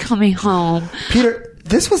daddy coming home? Peter,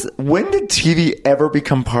 when did TV ever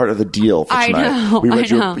become part of the deal for tonight? I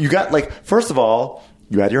know. You got like, first of all,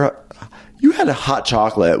 you had a hot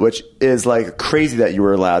chocolate, which is like crazy that you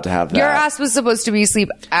were allowed to have that. Your ass was supposed to be asleep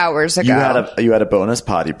hours ago. You had a bonus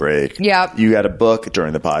potty break. Yep. You had a book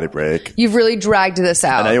during the potty break. You've really dragged this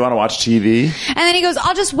out. And now you want to watch TV? And then he goes,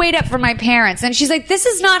 I'll just wait up for my parents. And she's like, this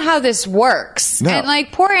is not how this works. No. And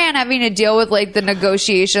like poor Anne having to deal with like the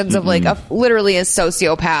negotiations of like literally a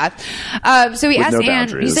sociopath. So he asked Anne,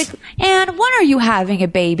 he's like, Anne, when are you having a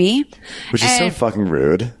baby? Which is so fucking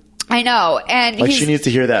rude. I know. And like she needs to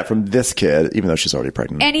hear that from this kid, even though she's already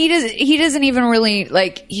pregnant. And he doesn't even really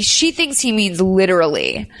like, she thinks he means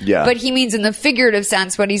literally. Yeah. But he means in the figurative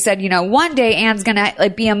sense when he said, one day Anne's going to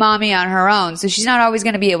like be a mommy on her own. So she's not always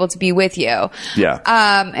going to be able to be with you. Yeah.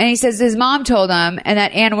 And he says his mom told him and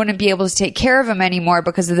that Anne wouldn't be able to take care of him anymore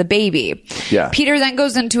because of the baby. Yeah. Peter then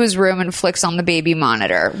goes into his room and flicks on the baby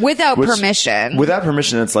monitor without permission. Without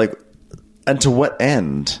permission, it's like, and to what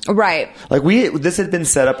end? Right. Like this had been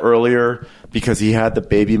set up earlier because he had the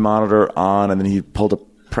baby monitor on and then he pulled it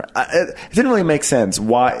didn't really make sense.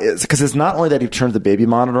 Why? Because it's not only that he turned the baby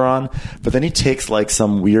monitor on, but then he takes like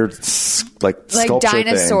some weird like sculpture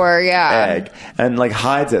dinosaur egg and like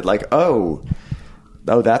hides it. Like, oh,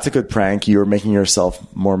 that's a good prank. You're making yourself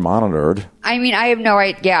more monitored. I mean, I have no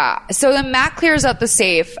idea. Yeah. So then Matt clears out the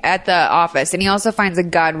safe at the office and he also finds a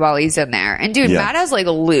gun while he's in there. And dude, Matt has like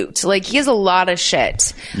loot. Like he has a lot of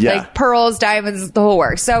shit. Yeah. Like pearls, diamonds, the whole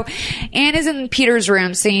works. So Anne is in Peter's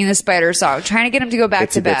room singing the Spider song, trying to get him to go back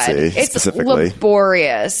to bed. It's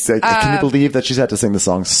laborious. Can you believe that she's had to sing the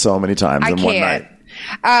song so many times in one night?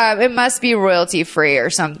 It must be royalty free or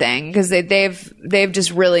something because they've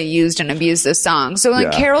just really used and abused this song. So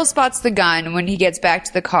then Carol spots the gun when he gets back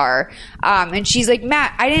to the car, and she's like,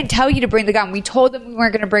 Matt, I didn't tell you to bring the gun. We told them we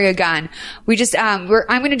weren't going to bring a gun. We just I'm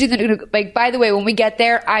going to do the like. By the way, when we get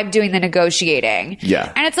there, I'm doing the negotiating.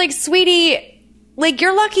 Yeah, and it's like, sweetie. Like,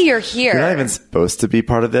 you're lucky you're here. You're not even supposed to be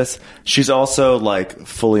part of this. She's also, like,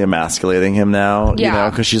 fully emasculating him now, you know?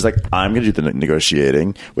 Because she's like, I'm going to do the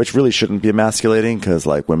negotiating, which really shouldn't be emasculating because,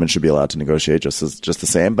 like, women should be allowed to negotiate just the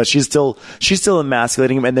same. But she's still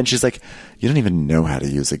emasculating him. And then she's like, you don't even know how to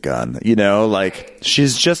use a gun, you know? Like,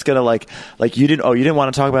 she's just going to, like, you didn't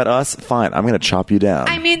want to talk about us? Fine, I'm going to chop you down.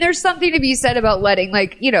 I mean, there's something to be said about letting,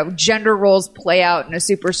 like, gender roles play out in a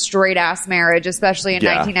super straight-ass marriage, especially in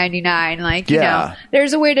 1999. Like, you know.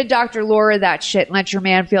 There's a way to Dr. Laura that shit and let your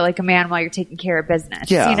man feel like a man while you're taking care of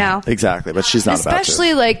business. Yeah, you know? Exactly. But she's not especially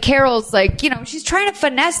about to. Like Carol's like, she's trying to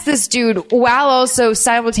finesse this dude while also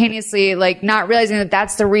simultaneously like not realizing that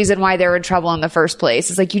that's the reason why they're in trouble in the first place.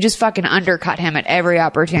 It's like you just fucking undercut him at every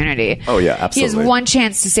opportunity. Oh yeah, absolutely. He has one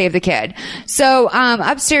chance to save the kid. So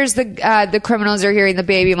upstairs the criminals are hearing the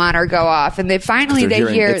baby monitor go off and they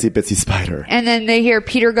hear Itsy Bitsy Spider. And then they hear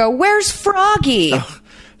Peter go, "Where's Froggy?"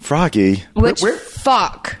 Froggy?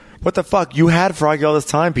 Fuck. What the fuck? You had Froggy all this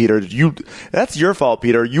time, Peter. That's your fault,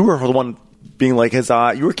 Peter. You were the one being like his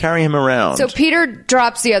eye. You were carrying him around. So Peter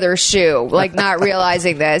drops the other shoe, like not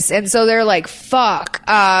realizing this. And so they're like, fuck.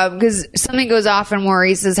 Because something goes off in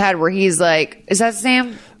Maurice's head where he's like, is that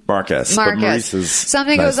Sam? Marcus. But Maurice is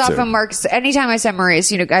something nice goes off too. in Marcus. Anytime I said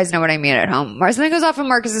Maurice, guys know what I mean at home. Something goes off in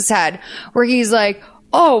Marcus's head where he's like,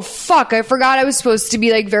 oh fuck, I forgot I was supposed to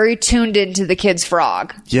be like very tuned into the kid's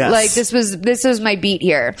frog. Yes. Like this was my beat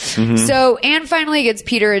here. Mm-hmm. So Anne finally gets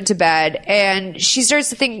Peter into bed and she starts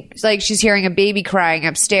to think like she's hearing a baby crying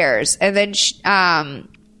upstairs. And then She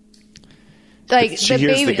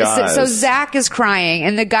hears the guys. So Zach is crying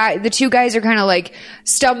and the two guys are kind of like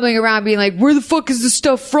stumbling around being like, where the fuck is the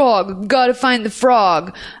stuffed frog? Gotta find the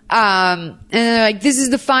frog. And they're like, this is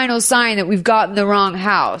the final sign that we've gotten the wrong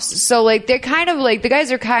house. So like, they're kind of like, the guys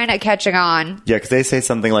are kind of catching on. Yeah, because they say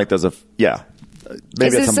something like maybe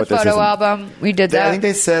is this the photo album? We did that.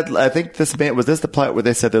 I think was this the plot where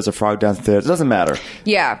they said there's a frog downstairs? It doesn't matter.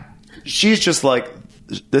 Yeah. She's just like,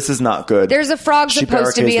 this is not good. There's a frog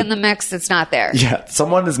supposed to be in the mix that's not there. Yeah,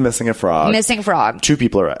 someone is missing a frog. Missing frog. 3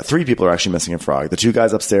 people are actually missing a frog. The 2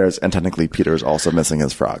 guys upstairs, and technically Peter is also missing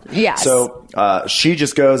his frog. Yes. So she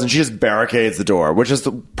just goes and she just barricades the door, which is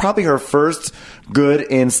probably her first good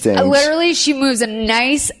instinct. Literally, she moves a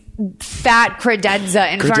nice fat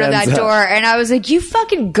credenza in front of that door, and I was like, you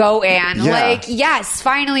fucking go, Anne. Yeah. Like, yes,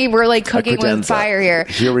 finally we're like cooking with fire here.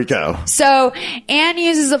 Here we go. So Anne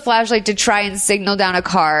uses a flashlight to try and signal down a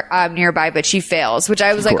car nearby, but she fails, which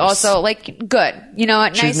I was like, also like, good. You know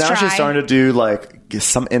what? Nice try. She's starting to do like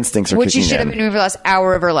some instincts are which kicking in. She should have been doing for the last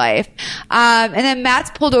hour of her life. And then Matt's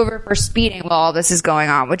pulled over for speeding while all this is going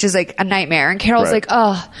on, which is like a nightmare. And Carol's like,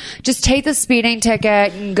 oh, just take the speeding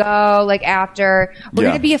ticket and go like after. We're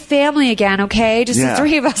going to be a family again, okay? Just the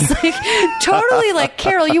 3 of us. Like, totally like,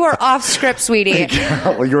 Carol, you are off script, sweetie. Hey,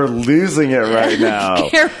 Carol, you're losing it right now.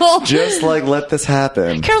 Carol. Just like, let this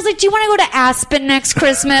happen. Carol's like, do you want to go to Aspen next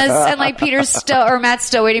Christmas? And like Matt's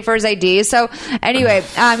still waiting for his ID. So anyway,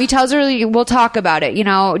 he tells her, we'll talk about it.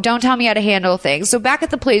 Don't tell me how to handle things. So back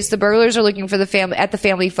at the place, the burglars are looking for the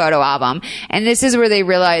family photo album, and this is where they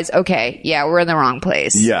realize, okay, yeah, we're in the wrong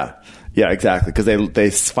place. Yeah, exactly, because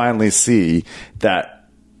they finally see that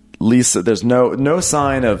Lisa. There's no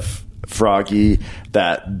sign of Froggy.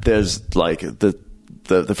 That there's like the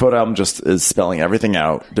photo album just is spelling everything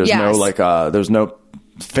out. There's there's no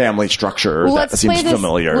family structure that seems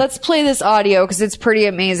familiar. Let's play this audio because it's pretty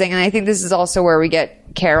amazing, and I think this is also where we get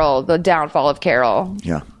Carol, the downfall of Carol.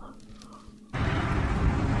 Yeah.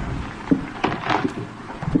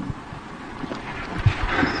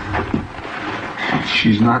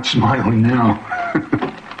 She's not smiling now.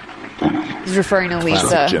 He's referring to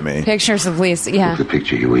Lisa. Jimmy. Pictures of Lisa, yeah. Look at the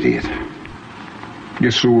picture, you idiot.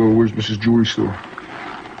 Yes, so where's Mrs. Jewelry Store?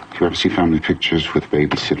 Do you ever see family pictures with a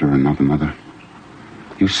babysitter and another mother?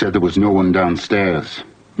 You said there was no one downstairs.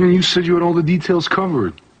 And you said you had all the details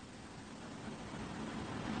covered.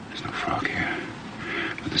 There's no frog here.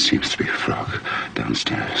 But there seems to be a frog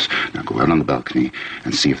downstairs. Now go out on the balcony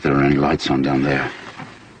and see if there are any lights on down there.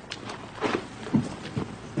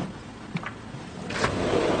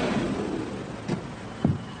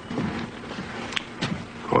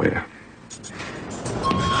 Oh, yeah.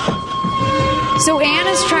 So Anne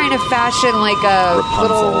is trying to fashion like a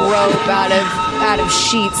little rope out of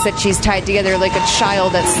sheets that she's tied together like a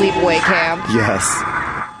child at sleepaway camp. Yes.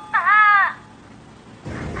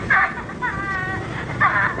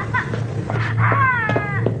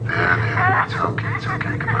 It's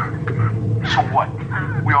okay. Come on. So what?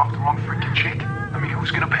 We off the wrong freaking chick? I mean,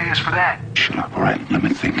 who's gonna pay us for that? Shut up, all right? Let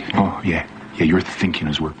me think. Oh, yeah. Yeah, your thinking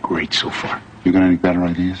has worked great so far. You got any better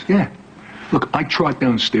ideas? Yeah. Look, I trot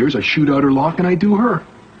downstairs, I shoot out her lock, and I do her.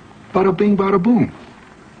 Bada bing, bada boom.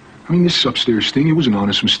 I mean, this upstairs thing, it was an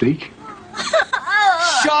honest mistake.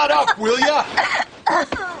 Shut up, will ya? Get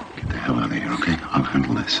the hell out of here, okay? I'll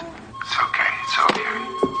handle this. It's okay.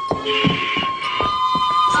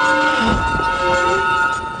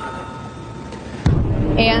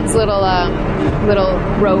 Anne's little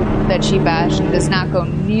rope that she fashioned does not go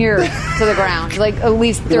near to the ground, like at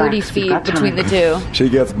least 30 feet between the two. She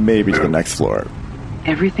gets maybe to the next floor.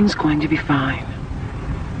 Everything's going to be fine.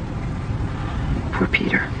 Poor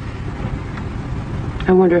Peter.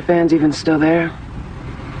 I wonder if Anne's even still there.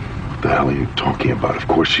 What the hell are you talking about? Of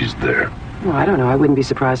course she's there. Well, I don't know. I wouldn't be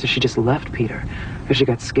surprised if she just left Peter. If she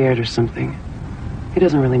got scared or something. He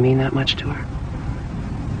doesn't really mean that much to her.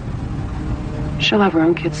 She'll have her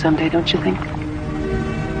own kids someday, don't you think?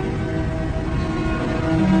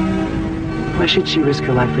 Why should she risk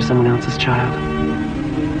her life for someone else's child?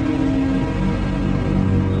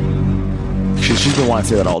 She's been wanting to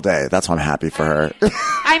say that all day. That's why I'm happy for her.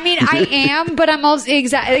 I mean, I am, but I'm also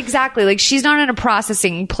exactly like she's not in a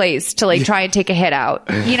processing place to like try and take a hit out,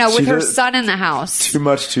 with her son in the house. Too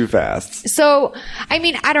much, too fast. So, I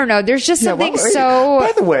mean, I don't know. There's just something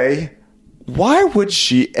By the way, Why would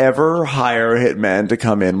she ever hire a hitman to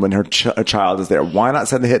come in when her child is there? Why not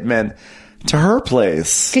send the hitman to her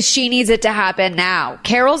place? Because she needs it to happen now.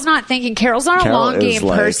 Carol's not thinking. Carol's not a long game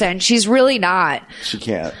person. She's really not. She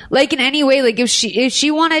can't. Like, in any way, like, if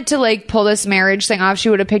she wanted to, like, pull this marriage thing off, she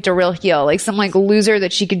would have picked a real heel. Like, some, like, loser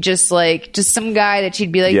that she could just some guy that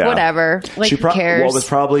she'd be like, whatever. Like, who cares? What was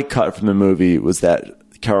probably cut from the movie was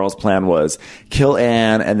that Carol's plan was kill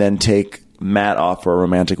Anne and then take Matt off for a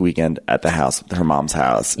romantic weekend at the house, her mom's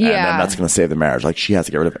house. And then that's going to save the marriage. Like, she has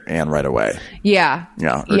to get rid of Anne right away. Yeah.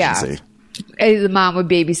 Yeah. Urgency. Yeah. The mom would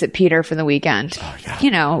babysit Peter for the weekend. Oh, yeah. You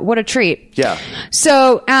know, what a treat. Yeah.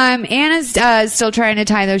 So, Anna's still trying to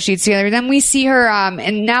tie those sheets together. Then we see her,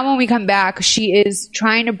 and now when we come back, she is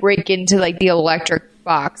trying to break into, like, the electric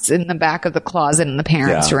box in the back of the closet in the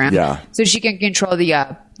parents' room. Yeah. So she can control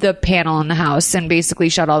the panel in the house and basically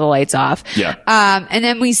shut all the lights off. Yeah. And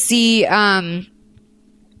then we see,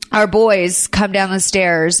 our boys come down the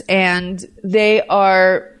stairs, and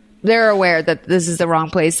they're aware that this is the wrong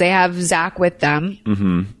place. They have Zach with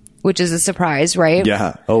them, which is a surprise, right?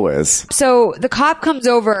 Yeah, always. So the cop comes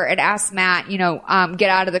over and asks Matt, get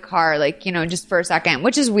out of the car, like, just for a second,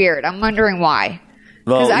 which is weird. I'm wondering why.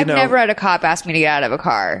 Because I've never had a cop ask me to get out of a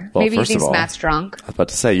car. Well, maybe he thinks Matt's drunk. I was about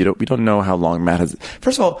to say, we don't know how long Matt has.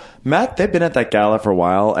 First of all, Matt, they've been at that gala for a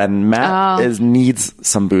while, and Matt needs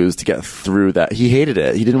some booze to get through that. He hated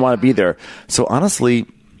it. He didn't want to be there. So honestly,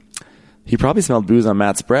 he probably smelled booze on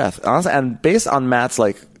Matt's breath. Honestly, and based on Matt's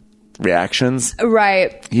reactions,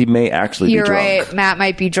 right, he may actually be drunk. You're right. Matt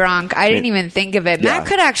might be drunk. I didn't even think of it. Matt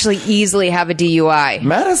could actually easily have a DUI.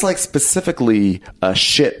 Matt is specifically a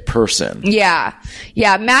shit person. Yeah.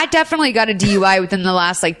 Matt definitely got a DUI within the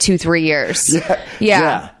last 2-3 years.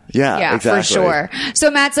 Yeah, exactly. For sure. So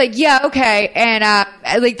Matt's like, yeah, okay. And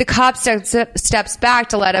the cop steps back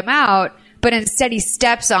to let him out. But instead he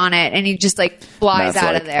steps on it and he just flies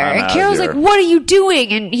out of there. And Carol's like, what are you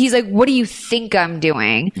doing? And he's like, what do you think I'm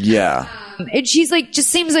doing? Yeah. And she's just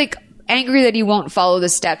seems angry that he won't follow the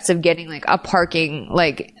steps of getting a parking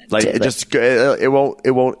it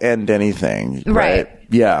won't end anything. Right.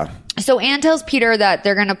 Yeah. So Anne tells Peter that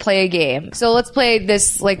they're going to play a game. So let's play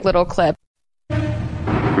this little clip. We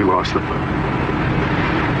lost them.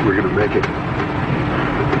 We're going to make it.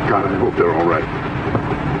 God, I hope they're all right.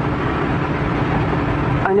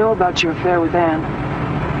 I know about your affair with Anne.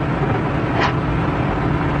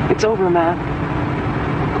 It's over, Matt.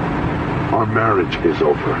 Our marriage is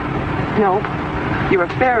over. No, your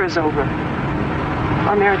affair is over.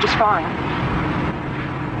 Our marriage is fine.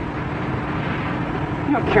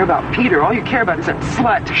 You don't care about Peter. All you care about is that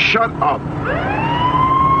slut. Shut up.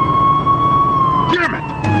 Damn it!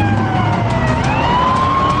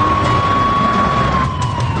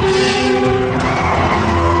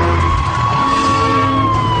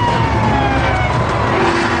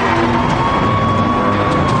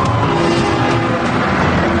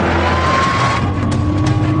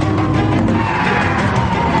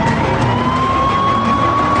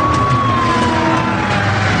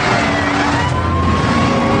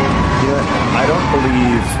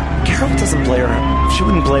 She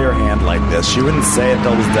wouldn't play her hand like this. She wouldn't say it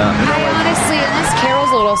until it was done. Honestly, unless Carol's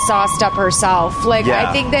a little sauced up herself.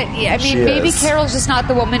 I think that, maybe Carol's just not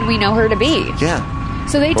the woman we know her to be. Yeah.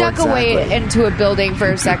 So they duck away into a building for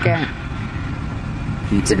a second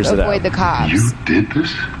to avoid the cops. You did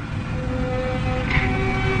this?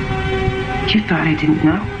 You thought I didn't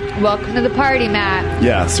know? Welcome to the party, Matt.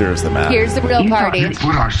 Yeah, seriously, Matt. Here's the real party. You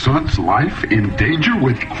put our son's life in danger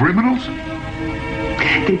with criminals?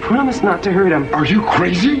 They promised not to hurt him. Are you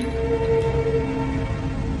crazy?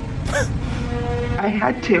 I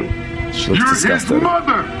had to. She looks You're disgusted. his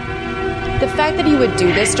mother! The fact that he would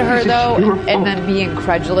do this to her, though, and then be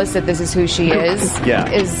incredulous that this is who she is,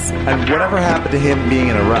 is... And whatever happened to him being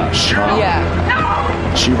in a rush, huh?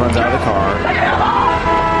 Yeah. She runs out of the car.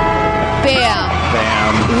 Bam.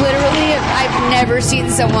 Literally, I've never seen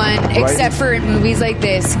someone, except for in movies like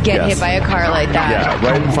this, get hit by a car like that. Yeah,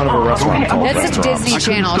 right in front of a restaurant. That's a Disney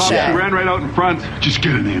Channel shit. She ran right out in front. Just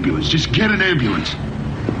get an ambulance. Just get an ambulance.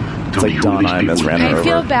 It's like Don Imus ran her over. I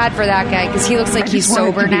feel bad for that guy because he looks like he's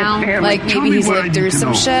sober now. Maybe he's lived through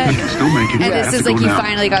some shit. And this is he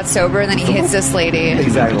finally got sober and then he hits this lady.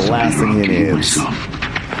 Exactly, the last thing he needs. You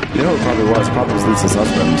know what it probably was Lisa's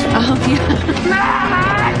husband. Oh, yeah.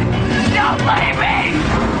 Matt! Don't leave me!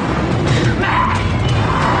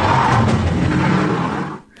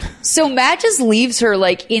 So Matt just leaves her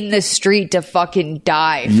in the street to fucking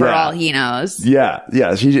die for all he knows. Yeah.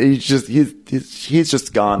 He's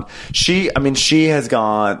just gone. She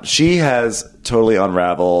has totally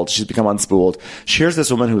unraveled. She's become unspooled. She hears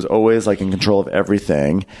this woman who's always like in control of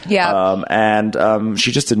everything. Yeah. And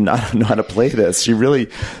she just did not know how to play this. She ran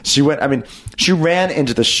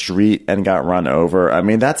into the street and got run over. I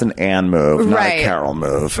mean, that's an Anne move, not a Carol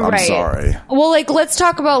move. I'm sorry. Well, like, let's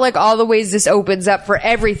talk about like all the ways this opens up for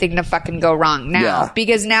everything to fucking go wrong now.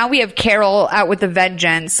 Because now we have Carol out with a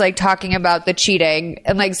vengeance, like talking about the cheating.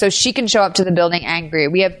 And like, so she can show up to the building angry.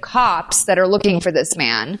 We have cops that are looking for this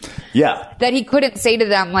man. Yeah. That he couldn't say to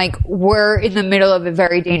them, like, we're in the middle of a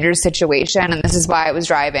very dangerous situation and this is why I was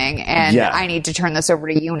driving and I need to turn this over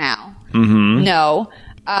to you now. Mm-hmm. No.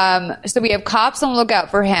 So we have cops on the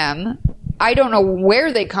lookout for him. I don't know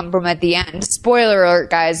where they come from at the end. Spoiler alert,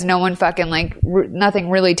 guys. No one fucking, like, nothing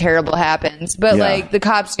really terrible happens. But, like, the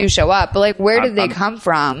cops do show up. But, like, where did they come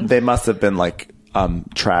from? They must have been, like,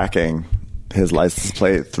 tracking his license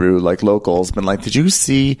plate through, like, locals. Been like, did you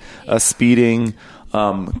see a speeding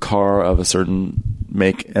car of a certain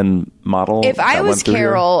make and model? If I was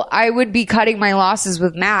Carol, I would be cutting my losses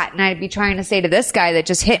with Matt, and I'd be trying to say to this guy that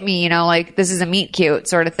just hit me, you know, like, this is a meet cute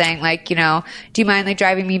sort of thing. Like, you know, do you mind like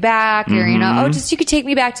driving me back? Or, you know, you could take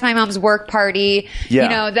me back to my mom's work party. Yeah. You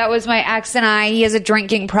know, that was my ex and I. He has a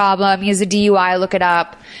drinking problem. He has a DUI. Look it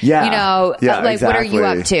up. Yeah. You know, like, what are you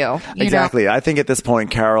up to? Exactly. I think at this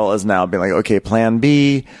point, Carol is now being like, okay, plan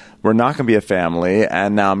B. We're not going to be a family,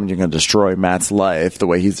 and now I'm going to destroy Matt's life the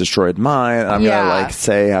way he's destroyed mine. And I'm going to like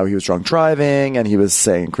say how he was drunk driving, and he was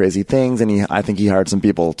saying crazy things, and I think he hired some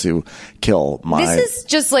people to kill my. This is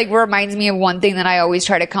just like reminds me of one thing that I always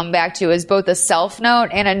try to come back to is both a self note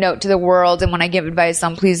and a note to the world. And when I give advice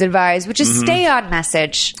on Please Advise, which is stay on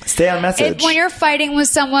message. Stay on message. When you're fighting with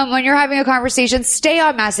someone, when you're having a conversation, stay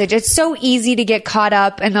on message. It's so easy to get caught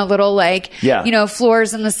up in the little like, you know,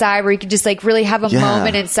 floors on the side where you can just like really have a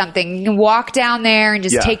moment in something. You can walk down there and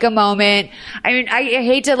just take a moment. I mean, I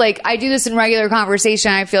hate to like, I do this in regular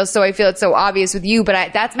conversation. I feel it's so obvious with you,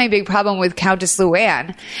 but that's my big problem with Countess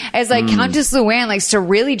Luann. It's like Countess Luann likes to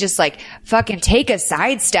really just like fucking take a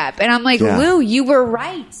sidestep. And I'm like, Lou, you were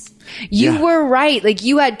right. You were right. Like,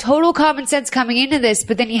 you had total common sense coming into this,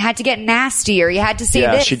 but then you had to get nasty, or you had to say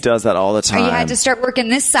this. Yeah, she does that all the time. Or you had to start working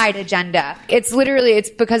this side agenda. It's literally, it's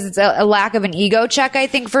because it's a lack of an ego check, I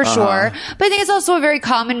think, for sure. But I think it's also a very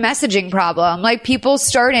common messaging problem. Like, people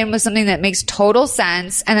start in with something that makes total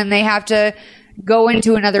sense, and then they have to go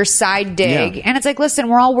into another side dig. And it's like, listen,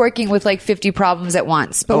 we're all working with like 50 problems at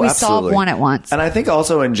once, but we solve one at once. And I think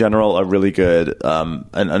also in general, a really good,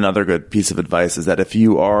 another good piece of advice is that if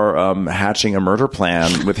you are hatching a murder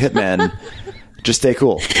plan with hitmen, just stay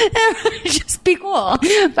cool. Just be cool. By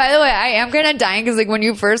the way, I am kind of dying because like when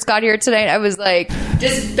you first got here tonight, I was like,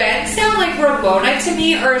 does Ben sound like Ramona to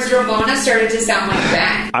me, or has Ramona started to sound like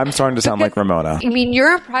Ben? I'm starting to sound like Ramona. I mean,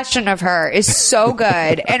 your impression of her is so good,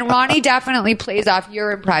 and Ronnie definitely plays off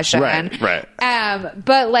your impression. Right.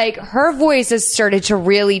 But like her voice has started to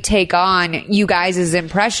really take on you guys'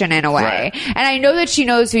 impression in a way. And I know that she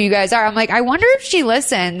knows who you guys are. I'm like, I wonder if she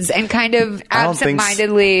listens and kind of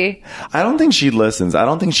absentmindedly. I don't think she listens. I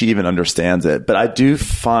don't think she even understands it. But I do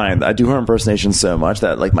her impersonation so much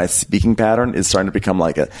that like my speaking pattern is starting to become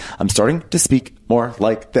like I'm starting to speak more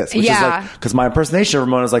like this. Which is like, because my impersonation of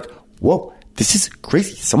Ramona is like, whoa, this is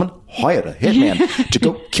crazy. Someone hired a hitman to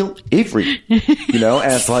go kill Avery. You know?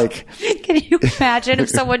 And it's like, can you imagine if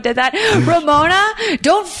someone did that? Ramona,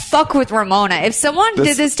 don't fuck with Ramona. If someone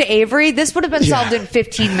did this to Avery, this would have been solved in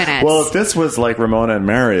 15 minutes. Well, if this was like Ramona and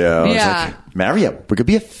Mario, it's like, Mario, we're gonna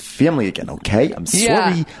be a family again, okay? I'm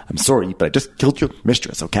sorry, but I just killed your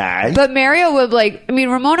mistress, okay? But Mario would like, I mean,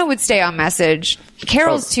 Ramona would stay on message.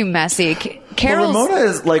 Carol's too messy.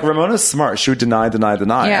 Ramona's smart. She would deny.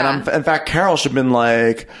 Yeah. And in fact, Carol should have been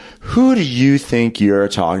like, who do you think you're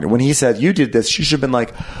talking to? When he said you did this, she should have been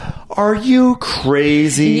like, are you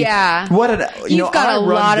crazy? Yeah. You've got a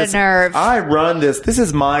lot of nerve. I run this. This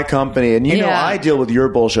is my company. And you know, I deal with your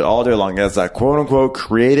bullshit all day long as a quote unquote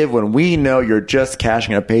creative when we know you're just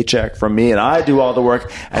cashing a paycheck from me and I do all the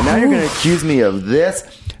work. And now you're going to accuse me of this.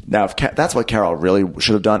 Now, that's what Carol really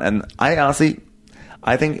should have done. And I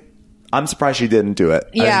think I'm surprised she didn't do it.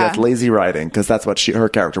 Yeah. I think that's lazy writing because that's what her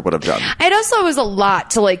character would have done. It also was a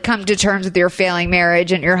lot to like come to terms with your failing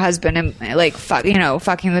marriage and your husband and like fucking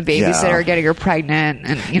the babysitter, getting her pregnant,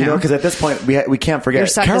 and you know, because at this point we can't forget your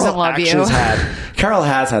son doesn't love you. Carol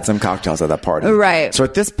has had some cocktails at that party, right? So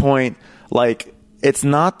at this point, like, it's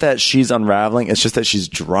not that she's unraveling. It's just that she's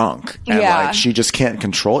drunk and like she just can't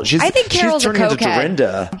control it. I think Carol's she's turning into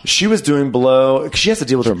Dorinda. She was doing blow. She has to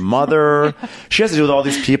deal with her mother. She has to deal with all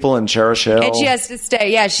these people in Cherish Hill. And she has to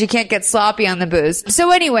stay. Yeah, she can't get sloppy on the booze.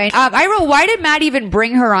 So anyway, I wrote, why did Matt even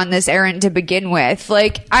bring her on this errand to begin with?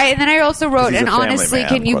 And then I also wrote, and honestly,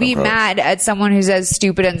 can you be mad at someone who's as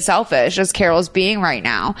stupid and selfish as Carol's being right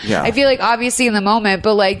now? Yeah. I feel like obviously in the moment,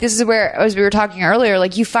 but like this is where, as we were talking earlier,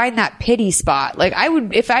 like you find that pity spot. Like I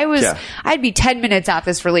would, if I was, I'd be 10 minutes off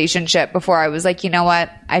this relationship before I was like, you know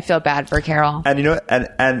what? I feel bad for Carol. And you know,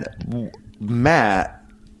 and Matt,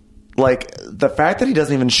 like the fact that he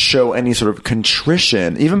doesn't even show any sort of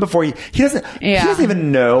contrition, even before he doesn't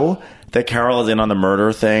even know that Carol is in on the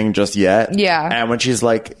murder thing just yet. Yeah. And when she's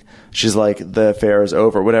like, the affair is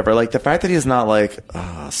over, whatever. Like the fact that he's not like,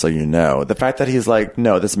 oh, so you know. The fact that he's like,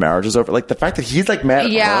 no, this marriage is over. Like the fact that he's like mad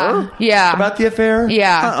at her about the affair.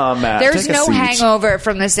 Yeah. Matt. There's no hangover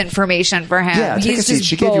from this information for him. Yeah, he's just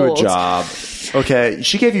She gave you a job. Okay.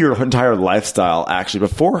 She gave you your entire lifestyle, actually.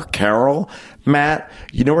 Before Carol, Matt,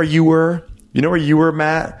 you know where you were? You know where you were,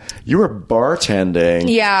 Matt? You were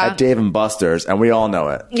bartending at Dave and Buster's, and we all know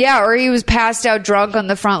it. Yeah, or he was passed out drunk on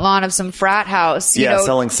the front lawn of some frat house. You know,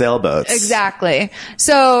 selling sailboats. Exactly.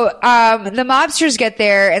 So the mobsters get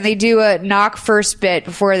there, and they do a knock first bit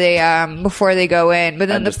before they go in. But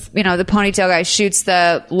then the ponytail guy shoots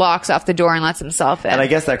the locks off the door and lets himself in. And I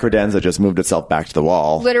guess that credenza just moved itself back to the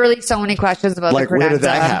wall. Literally, so many questions about the credenza. Where did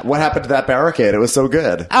that what happened to that barricade? It was so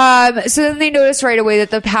good. So then they notice right away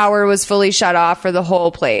that the power was fully shut off for the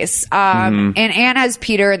whole place. And Anne has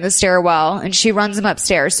Peter in the stairwell, and she runs him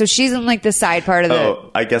upstairs. So she's in like the side part of the...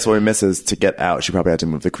 Oh, I guess what we miss is to get out, she probably had to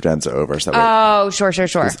move the credenza over. So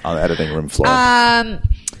sure. On the editing room floor.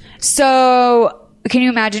 So can you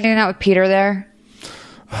imagine doing that with Peter there?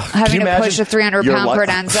 Having to push a 300-pound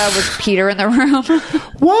credenza with Peter in the room.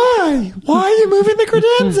 Why? Why are you moving the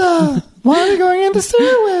credenza? Why are we going in the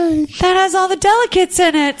stairway? That has all the delicates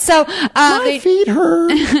in it. So my feet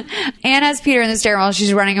hurt. Anne has Peter in the stairwell.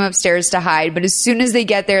 She's running him upstairs to hide. But as soon as they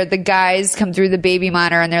get there, the guys come through the baby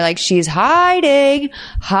monitor and they're like, "She's hiding."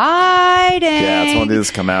 Yeah, it's one of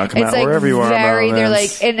these come out wherever you are. They're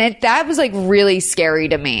like, and that was like really scary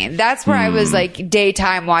to me. That's where I was like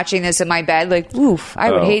daytime watching this in my bed. Like, oof,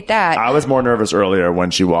 I would hate that. I was more nervous earlier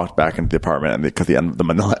when she walked back into the apartment because the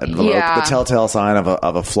manila envelope, the telltale sign of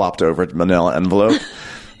a flopped over manila envelope.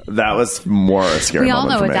 That was more a scary moment.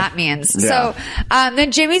 We all know what that means. Yeah. So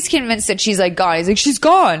then Jimmy's convinced that she's like gone. He's like, she's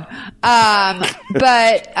gone.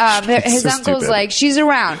 But his uncle's like, she's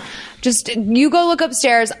around. Just you go look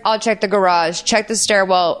upstairs. I'll check the garage, check the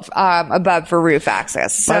stairwell above for roof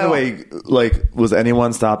access. So, by the way, like, was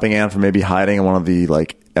anyone stopping Anne from maybe hiding in one of the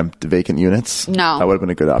like empty vacant units? No, that would have been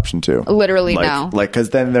a good option too. Literally, no. Like, because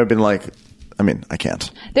then there'd been like. I mean, I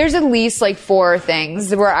can't. There's at least like 4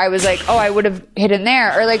 things where I was like, oh, I would have hidden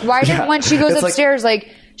there. Or like, why didn't when she goes upstairs,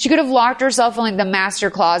 like she could have locked herself in like the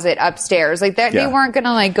master closet upstairs. Like that, they weren't going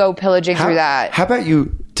to like go pillaging through that. How about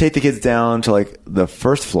you take the kids down to like the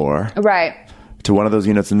first floor? Right. To one of those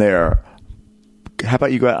units in there. How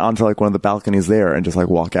about you go out onto like one of the balconies there and just like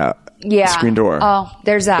walk out? Yeah. Screen door. Oh,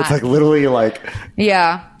 there's that. It's like literally like.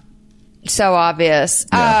 Yeah. So obvious.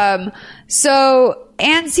 Yeah. So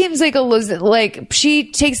Anne seems like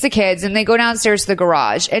she takes the kids and they go downstairs to the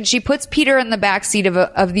garage and she puts Peter in the back seat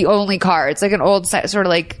of the only car. It's like an old sort of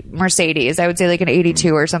like Mercedes. I would say like an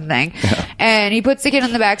 82 or something. Yeah. And he puts the kid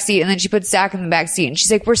in the back seat and then she puts Zach in the back seat and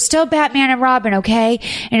she's like, we're still Batman and Robin, okay?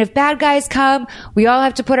 And if bad guys come, we all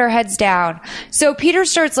have to put our heads down. So Peter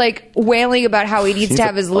starts like wailing about how he needs to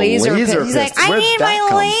have his laser pistol. He's like, I need my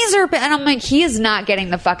laser pistol. And I'm like, he is not getting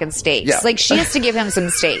the fucking steaks. Yeah. Like she has to give him some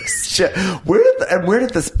steaks. Shit. Where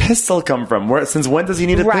did this pistol come from? Since when does he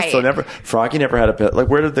need a pistol? Froggy never had a pistol. Like,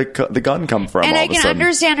 where did the gun come from? And I can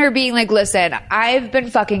understand her being like, listen, I've been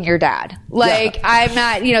fucking your dad. Like, I'm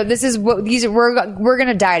not, this is what we're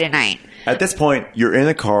gonna die tonight. At this point, you're in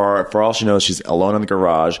the car. For all she knows, she's alone in the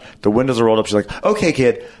garage. The windows are rolled up. She's like, okay,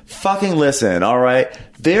 kid, fucking listen, all right?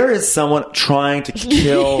 There is someone trying to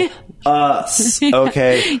kill us,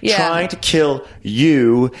 okay? Yeah. Trying to kill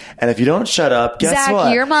you. And if you don't shut up, guess Zach,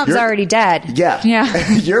 what? Your mom's already dead. Yeah.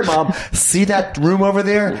 Your mom, see that room over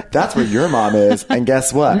there? That's where your mom is. And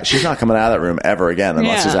guess what? She's not coming out of that room ever again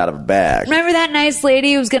unless she's out of a bag. Remember that nice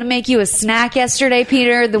lady who was going to make you a snack yesterday,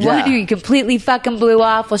 Peter? The one who you completely fucking blew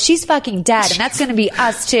off? Well, she's fucking dead, and that's going to be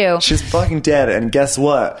us too. She's fucking dead, and guess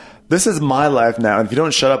what? This is my life now, and if you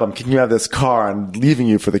don't shut up, I'm kicking you out of this car and leaving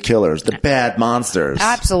you for the killers, the bad monsters.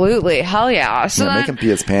 Absolutely. Hell yeah. So make him pee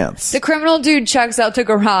his pants. The criminal dude checks out the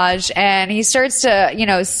garage, and he starts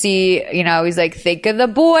to, see, he's like, think of the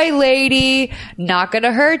boy, lady. Not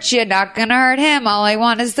gonna hurt you, not gonna hurt him. All I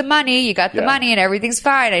want is the money. You got the money, and everything's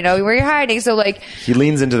fine. I know where you're hiding. So, he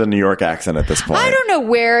leans into the New York accent at this point. I don't know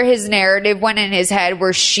where his narrative went in his head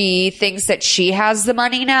where she thinks that she has the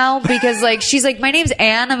money now, because, she's like, my name's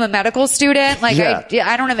Anne. I'm a medical student.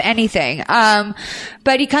 I don't have anything.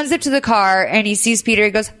 But he comes up to the car and he sees Peter.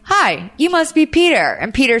 He goes, "Hi, you must be Peter."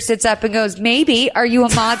 And Peter sits up and goes, "Maybe. Are you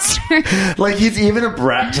a monster?" He's even a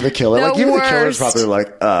brat to the killer. Even the killer's probably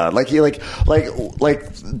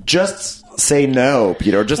just say no,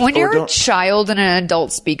 Peter. When you're a child and an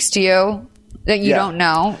adult speaks to you that you don't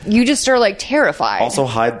know, you just are terrified. Also,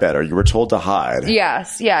 hide better. You were told to hide.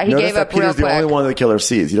 Yes, yeah. He gave up real quick. Peter's the only one the killer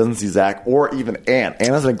sees. He doesn't see Zach or even Anne.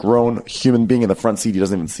 Anne is a grown human being in the front seat. He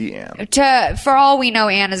doesn't even see Anne. For all we know,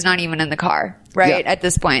 Anne is not even in the car, right? At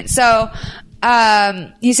this point. So,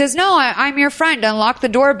 he says, "No, I'm your friend. Unlock the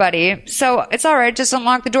door, buddy." So it's all right. Just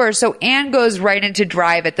unlock the door. So Anne goes right into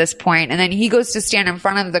drive at this point, and then he goes to stand in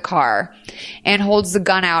front of the car and holds the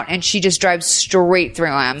gun out, and she just drives straight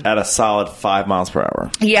through him at a solid 5 miles per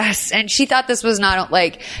hour. Yes. And she thought this was not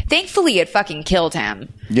thankfully it fucking killed him.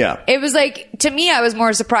 Yeah. It was to me, I was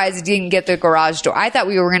more surprised he didn't get the garage door. I thought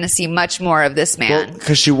we were going to see much more of this man. Well,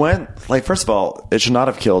 because she went, first of all, it should not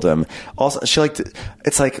have killed him. Also, she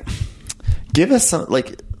give us some,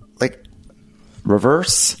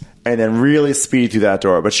 reverse and then really speed through that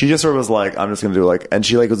door. But she just sort of was like, I'm just going to do and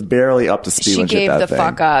she was barely up to speed when she hit that thing. She gave the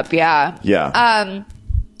fuck up, yeah. Yeah.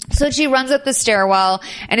 So she runs up the stairwell,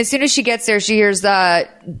 and as soon as she gets there, she hears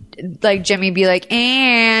Jimmy be like,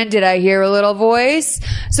 "Anne, did I hear a little voice?"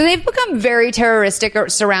 So they've become very terroristic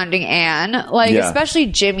surrounding Anne, especially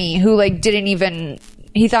Jimmy, who didn't even...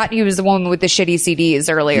 He thought he was the woman with the shitty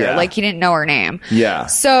CDs earlier. Yeah. He didn't know her name. Yeah.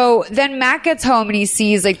 So then Matt gets home and he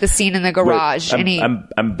sees the scene in the garage.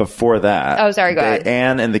 I'm before that. Oh, sorry. Go ahead.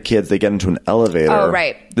 Anne and the kids, they get into an elevator. Oh,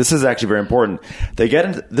 right. This is actually very important.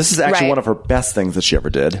 This is actually one of her best things that she ever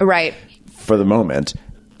did. Right. For the moment.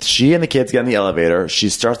 She and the kids get in the elevator. She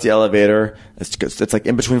starts the elevator. It's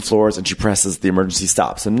in between floors, and she presses the emergency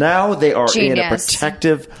stop. So now they are in a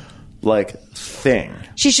protective thing.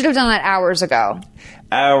 She should have done that hours ago.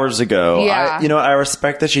 Yeah. I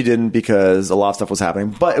respect that she didn't, because a lot of stuff was happening,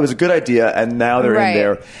 but it was a good idea, and now they're in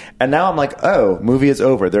there. And now I'm like, oh, movie is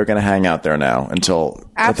over. They're going to hang out there now until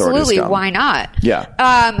Absolutely. authorities come. Why not? Yeah.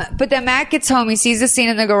 But then Matt gets home. He sees the scene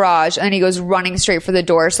in the garage, and he goes running straight for the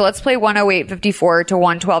door. So let's play 108.54 to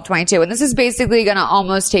 112.22. And this is basically going to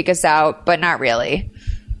almost take us out, but not really.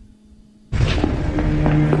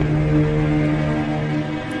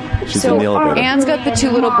 She's in the elevator. Anne's got the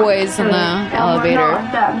two little boys in the elevator. We're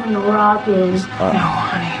not Batman or Robin. No,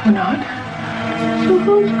 honey, we're not. So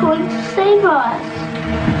who's going to save us?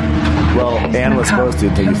 Well, Anne was supposed to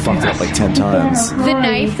until you fucked it up 10 times. The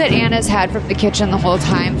knife that Anne has had from the kitchen the whole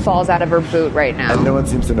time falls out of her boot right now. And no one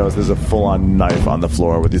seems to notice there's a full-on knife on the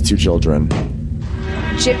floor with these two children.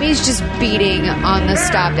 Jimmy's just beating on the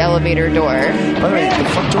stopped elevator door. By the way, the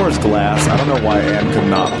front door is glass. I don't know why Anne could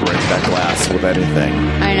not break that glass with anything.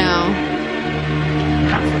 I know.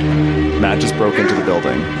 Matt just broke into the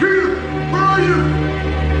building. Where are you?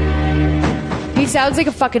 He sounds like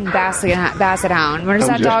a fucking basset hound. What is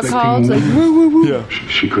that dog called? Yeah.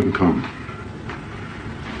 She couldn't come.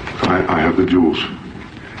 I have the jewels.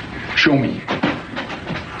 Show me.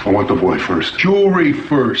 I want the boy first. Jewelry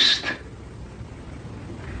first.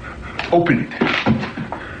 Open it.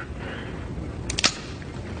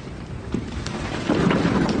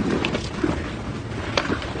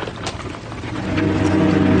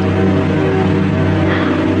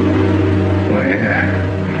 Oh,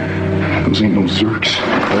 yeah. Those ain't no Zerks. I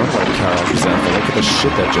wonder why Carol resentful. Look at the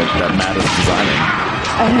shit that Matt is designing.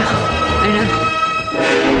 I know.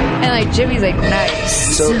 And Jimmy's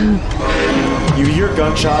nice. So you hear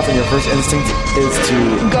gunshots, and your first instinct is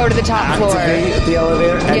to go to the top floor, activate the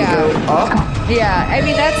elevator, and go up. Yeah, I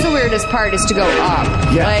mean that's the weirdest part is to go up,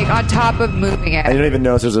 on top of moving it. And you don't even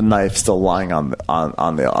notice there's a knife still lying on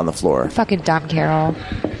the floor. Fucking dumb, Carol.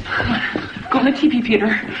 Go in the teepee,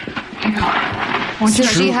 Peter. Here you go. So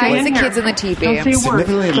she hides the kids in the teepee. Don't say a word.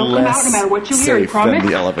 Significantly Don't come out no matter what you hear, you safe than promise?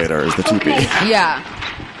 the elevator is the teepee. Yeah.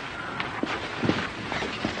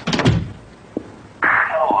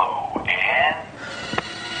 Hello, Anne.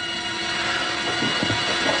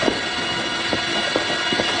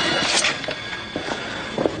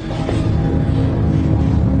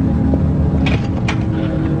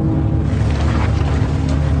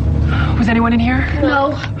 Was anyone in here?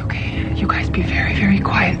 No. Okay. Just be very, very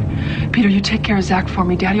quiet. Peter, you take care of Zach for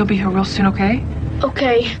me. Daddy will be here real soon, okay?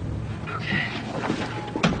 Okay.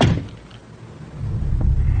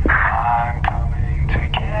 I'm coming to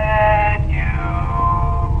get you.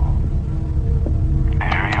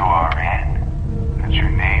 There you are, Ann. That's your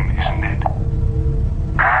name, isn't it?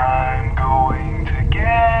 I'm going to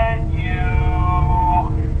get you.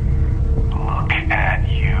 Look at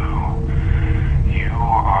you. You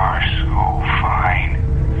are so fine.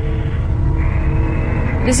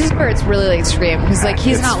 This is where it's really like extreme because like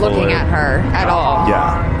he's not looking at her at all.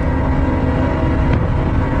 Yeah.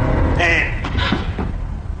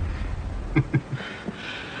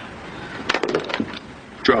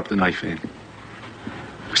 Drop the knife, in.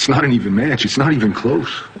 It's not an even match. It's not even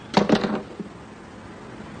close.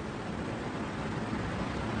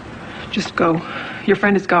 Just go. Your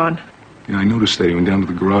friend is gone. Yeah, I noticed that he went down to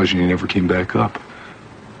the garage and he never came back up.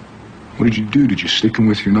 What did you do? Did you stick him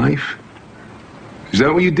with your knife? Is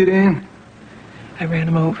that what you did, Ann? I ran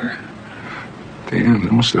him over. Damn,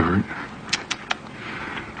 that must have hurt.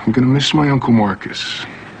 I'm gonna miss my Uncle Marcus.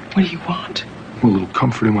 What do you want? A little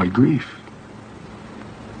comfort in my grief.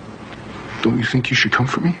 Don't you think you should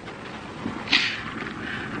comfort me?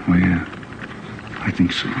 Oh, yeah. I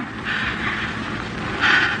think so.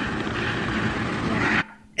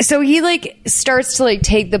 So he like starts to like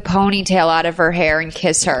take the ponytail out of her hair and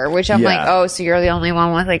kiss her, which I'm like, oh, so you're the only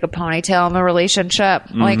one with like a ponytail in the relationship.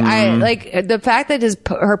 Mm-hmm. Like I like the fact that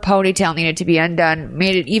her ponytail needed to be undone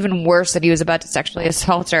made it even worse that he was about to sexually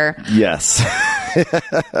assault her. Yes.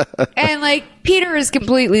 And like Peter is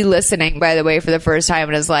completely listening, by the way, for the first time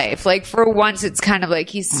in his life. Like for once, it's kind of like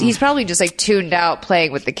he's probably just like tuned out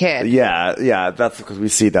playing with the kid. Yeah. That's because we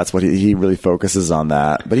see that's what he really focuses on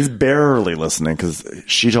that. But he's barely listening because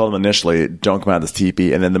she told him initially, "Don't come out of this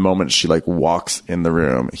teepee." And then the moment she like walks in the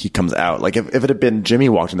room, he comes out. Like if it had been Jimmy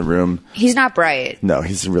walked in the room, he's not bright. No,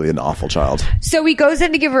 he's really an awful child. So he goes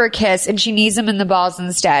in to give her a kiss, and she knees him in the balls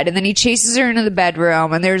instead. And then he chases her into the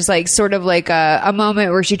bedroom, and there's like sort of like a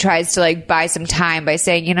moment where she tries to like buy some time by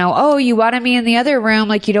saying, you know, oh, you wanted me in the other room,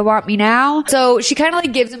 like you don't want me now. So she kind of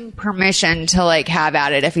like gives him permission to like have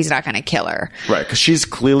at it if he's not going to kill her. Right, because she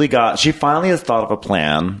finally has thought of a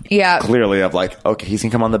plan. Yeah. Clearly of like, okay, he's going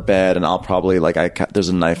to come on the bed and I'll probably like, there's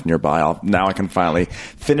a knife nearby. Now I can finally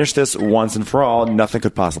finish this once and for all. Nothing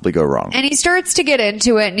could possibly go wrong. And he starts to get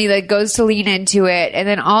into it and he like goes to lean into it. And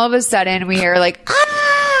then all of a sudden we hear like,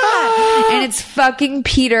 and it's fucking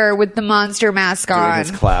Peter with the monster mask on. Doing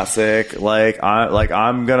his classic,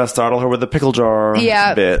 I'm gonna startle her with a pickle jar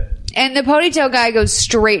bit. And the ponytail guy goes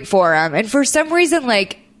straight for him. And for some reason,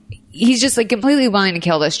 like, he's just like completely willing to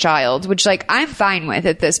kill this child, which like I'm fine with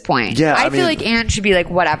at this point. Yeah, I feel like Anne should be like,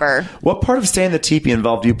 whatever. What part of staying in the teepee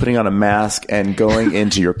involved you putting on a mask and going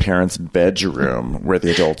into your parents' bedroom where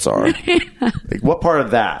the adults are? Like, what part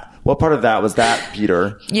of that? What part of that was that,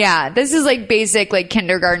 Peter? Yeah, this is like basic like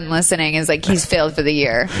kindergarten listening is like he's failed for the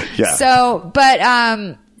year. Yeah. So,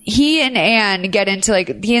 but he and Anne get into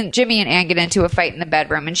like Jimmy and Anne get into a fight in the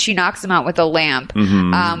bedroom, and she knocks him out with a lamp,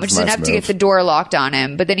 which is enough to get the door locked on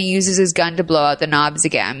him. But then he uses his gun to blow out the knobs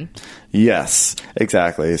again. Yes,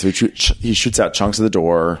 exactly. So he shoots out chunks of the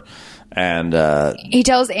door. And he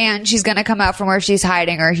tells Anne she's going to come out from where she's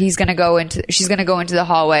hiding, or she's going to go into the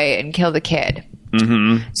hallway and kill the kid.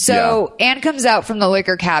 So Anne comes out from the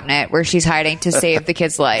liquor cabinet where she's hiding to save the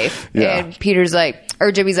kid's life. And Peter's like,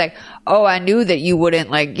 or Jimmy's like, oh, I knew that you wouldn't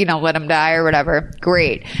like, you know, let him die or whatever.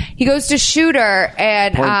 Great. He goes to shoot her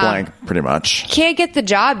and point blank, pretty much can't get the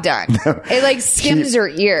job done. It like skims her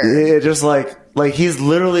ear. It just like he's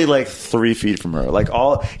literally like 3 feet from her. Like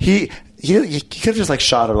he could have just like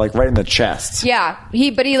shot her like right in the chest. Yeah, he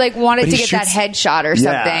like wanted to get that headshot or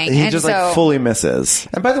something. He just like fully misses.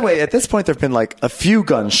 And by the way, at this point there've been like a few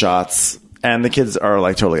gunshots and the kids are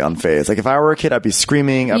like totally unfazed. Like if I were a kid, I'd be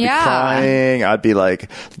screaming, I'd be crying, I'd be like,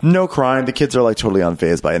 no crying. The kids are like totally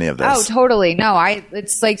unfazed by any of this. Oh, totally. No,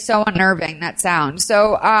 it's like so unnerving, that sound.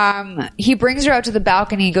 So, he brings her out to the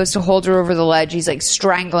balcony, he goes to hold her over the ledge. He's like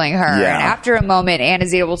strangling her. Yeah. And after a moment, Anne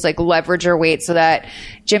is able to like leverage her weight so that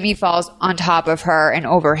Jimmy falls on top of her and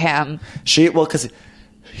over him. Because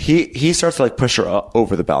he starts to like push her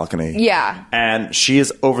over the balcony. Yeah. And she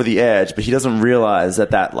is over the edge, but he doesn't realize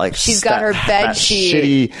that like she's got her bed sheet.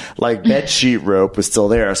 Shitty like bed sheet rope was still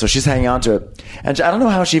there. So she's hanging on to it. And I don't know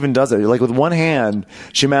how she even does it. Like with one hand,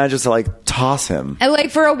 she manages to like toss him. And like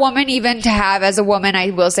for a woman, even to have as a woman,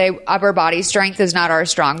 I will say upper body strength is not our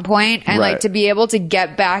strong point. And like to be able to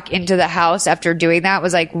get back into the house after doing that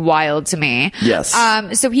was like wild to me. Yes.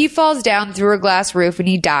 So he falls down through a glass roof and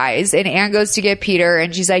he dies. And Anne goes to get Peter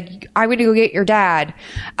and she's like, I'm going to go get your dad.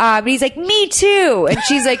 And he's like, me too. And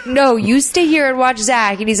she's like, no, you stay here and watch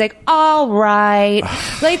Zach. And he's like, all right.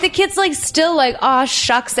 Like the kid's like still like, oh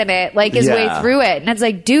shucks in it, like his way through it. And it's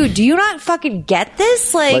like, dude, do you not fucking get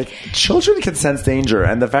this? Like children can sense danger.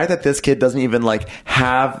 And the fact that this kid doesn't even like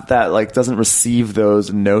have that, like doesn't receive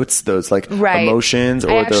those notes, those like emotions,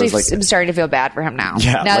 or those like. I'm starting to feel bad for him now.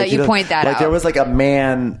 Yeah, now that you point that out. Like there was like a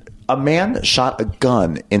man shot a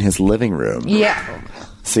gun in his living room. Yeah.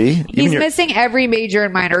 See? He's missing every major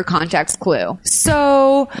and minor context clue.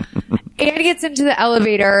 So Anne gets into the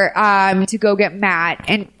elevator to go get Matt,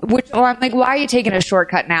 and I'm like, why are you taking a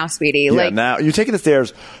shortcut now, sweetie? Yeah, like now you're taking the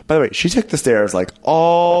stairs. By the way, she took the stairs like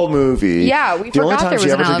all movie. Yeah, we forgot there was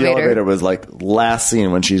an elevator. The only time she ever took the elevator was like last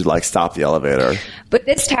scene when she like stopped the elevator. But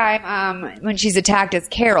this time, when she's attacked, it's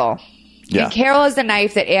Carol. Yeah. And Carol has the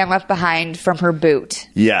knife that Anne left behind from her boot.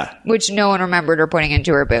 Yeah. Which no one remembered her putting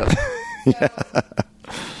into her boot. Yeah.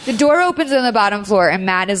 The door opens on the bottom floor and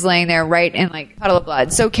Matt is laying there right in like a puddle of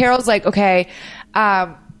blood. So Carol's like, okay.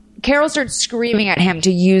 Carol starts screaming at him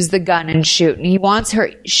to use the gun and shoot. And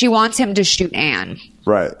she wants him to shoot Anne.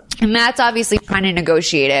 Right. And Matt's obviously trying to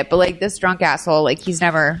negotiate it, but like this drunk asshole, like he's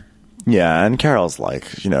never. Yeah, and Carol's like,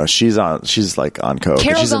 she's like on coke.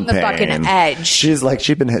 Carol's she's on the fucking edge. She's like,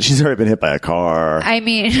 she's already been hit by a car. I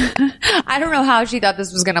mean, I don't know how she thought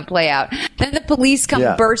this was going to play out. Then the police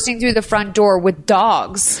come bursting through the front door with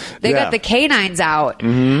dogs. They got the canines out.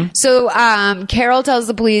 Mm-hmm. So Carol tells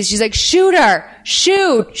the police, she's like, shoot her,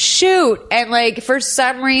 shoot. And like, for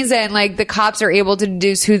some reason, like the cops are able to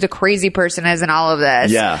deduce who the crazy person is in all of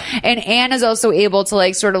this. Yeah. And Anne is also able to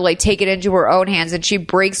like sort of like take it into her own hands, and she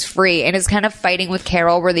breaks free and is kind of fighting with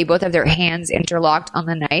Carol where they both have their hands interlocked on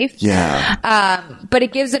the knife. Yeah. But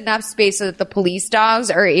it gives enough space so that the police dogs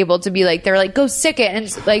are able to be like, they're like, go sick it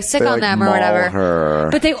and like sick on them or whatever. Her.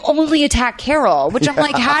 But they only attack Carol, which I'm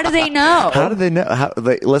like, how do they know? How do they know?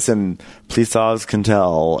 Listen, police dogs can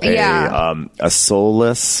tell a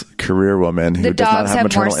soulless career woman who does not have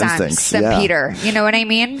maternal instincts than Peter. You know what I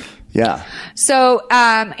mean? Yeah. So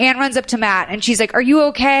Anne runs up to Matt and she's like, are you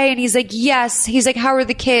okay? And he's like, yes. He's like, how are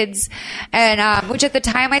the kids? And which at the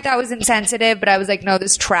time I thought was insensitive, but I was like, no,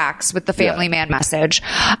 this tracks with the family man message.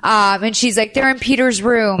 And she's like, they're in Peter's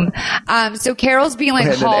room. So Carol's being like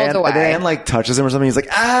hauled away. And then Anne like touches him or something. He's like,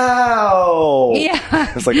 ow.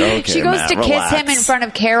 Yeah. It's like, okay, she goes Matt, to kiss him in front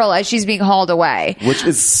of Carol as she's being hauled away. Which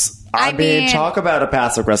is... I mean, talk about a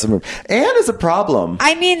passive-aggressive move. Anne is a problem.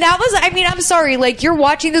 I'm sorry. Like, you're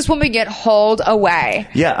watching this woman get hauled away.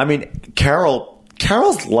 Yeah, I mean,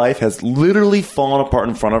 Carol's life has literally fallen apart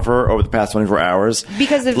in front of her over the past 24 hours.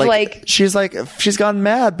 Because of, she's gone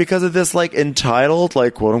mad because of this, like, entitled,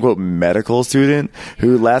 like, quote-unquote medical student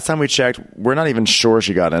who, last time we checked, we're not even sure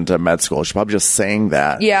she got into med school. She's probably just saying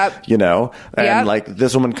that. Yep. And, like,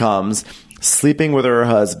 this woman comes... sleeping with her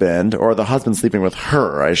husband, or the husband sleeping with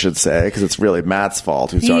her, I should say, because it's really Matt's fault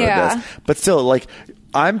who started this. But still, like,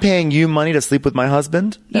 I'm paying you money to sleep with my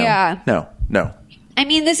husband? No. Yeah. No. I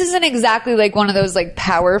mean, this isn't exactly like one of those like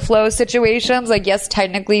power flow situations. Like, yes,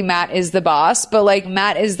 technically Matt is the boss, but like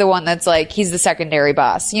Matt is the one that's like, he's the secondary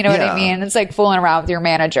boss. You know what I mean? It's like fooling around with your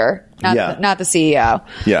manager, not the CEO.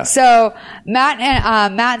 Yeah. So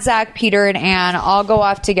Matt, Zach, Peter, and Anne all go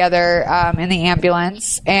off together in the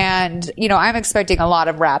ambulance, and I'm expecting a lot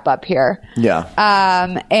of wrap up here.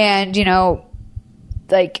 Yeah. And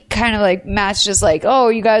like kind of like Matt's just like, oh,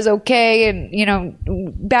 you guys okay?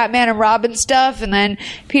 And Batman and Robin stuff. And then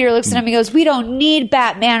Peter looks at him and goes, we don't need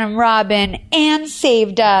Batman and Robin. Anne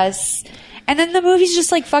saved us. And then the movie's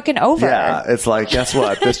just like fucking over. Yeah, it's like, guess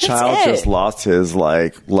what? This child just lost his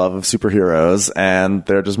like love of superheroes, and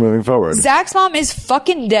they're just moving forward. Zach's mom is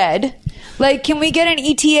fucking dead. Like, can we get an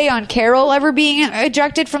ETA on Carol ever being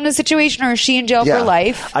ejected from the situation, or is she in jail for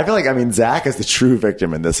life? I feel like, Zach is the true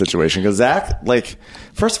victim in this situation, because Zach, like,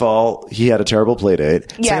 first of all, he had a terrible play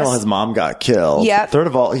date. Yes. Second of all, his mom got killed. Yep. Third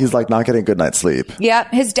of all, he's like not getting a good night's sleep.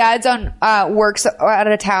 Yep. His dad's on works out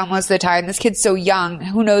of town most of the time. This kid's so young.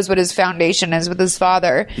 Who knows what his foundation is with his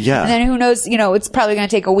father? Yeah. And then who knows? It's probably going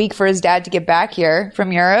to take a week for his dad to get back here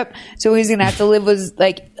from Europe. So he's going to have to live with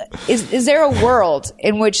like. Is there a world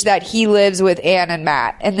in which that he lives with Anne and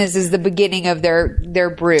Matt, and this is the beginning of their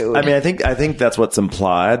brood? I think that's what's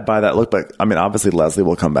implied by that look. But obviously Leslie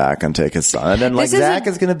will come back and take his son, and then like Zach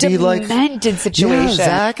is going to be like demented situation. Yeah,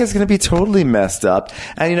 Zach is going to be totally messed up,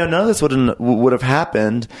 and none of this would have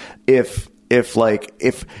happened if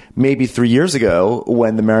if maybe 3 years ago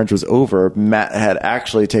when the marriage was over, Matt had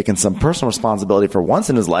actually taken some personal responsibility for once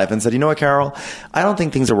in his life and said, you know what, Carol, I don't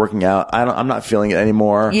think things are working out. I'm not feeling it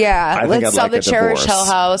anymore. Yeah. Let's sell the Cherish Hill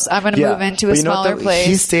house. I'm going to move into a smaller place.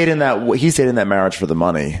 He stayed in that marriage for the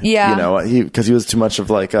money. Yeah. You know, because he was too much of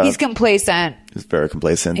like he's complacent. He's very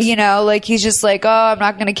complacent. You know, like he's just like, oh, I'm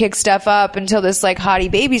not going to kick stuff up until this like hottie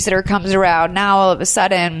babysitter comes around. Now all of a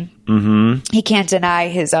sudden, he can't deny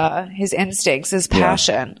his instincts, his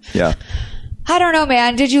passion. Yeah. I don't know,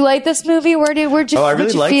 man. Did you like this movie? Where'd you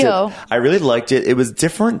feel? I really liked it. It was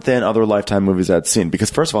different than other Lifetime movies I'd seen because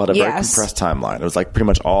first of all, it had a very compressed timeline. It was like pretty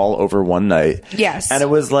much all over one night. Yes. And it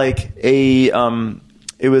was like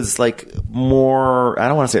it was like more, I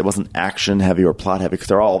don't want to say it wasn't action heavy or plot heavy because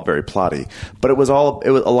they're all very plotty, but a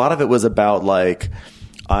lot of it was about like,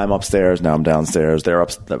 I'm upstairs, now I'm downstairs.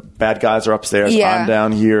 The bad guys are upstairs. Yeah. I'm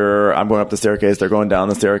down here. I'm going up the staircase. They're going down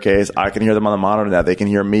the staircase. I can hear them on the monitor now. They can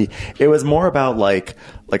hear me. It was more about like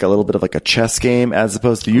a little bit of like a chess game as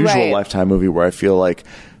opposed to the usual Lifetime movie where I feel like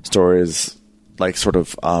stories like sort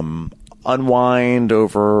of, unwind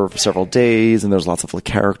over several days and there's lots of like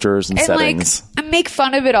characters and settings. Like, I make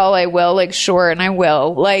fun of it all I will, like sure, and I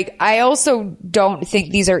will. Like I also don't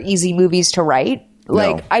think these are easy movies to write.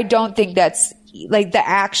 Like no. I don't think that's like the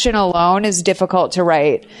action alone is difficult to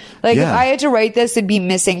write. Like if I had to write this, it'd be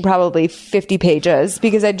missing probably 50 pages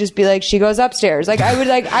because I'd just be like, she goes upstairs. Like I would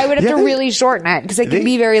have to really shorten it because it can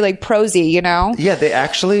be very like prosy, you know? Yeah, they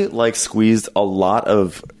actually like squeezed a lot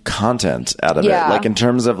of content out of it. Like in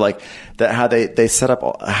terms of like that, how they set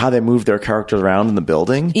up, how they move their characters around in the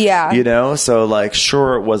building. Yeah. You know? So like,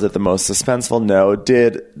 sure, was it the most suspenseful? No.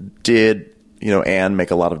 Did, you know, Anne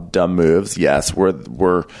make a lot of dumb moves? Yes. Was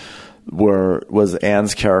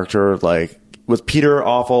Anne's character like, was Peter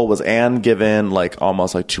awful? Was Anne given like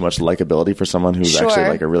almost like too much likability for someone who's actually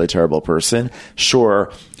like a really terrible person?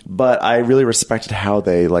 Sure. But I really respected how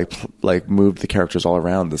they like moved the characters all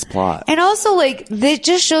around this plot. And also like, it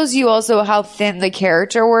just shows you also how thin the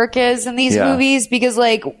character work is in these movies because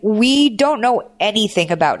like, we don't know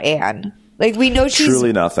anything about Anne. Like, we know she's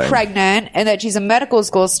pregnant and that she's a medical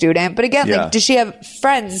school student. But again, like, does she have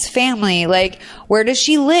friends, family? Like, where does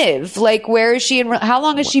she live? Like, where is she? How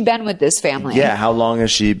long has she been with this family? Yeah. How long has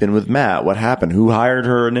she been with Matt? What happened? Who hired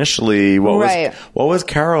her initially? What was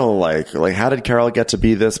Carol like? Like, how did Carol get to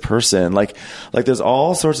be this person? Like there's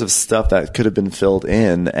all sorts of stuff that could have been filled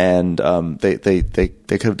in and,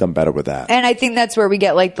 they could have done better with that. And I think that's where we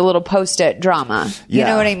get like the little post-it drama. You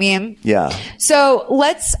know what I mean? Yeah. So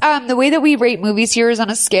let's, the way that we rate movies here is on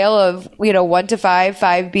a scale of, 1 to 5,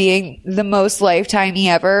 5 being the most Lifetime-y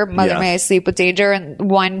ever, Mother May I Sleep with Danger, and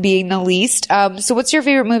 1 being the least. So what's your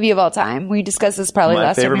favorite movie of all time? We discussed this probably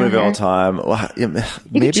last time. My favorite movie of all time. Well,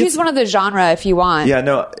 you can choose one of the genre if you want. Yeah,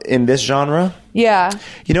 no, in this genre? Yeah.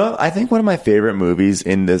 You know, I think one of my favorite movies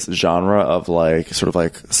in this genre of like, sort of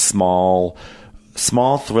like small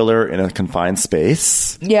thriller in a confined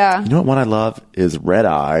space. Yeah. You know what one I love is Red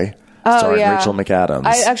Eye. Starring Rachel McAdams.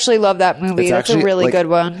 I actually love that movie. That's a really good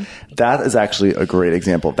one. That is actually a great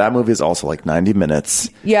example. That movie is also like 90 minutes.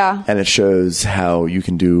 Yeah. And it shows how you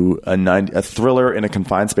can do a thriller in a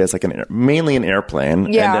confined space, like mainly an airplane,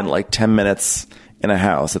 and then like 10 minutes in a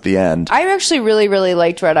house at the end. I actually really, really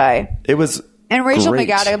liked Red Eye. It was And Rachel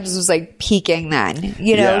McAdams was like peaking then.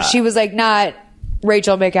 You know, she was like not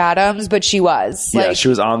Rachel McAdams, but she was. Yeah, she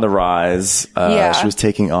was on the rise. She was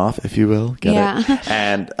taking off, if you will. Get it?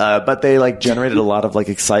 And, but they like generated a lot of like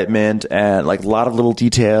excitement and like a lot of little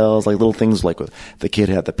details, like little things like with the kid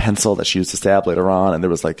had the pencil that she used to stab later on. And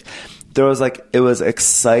it was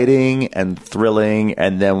exciting and thrilling.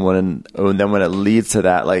 And then when it leads to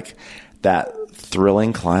that, like that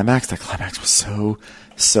thrilling climax, that climax was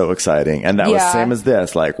so exciting. And that was same as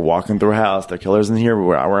this, like walking through a house, there are killers in here.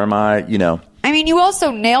 Where am I? You know. I mean, you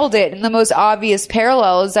also nailed it. And the most obvious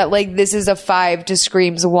parallel is that like this is a 5 to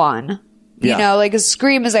Scream's 1. You know, like a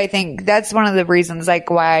Scream is, I think that's one of the reasons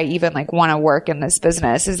like why I even like want to work in this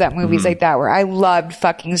business is that movies like that where I loved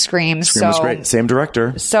fucking Scream Scream was great. Same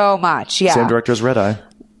director. So much. Yeah. Same director as Red Eye.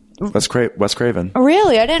 Wes Craven.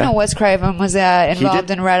 Really? I didn't know Wes Craven was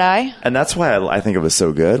involved in Red Eye. And that's why I think it was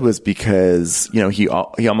so good was because, you know, he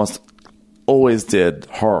almost always did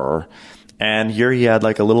horror. And here he had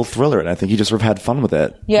like a little thriller, and I think he just sort of had fun with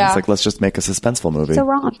it. Yeah. It's like, let's just make a suspenseful movie. It's a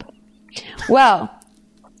romp. Well,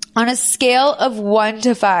 on a scale of 1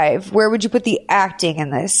 to 5, where would you put the acting in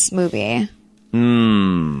this movie?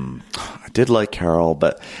 I did like Carol,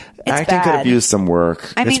 but acting could have used some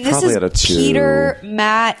work. I mean, this is at a 2. Peter,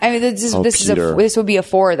 Matt. I mean, this would be a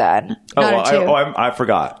 4 then, not a 2. I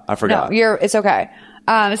forgot. No, it's okay.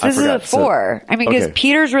 So this is a 4. I mean, because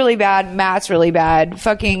Peter's really bad, Matt's really bad,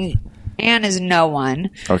 fucking Anne is no one.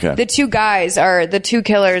 Okay. The two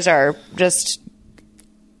killers are just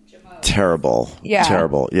terrible. Yeah.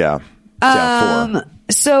 Terrible. Yeah. Yeah, 4.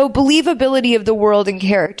 So believability of the world and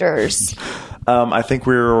characters. I think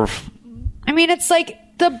it's like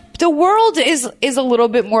the world is a little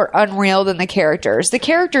bit more unreal than the characters. The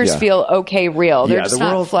characters feel okay real. They're just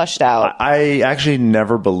not fleshed out. I actually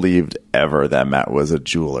never believed ever that Matt was a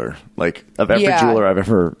jeweler. Like, of every jeweler I've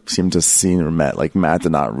ever seemed to seen or met, like, Matt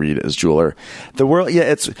did not read as jeweler. The world,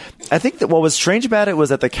 I think that what was strange about it was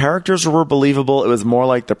that the characters were believable. It was more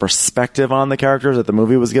like the perspective on the characters that the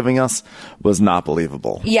movie was giving us was not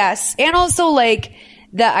believable. Yes. And also, like,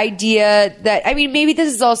 the idea that, I mean, maybe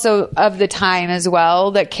this is also of the time as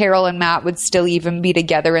well, that Carol and Matt would still even be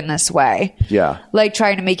together in this way. Yeah. Like,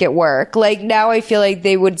 trying to make it work. Like, now I feel like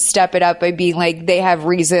they would step it up by being like, they have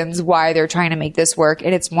reasons why they're trying to make this work,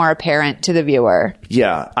 and it's more apparent to the viewer.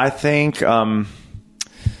 Yeah. I think, but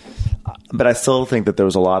I still think that there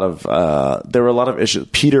were a lot of issues.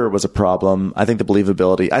 Peter was a problem. I think the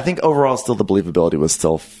believability, overall still the believability was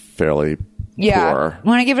still fairly poor.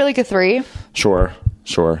 Want to give it like a 3? Sure.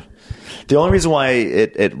 The only reason why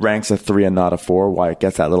it ranks a 3 and not a 4, why it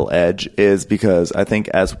gets that little edge, is because I think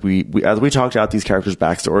as we talked about these characters'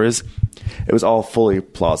 backstories, it was all fully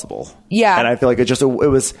plausible. Yeah. And I feel like it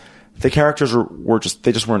was the characters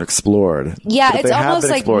they just weren't explored. Yeah, it's almost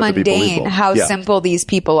like mundane how simple these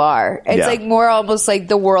people are. It's like more almost like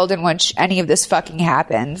the world in which any of this fucking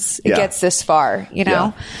happens. It gets this far, you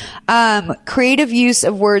know? Creative use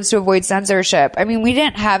of words to avoid censorship. I mean, we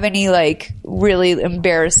didn't have any like really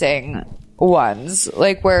embarrassing ones,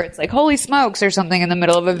 like where it's like holy smokes or something in the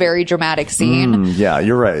middle of a very dramatic scene. Yeah,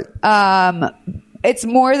 you're right. It's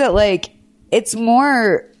more that like it's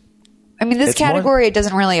more, I mean, this category, it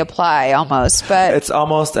doesn't really apply almost, but it's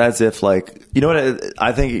almost as if like, you know what,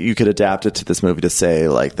 I think you could adapt it to this movie to say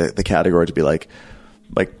like the category to be like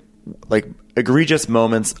egregious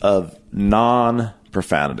moments of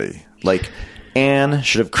non-profanity. Like Anne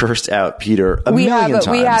should have cursed out Peter a million times.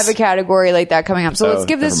 We have a category like that coming up. So let's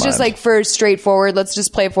give this just like for straightforward. Let's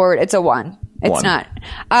just play it forward. It's a 1. It's not.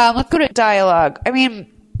 Let's go to dialogue. I mean,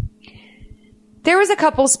 there was a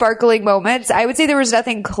couple sparkling moments. I would say there was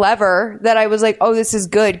nothing clever that I was like, oh, this is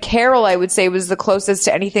good. Carol, I would say, was the closest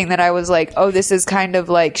to anything that I was like, oh, this is kind of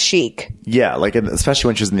like chic. Yeah, like, especially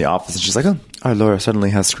when she was in the office and she's like, oh, our Laura suddenly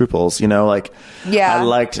has scruples, you know, like, I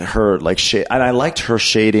liked her, like, and I liked her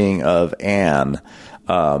shading of Anne.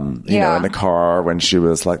 You know, in the car when she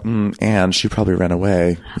was like, Anne, she probably ran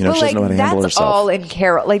away. You know, she doesn't know how to handle herself. That's all in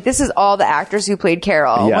Carol. Like, this is all the actors who played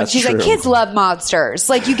Carol. Yeah, when she's like, kids love monsters.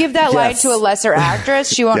 Like, you give that line to a lesser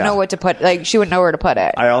actress, she won't know what to put. Like, she wouldn't know where to put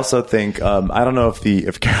it. I also think, I don't know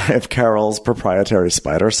if Carol's proprietary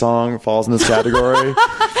spider song falls in this category.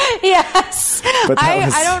 Yes. But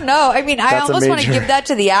I don't know. I mean, I almost want to give that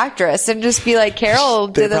to the actress and just be like, Carol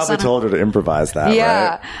did this. They probably told her to improvise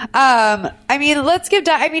that, right? I mean, let's give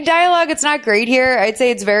dialogue, it's not great here. I'd say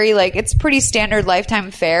it's very, like, it's pretty standard Lifetime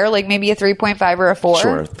fare, like maybe a 3.5 or a 4.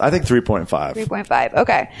 Sure. I think 3.5. 3.5.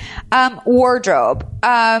 Okay. Wardrobe.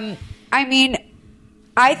 I mean,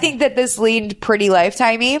 I think that this leaned pretty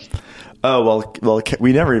Lifetime-y. Oh, well,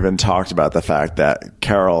 we never even talked about the fact that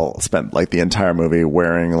Carol spent, like, the entire movie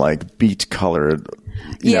wearing, like, beat-colored,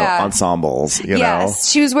 you know, ensembles, you know?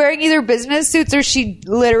 She was wearing either business suits or she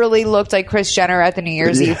literally looked like Kris Jenner at the New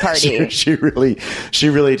Year's Eve party. She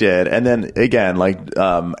really did. And then, again, like,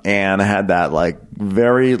 Anne had that, like,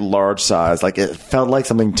 very large size, like it felt like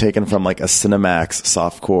something taken from like a Cinemax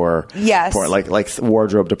softcore like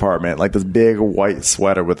wardrobe department, like this big white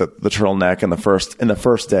sweater with the turtleneck in the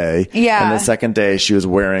first day, and the second day she was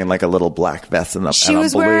wearing like a little black vest she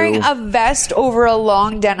was wearing a vest over a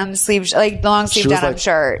long denim sleeve, like long sleeve denim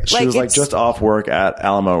shirt. She was like just off work at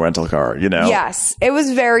Alamo Rental Car, you know? Yes, it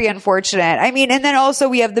was very unfortunate. I mean, and then also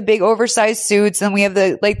we have the big oversized suits, and we have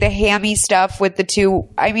the hammy stuff with the two.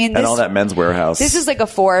 I mean, and all that Men's Warehouse. This is like a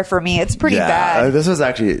 4 for me. It's pretty bad. This was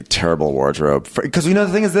actually a terrible wardrobe. Because, you know,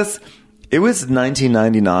 the thing is it was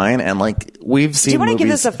 1999, and like we've seen. Do you want to give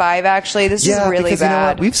this a 5? Actually, this is really bad. You know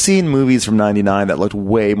what? We've seen movies from '99 that looked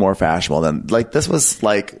way more fashionable than like this was.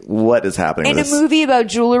 Like, what is happening? In a movie about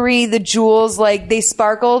jewelry, the jewels like they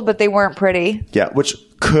sparkled, but they weren't pretty. Yeah, which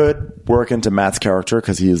could work into Matt's character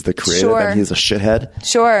because he is the creative and he's a shithead.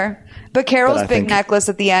 Sure. But Carol's big necklace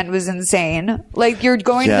at the end was insane. Like, you're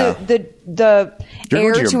going the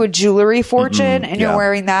heir to a jewelry fortune, and you're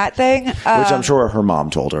wearing that thing. Which I'm sure her mom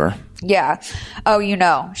told her. Yeah. Oh, you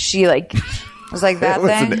know. She, like, was like that thing.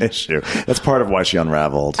 It was an issue. That's part of why she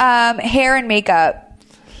unraveled. Hair and makeup.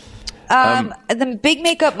 The big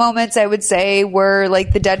makeup moments, I would say, were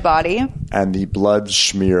like the dead body and the blood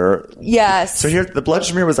smear. Yes. So here, the blood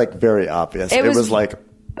smear was like very obvious. It was like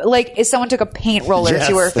if someone took a paint roller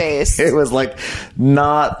to her face. It was like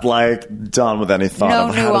not like done with any thought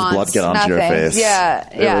of how does blood get onto your face. Yeah.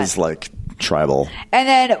 It was like tribal. And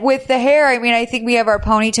then with the hair, I mean, I think we have our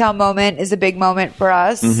ponytail moment is a big moment for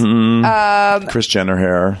us. Kris Jenner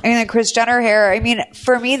hair. And then Kris Jenner hair. I mean,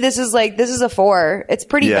 for me, this is a 4. It's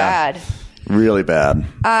pretty bad. Really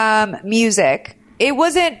bad. Music. It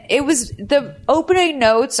was the opening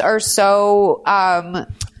notes are so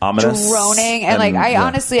ominous, droning, and like I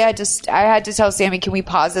honestly had to tell Sammy, can we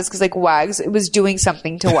pause this, because like Wags, it was doing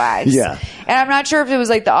something to Wags. Yeah, and I'm not sure if it was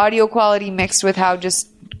like the audio quality mixed with how just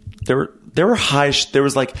there were high. There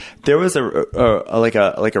was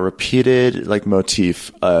a repeated like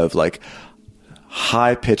motif of like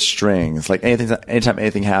high pitched strings. Like anytime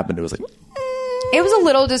anything happened, it was like. It was a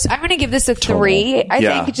little I'm going to give this a 3, I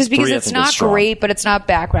think, just because it's not great, but it's not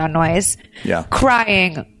background noise. Yeah.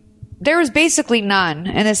 Crying. There was basically none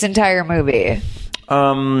in this entire movie.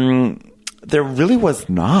 There really was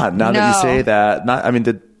not. Now that you say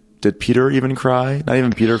that, did Peter even cry? Not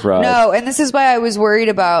even Peter cried. No, and this is why I was worried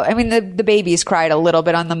about, the babies cried a little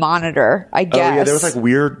bit on the monitor, I guess. Oh, yeah, there was like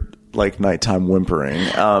weird like nighttime whimpering.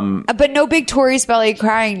 But no big Tori Spelling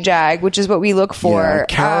crying jag, which is what we look for. Yeah,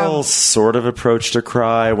 Carol sort of approached a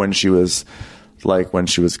cry when she was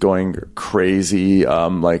going crazy.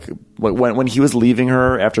 Like when he was leaving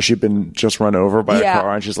her after she'd been just run over by a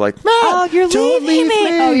car, and she's like, "Oh, you're leaving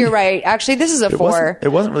me." Oh, you're right. Actually, this is a 4. It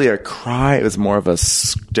wasn't really a cry. It was more of a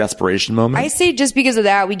desperation moment. I say just because of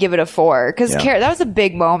that, we give it a 4, because that was a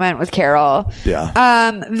big moment with Carol. Yeah.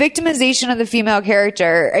 Victimization of the female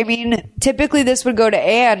character. I mean, typically this would go to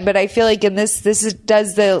Anne, but I feel like in this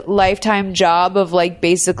does the Lifetime job of like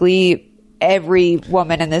basically every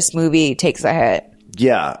woman in this movie takes a hit.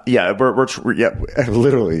 Yeah,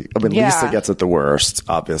 literally. Lisa gets it the worst,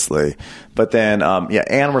 obviously, but then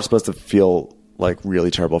Anne we're supposed to feel like really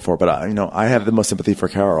terrible for, but I have the most sympathy for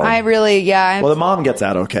Carol. Well, the mom gets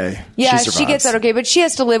out okay. Yeah, she gets out okay, but she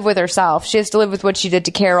has to live with herself. She has to live with what she did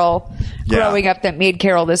to Carol growing up that made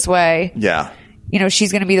Carol this way. Yeah,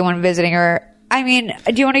 she's going to be the one visiting her. I mean,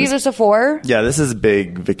 do you want to give this a 4? Yeah, this is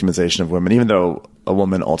big victimization of women, even though a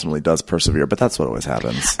woman ultimately does persevere, but that's what always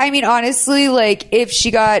happens. I mean, honestly, like if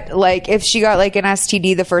she got like an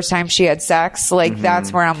STD the first time she had sex, like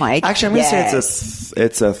that's where I'm like, actually, I'm going to say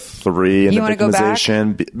it's a 3 in the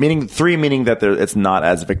victimization, meaning 3, meaning that it's not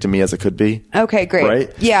as victim-y as it could be. Okay, great.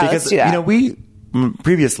 Right? Yeah, because, let's do that. We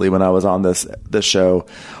previously, when I was on this show,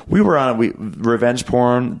 we were on revenge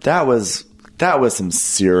porn. That was some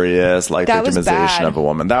serious like victimization of a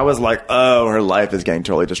woman. That was like, oh, her life is getting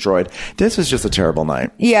totally destroyed. This was just a terrible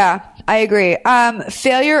night. Yeah, I agree.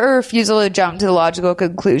 Failure or refusal to jump to the logical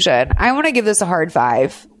conclusion. I want to give this a hard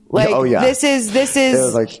 5. Like, this is it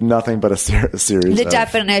was like nothing but a series. The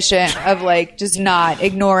definition of like just not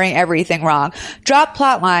ignoring everything wrong. Drop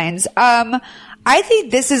plot lines. I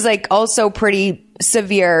think this is like also pretty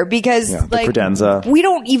severe because like credenza. We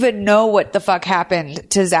don't even know what the fuck happened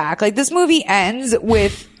to Zach. Like this movie ends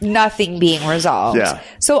with nothing being resolved. Yeah.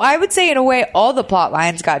 So I would say in a way all the plot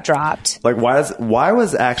lines got dropped. Like why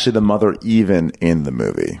was actually the mother even in the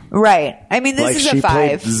movie? Right. I mean this is a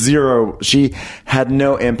 5. She had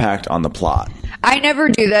no impact on the plot. I never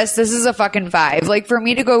do this. This is a fucking 5. Like for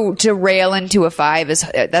me to go to rail into a 5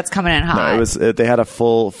 that's coming in hot. No, they had a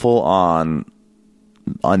full on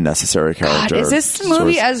unnecessary character. God, is this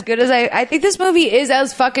movie as good as I think this movie is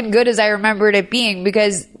as fucking good as I remembered it being,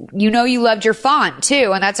 because you loved your font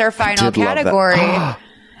too, and that's our final category.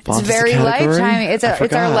 It's very Lifetime. It's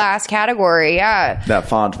our last category. Yeah, that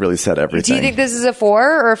font really said everything. Do you think this is a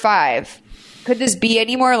 4 or a 5? Could this be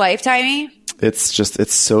any more Lifetimey? It's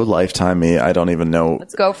so Lifetimey. I don't even know.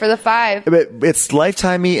 Let's go for the 5. But it's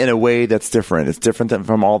Lifetimey in a way that's different. It's different than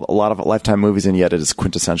from a lot of Lifetime movies, and yet it is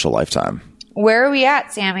quintessential Lifetime. Where are we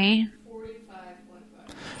at, Sammy?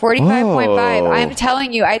 45.5. I'm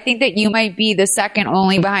telling you, I think that you might be the second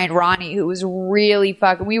only behind Ronnie, who was really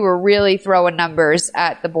we were really throwing numbers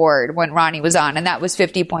at the board when Ronnie was on, and that was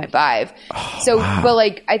 50.5. But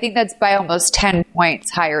like, I think that's by almost 10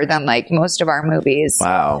 points higher than like most of our movies.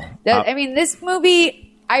 Wow. I mean, this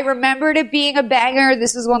movie, I remembered it being a banger.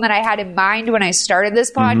 This is one that I had in mind when I started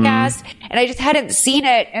this podcast, and I just hadn't seen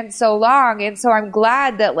it in so long. And so I'm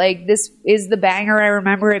glad that like this is the banger I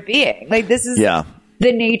remember it being. Like this is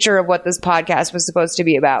the nature of what this podcast was supposed to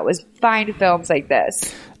be about, was find films like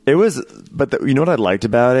this. It was, but you know what I liked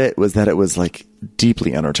about it was that it was like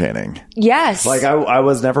deeply entertaining. Yes. Like I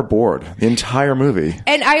was never bored the entire movie.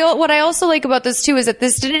 And what I also like about this too is that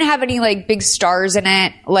this didn't have any like big stars in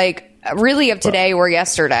it, like really of today or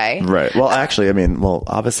yesterday. Right. Well, actually, I mean,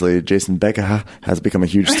 obviously Jason Becca has become a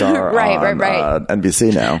huge star on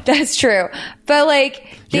NBC now. That's true. But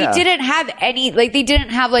like they didn't have any, like they didn't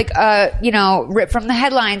have like a, rip from the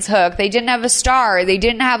headlines hook. They didn't have a star. They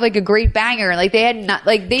didn't have like a great banger. Like they had not,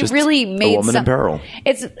 like they Just really made a woman in peril.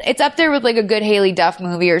 It's up there with like a good Haley Duff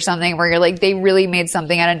movie or something where you're like, they really made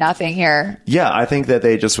something out of nothing here. Yeah. I think that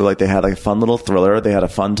they just were like, they had like a fun little thriller. They had a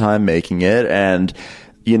fun time making it. And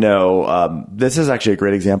this is actually a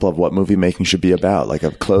great example of what movie making should be about. Like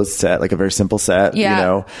a closed set, like a very simple set,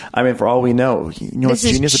 I mean, for all we know, what's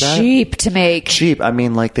genius about it? Cheap to make. Cheap. I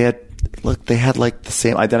mean, like they had like the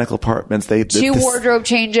same identical apartments. Two wardrobe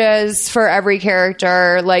changes for every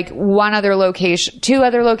character, like one other location, 2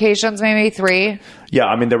 other locations, maybe 3. Yeah,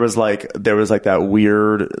 I mean, there was like that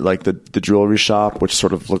weird, like the jewelry shop, which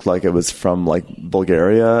sort of looked like it was from like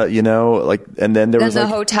Bulgaria, like, and then there was the like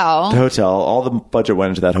hotel. The hotel. All the budget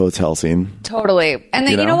went into that hotel scene. Totally. And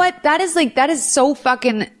then you know what? That is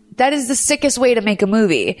the sickest way to make a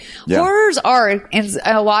movie. Yeah. Horrors are, in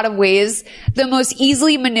a lot of ways, the most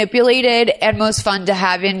easily manipulated and most fun to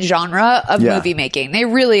have in genre of movie making. They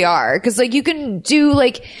really are. Because, like, you can do,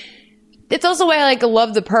 like... It's also why I like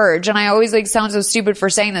love The Purge, and I always like sound so stupid for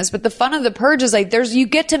saying this, but the fun of The Purge is like you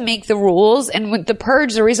get to make the rules, and with The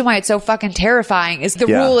Purge, the reason why it's so fucking terrifying is the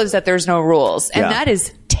rule is that there's no rules, and that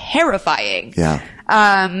is terrifying.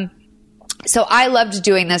 Yeah. So I loved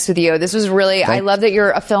doing this with you. This was really, I love that you're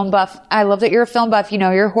a film buff. You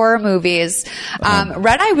know your horror movies.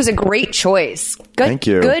 Red Eye was a great choice. Good, thank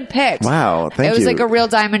you. Good pick. Wow. Thank you. It was like a real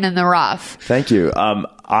diamond in the rough. Thank you.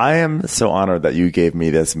 I am so honored that you gave me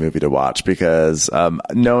this movie to watch because,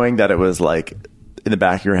 knowing that it was like, in the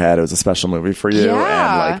back of your head, it was a special movie for you,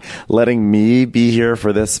 and like letting me be here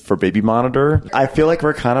for Baby Monitor. I feel like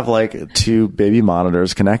we're kind of like 2 baby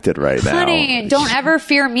monitors connected right now. Honey, don't ever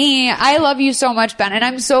fear me. I love you so much, Ben, and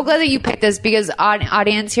I'm so glad that you picked this because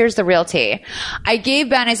audience, here's the real tea. I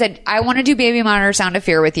gave Ben, I said, I want to do Baby Monitor Sound of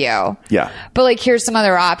Fear with you. Yeah. But like, here's some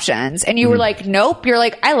other options. And you were like, nope. You're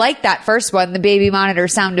like, I like that first one, the Baby Monitor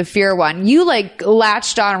Sound of Fear one. You like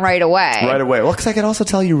latched on right away. Right away. Well, because I could also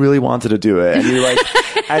tell you really wanted to do it. And you like,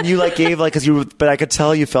 and you like gave like, but I could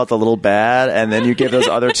tell you felt a little bad. And then you gave those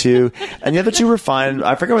other 2, and the other 2 were fine.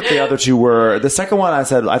 I forget what the other 2 were. The second one I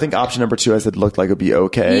said, I think option number 2, I said looked like it'd be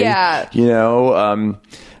okay. Yeah.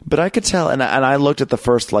 But I could tell, and I looked at the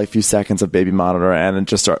first like few seconds of Baby Monitor, and it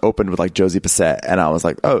just opened with like Josie Passett, and I was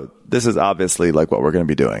like, oh, this is obviously like what we're going to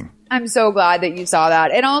be doing. I'm so glad that you saw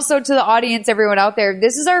that. And also to the audience, everyone out there,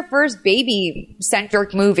 this is our first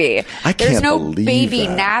baby-centric movie. There's no baby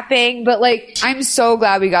napping, but like, I'm so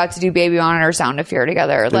glad we got to do Baby Monitor Sound of Fear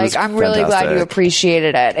together. Like, I'm really glad you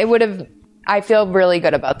appreciated it. I feel really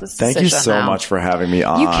good about this decision. Thank you so much for having me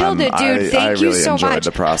on. You killed it, dude. Thank you so much. I really enjoyed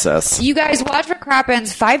the process. You guys watch What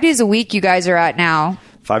Crappens 5 days a week. You guys are at now.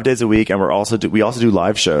 5 days a week, and we also do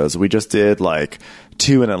live shows. We just did like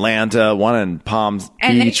 2 in Atlanta, 1 in Palm Beach.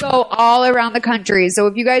 And they go all around the country. So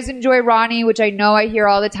if you guys enjoy Ronnie, which I know I hear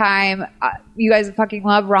all the time, you guys fucking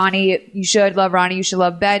love Ronnie. You should love Ronnie. You should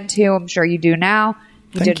love Ben too. I'm sure you do now.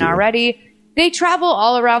 You didn't already. They travel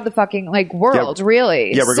all around the fucking like world,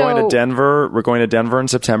 really. Yeah, we're going to Denver. We're going to Denver in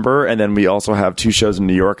September, and then we also have 2 shows in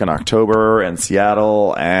New York in October, and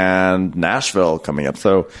Seattle and Nashville coming up.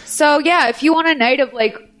 So yeah, if you want a night of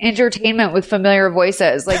like entertainment with familiar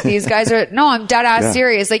voices, like these guys are. No, I'm dead ass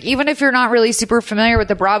serious. Like even if you're not really super familiar with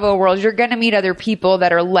the Bravo world, you're gonna meet other people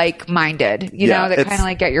that are like minded. You know, that kind of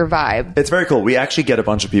like get your vibe. It's very cool. We actually get a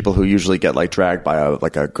bunch of people who usually get like dragged by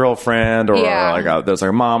a girlfriend or like there's like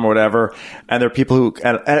a mom or whatever. And there are people who,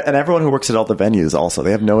 and everyone who works at all the venues also,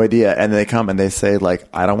 they have no idea. And they come and they say like,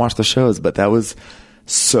 I don't watch the shows, but that was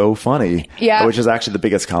so funny. Yeah. Which is actually the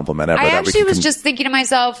biggest compliment ever. I actually was just thinking to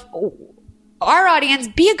myself, our audience,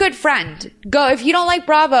 be a good friend. Go, if you don't like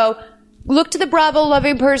Bravo, look to the Bravo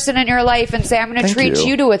loving person in your life and say, I'm going to treat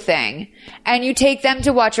you to a thing. And you take them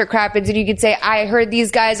to watch What Crappens, and you can say, I heard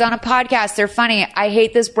these guys on a podcast. They're funny. I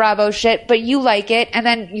hate this Bravo shit, but you like it. And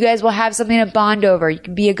then you guys will have something to bond over. You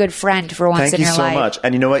can be a good friend for once in your life. Thank you so much.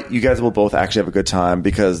 And you know what? You guys will both actually have a good time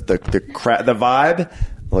because the vibe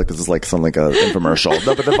Like, this is like something like an infomercial.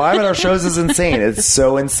 No, but the vibe at our shows is insane. It's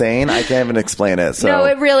so insane. I can't even explain it. So. No,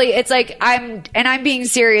 it's like I'm being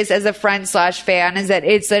serious as a friend / fan, is that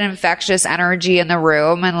it's an infectious energy in the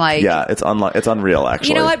room. And like, yeah, it's unreal, actually.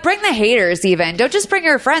 You know what? Bring the haters even. Don't just bring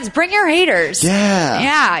your friends. Bring your haters. Yeah.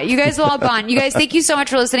 Yeah. You guys will all bond. You guys, thank you so much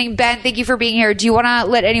for listening. Ben, thank you for being here. Do you want to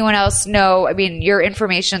let anyone else know? I mean, your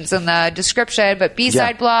information's in the description, but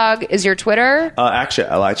B-Side Blog is your Twitter? Actually,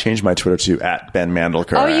 I changed my Twitter to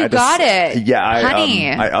 @Ben_Mandelker. Oh, you got it. Yeah,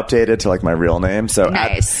 I updated to like my real name. So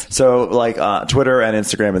nice. Twitter and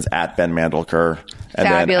Instagram is @Ben_Mandelker. And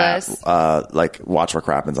fabulous. Then like Watch What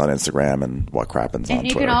Crappens on Instagram and What Crappens on Twitter. And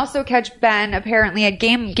you can also catch Ben apparently at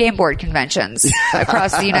game board conventions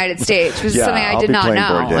across the United States, which is something I did not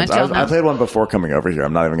know until now. I played one before coming over here.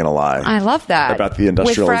 I'm not even going to lie. I love that. About the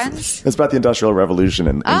industrial. With friends? It's about the Industrial Revolution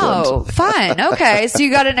in England. Oh, fun. Okay, so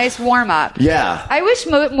you got a nice warm up. Yeah. I wish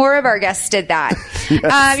more of our guests did that.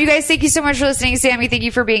 Yes. You guys, thank you so much for listening. Sammy, thank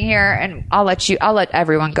you for being here, and I'll let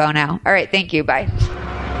everyone go now. All right, thank you. Bye.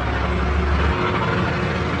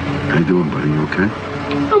 How you doing, buddy? You okay?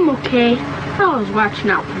 I'm okay. I was watching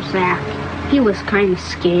out for Zach. He was kind of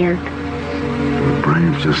scared.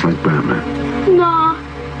 Brian's just like Batman. Nah,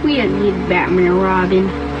 we didn't need Batman or Robin.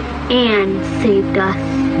 Anne saved us.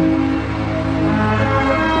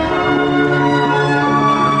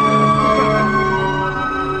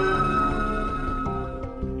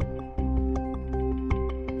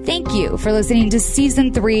 Thank you for listening to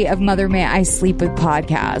Season 3 of Mother May I Sleep With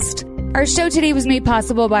podcast. Our show today was made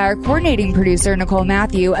possible by our coordinating producer, Nicole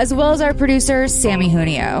Matthew, as well as our producer, Sammy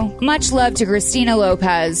Junio. Much love to Christina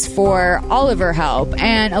Lopez for all of her help,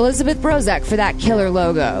 and Elizabeth Brozek for that killer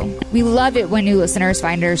logo. We love it when new listeners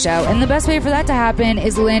find our show, and the best way for that to happen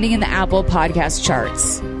is landing in the Apple Podcast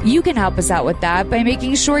charts. You can help us out with that by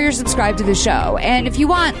making sure you're subscribed to the show, and if you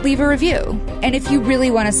want, leave a review. And if you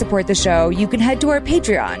really want to support the show, you can head to our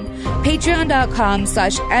Patreon,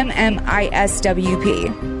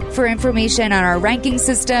 patreon.com/MMISWP. For information on our ranking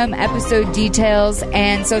system, episode details,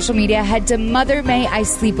 and social media, head to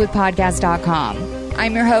mothermayisleepwithpodcast.com.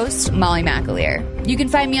 I'm your host, Molly McAleer. You can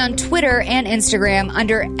find me on Twitter and Instagram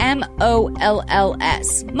under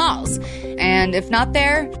MOLLS, Malls. And if not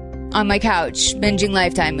there, on my couch, binging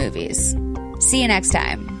Lifetime movies. See you next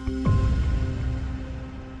time.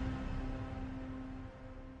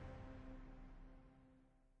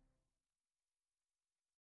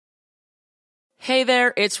 Hey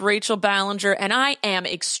there, it's Rachel Ballinger, and I am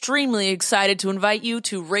extremely excited to invite you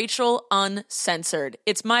to Rachel Uncensored.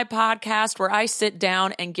 It's my podcast where I sit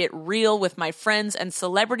down and get real with my friends and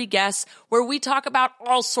celebrity guests, where we talk about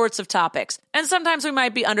all sorts of topics. And sometimes we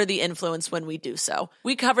might be under the influence when we do so.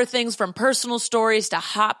 We cover things from personal stories to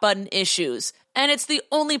hot-button issues. And it's the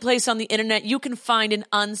only place on the internet you can find an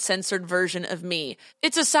uncensored version of me.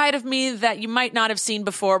 It's a side of me that you might not have seen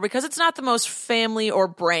before because it's not the most family or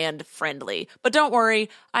brand friendly. But don't worry,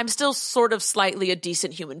 I'm still sort of slightly a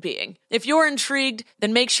decent human being. If you're intrigued,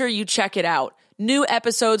 then make sure you check it out. New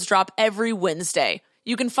episodes drop every Wednesday.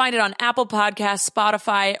 You can find it on Apple Podcasts,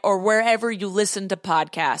 Spotify, or wherever you listen to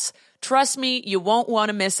podcasts. Trust me, you won't want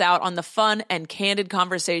to miss out on the fun and candid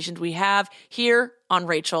conversations we have here on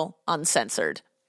Rachel Uncensored.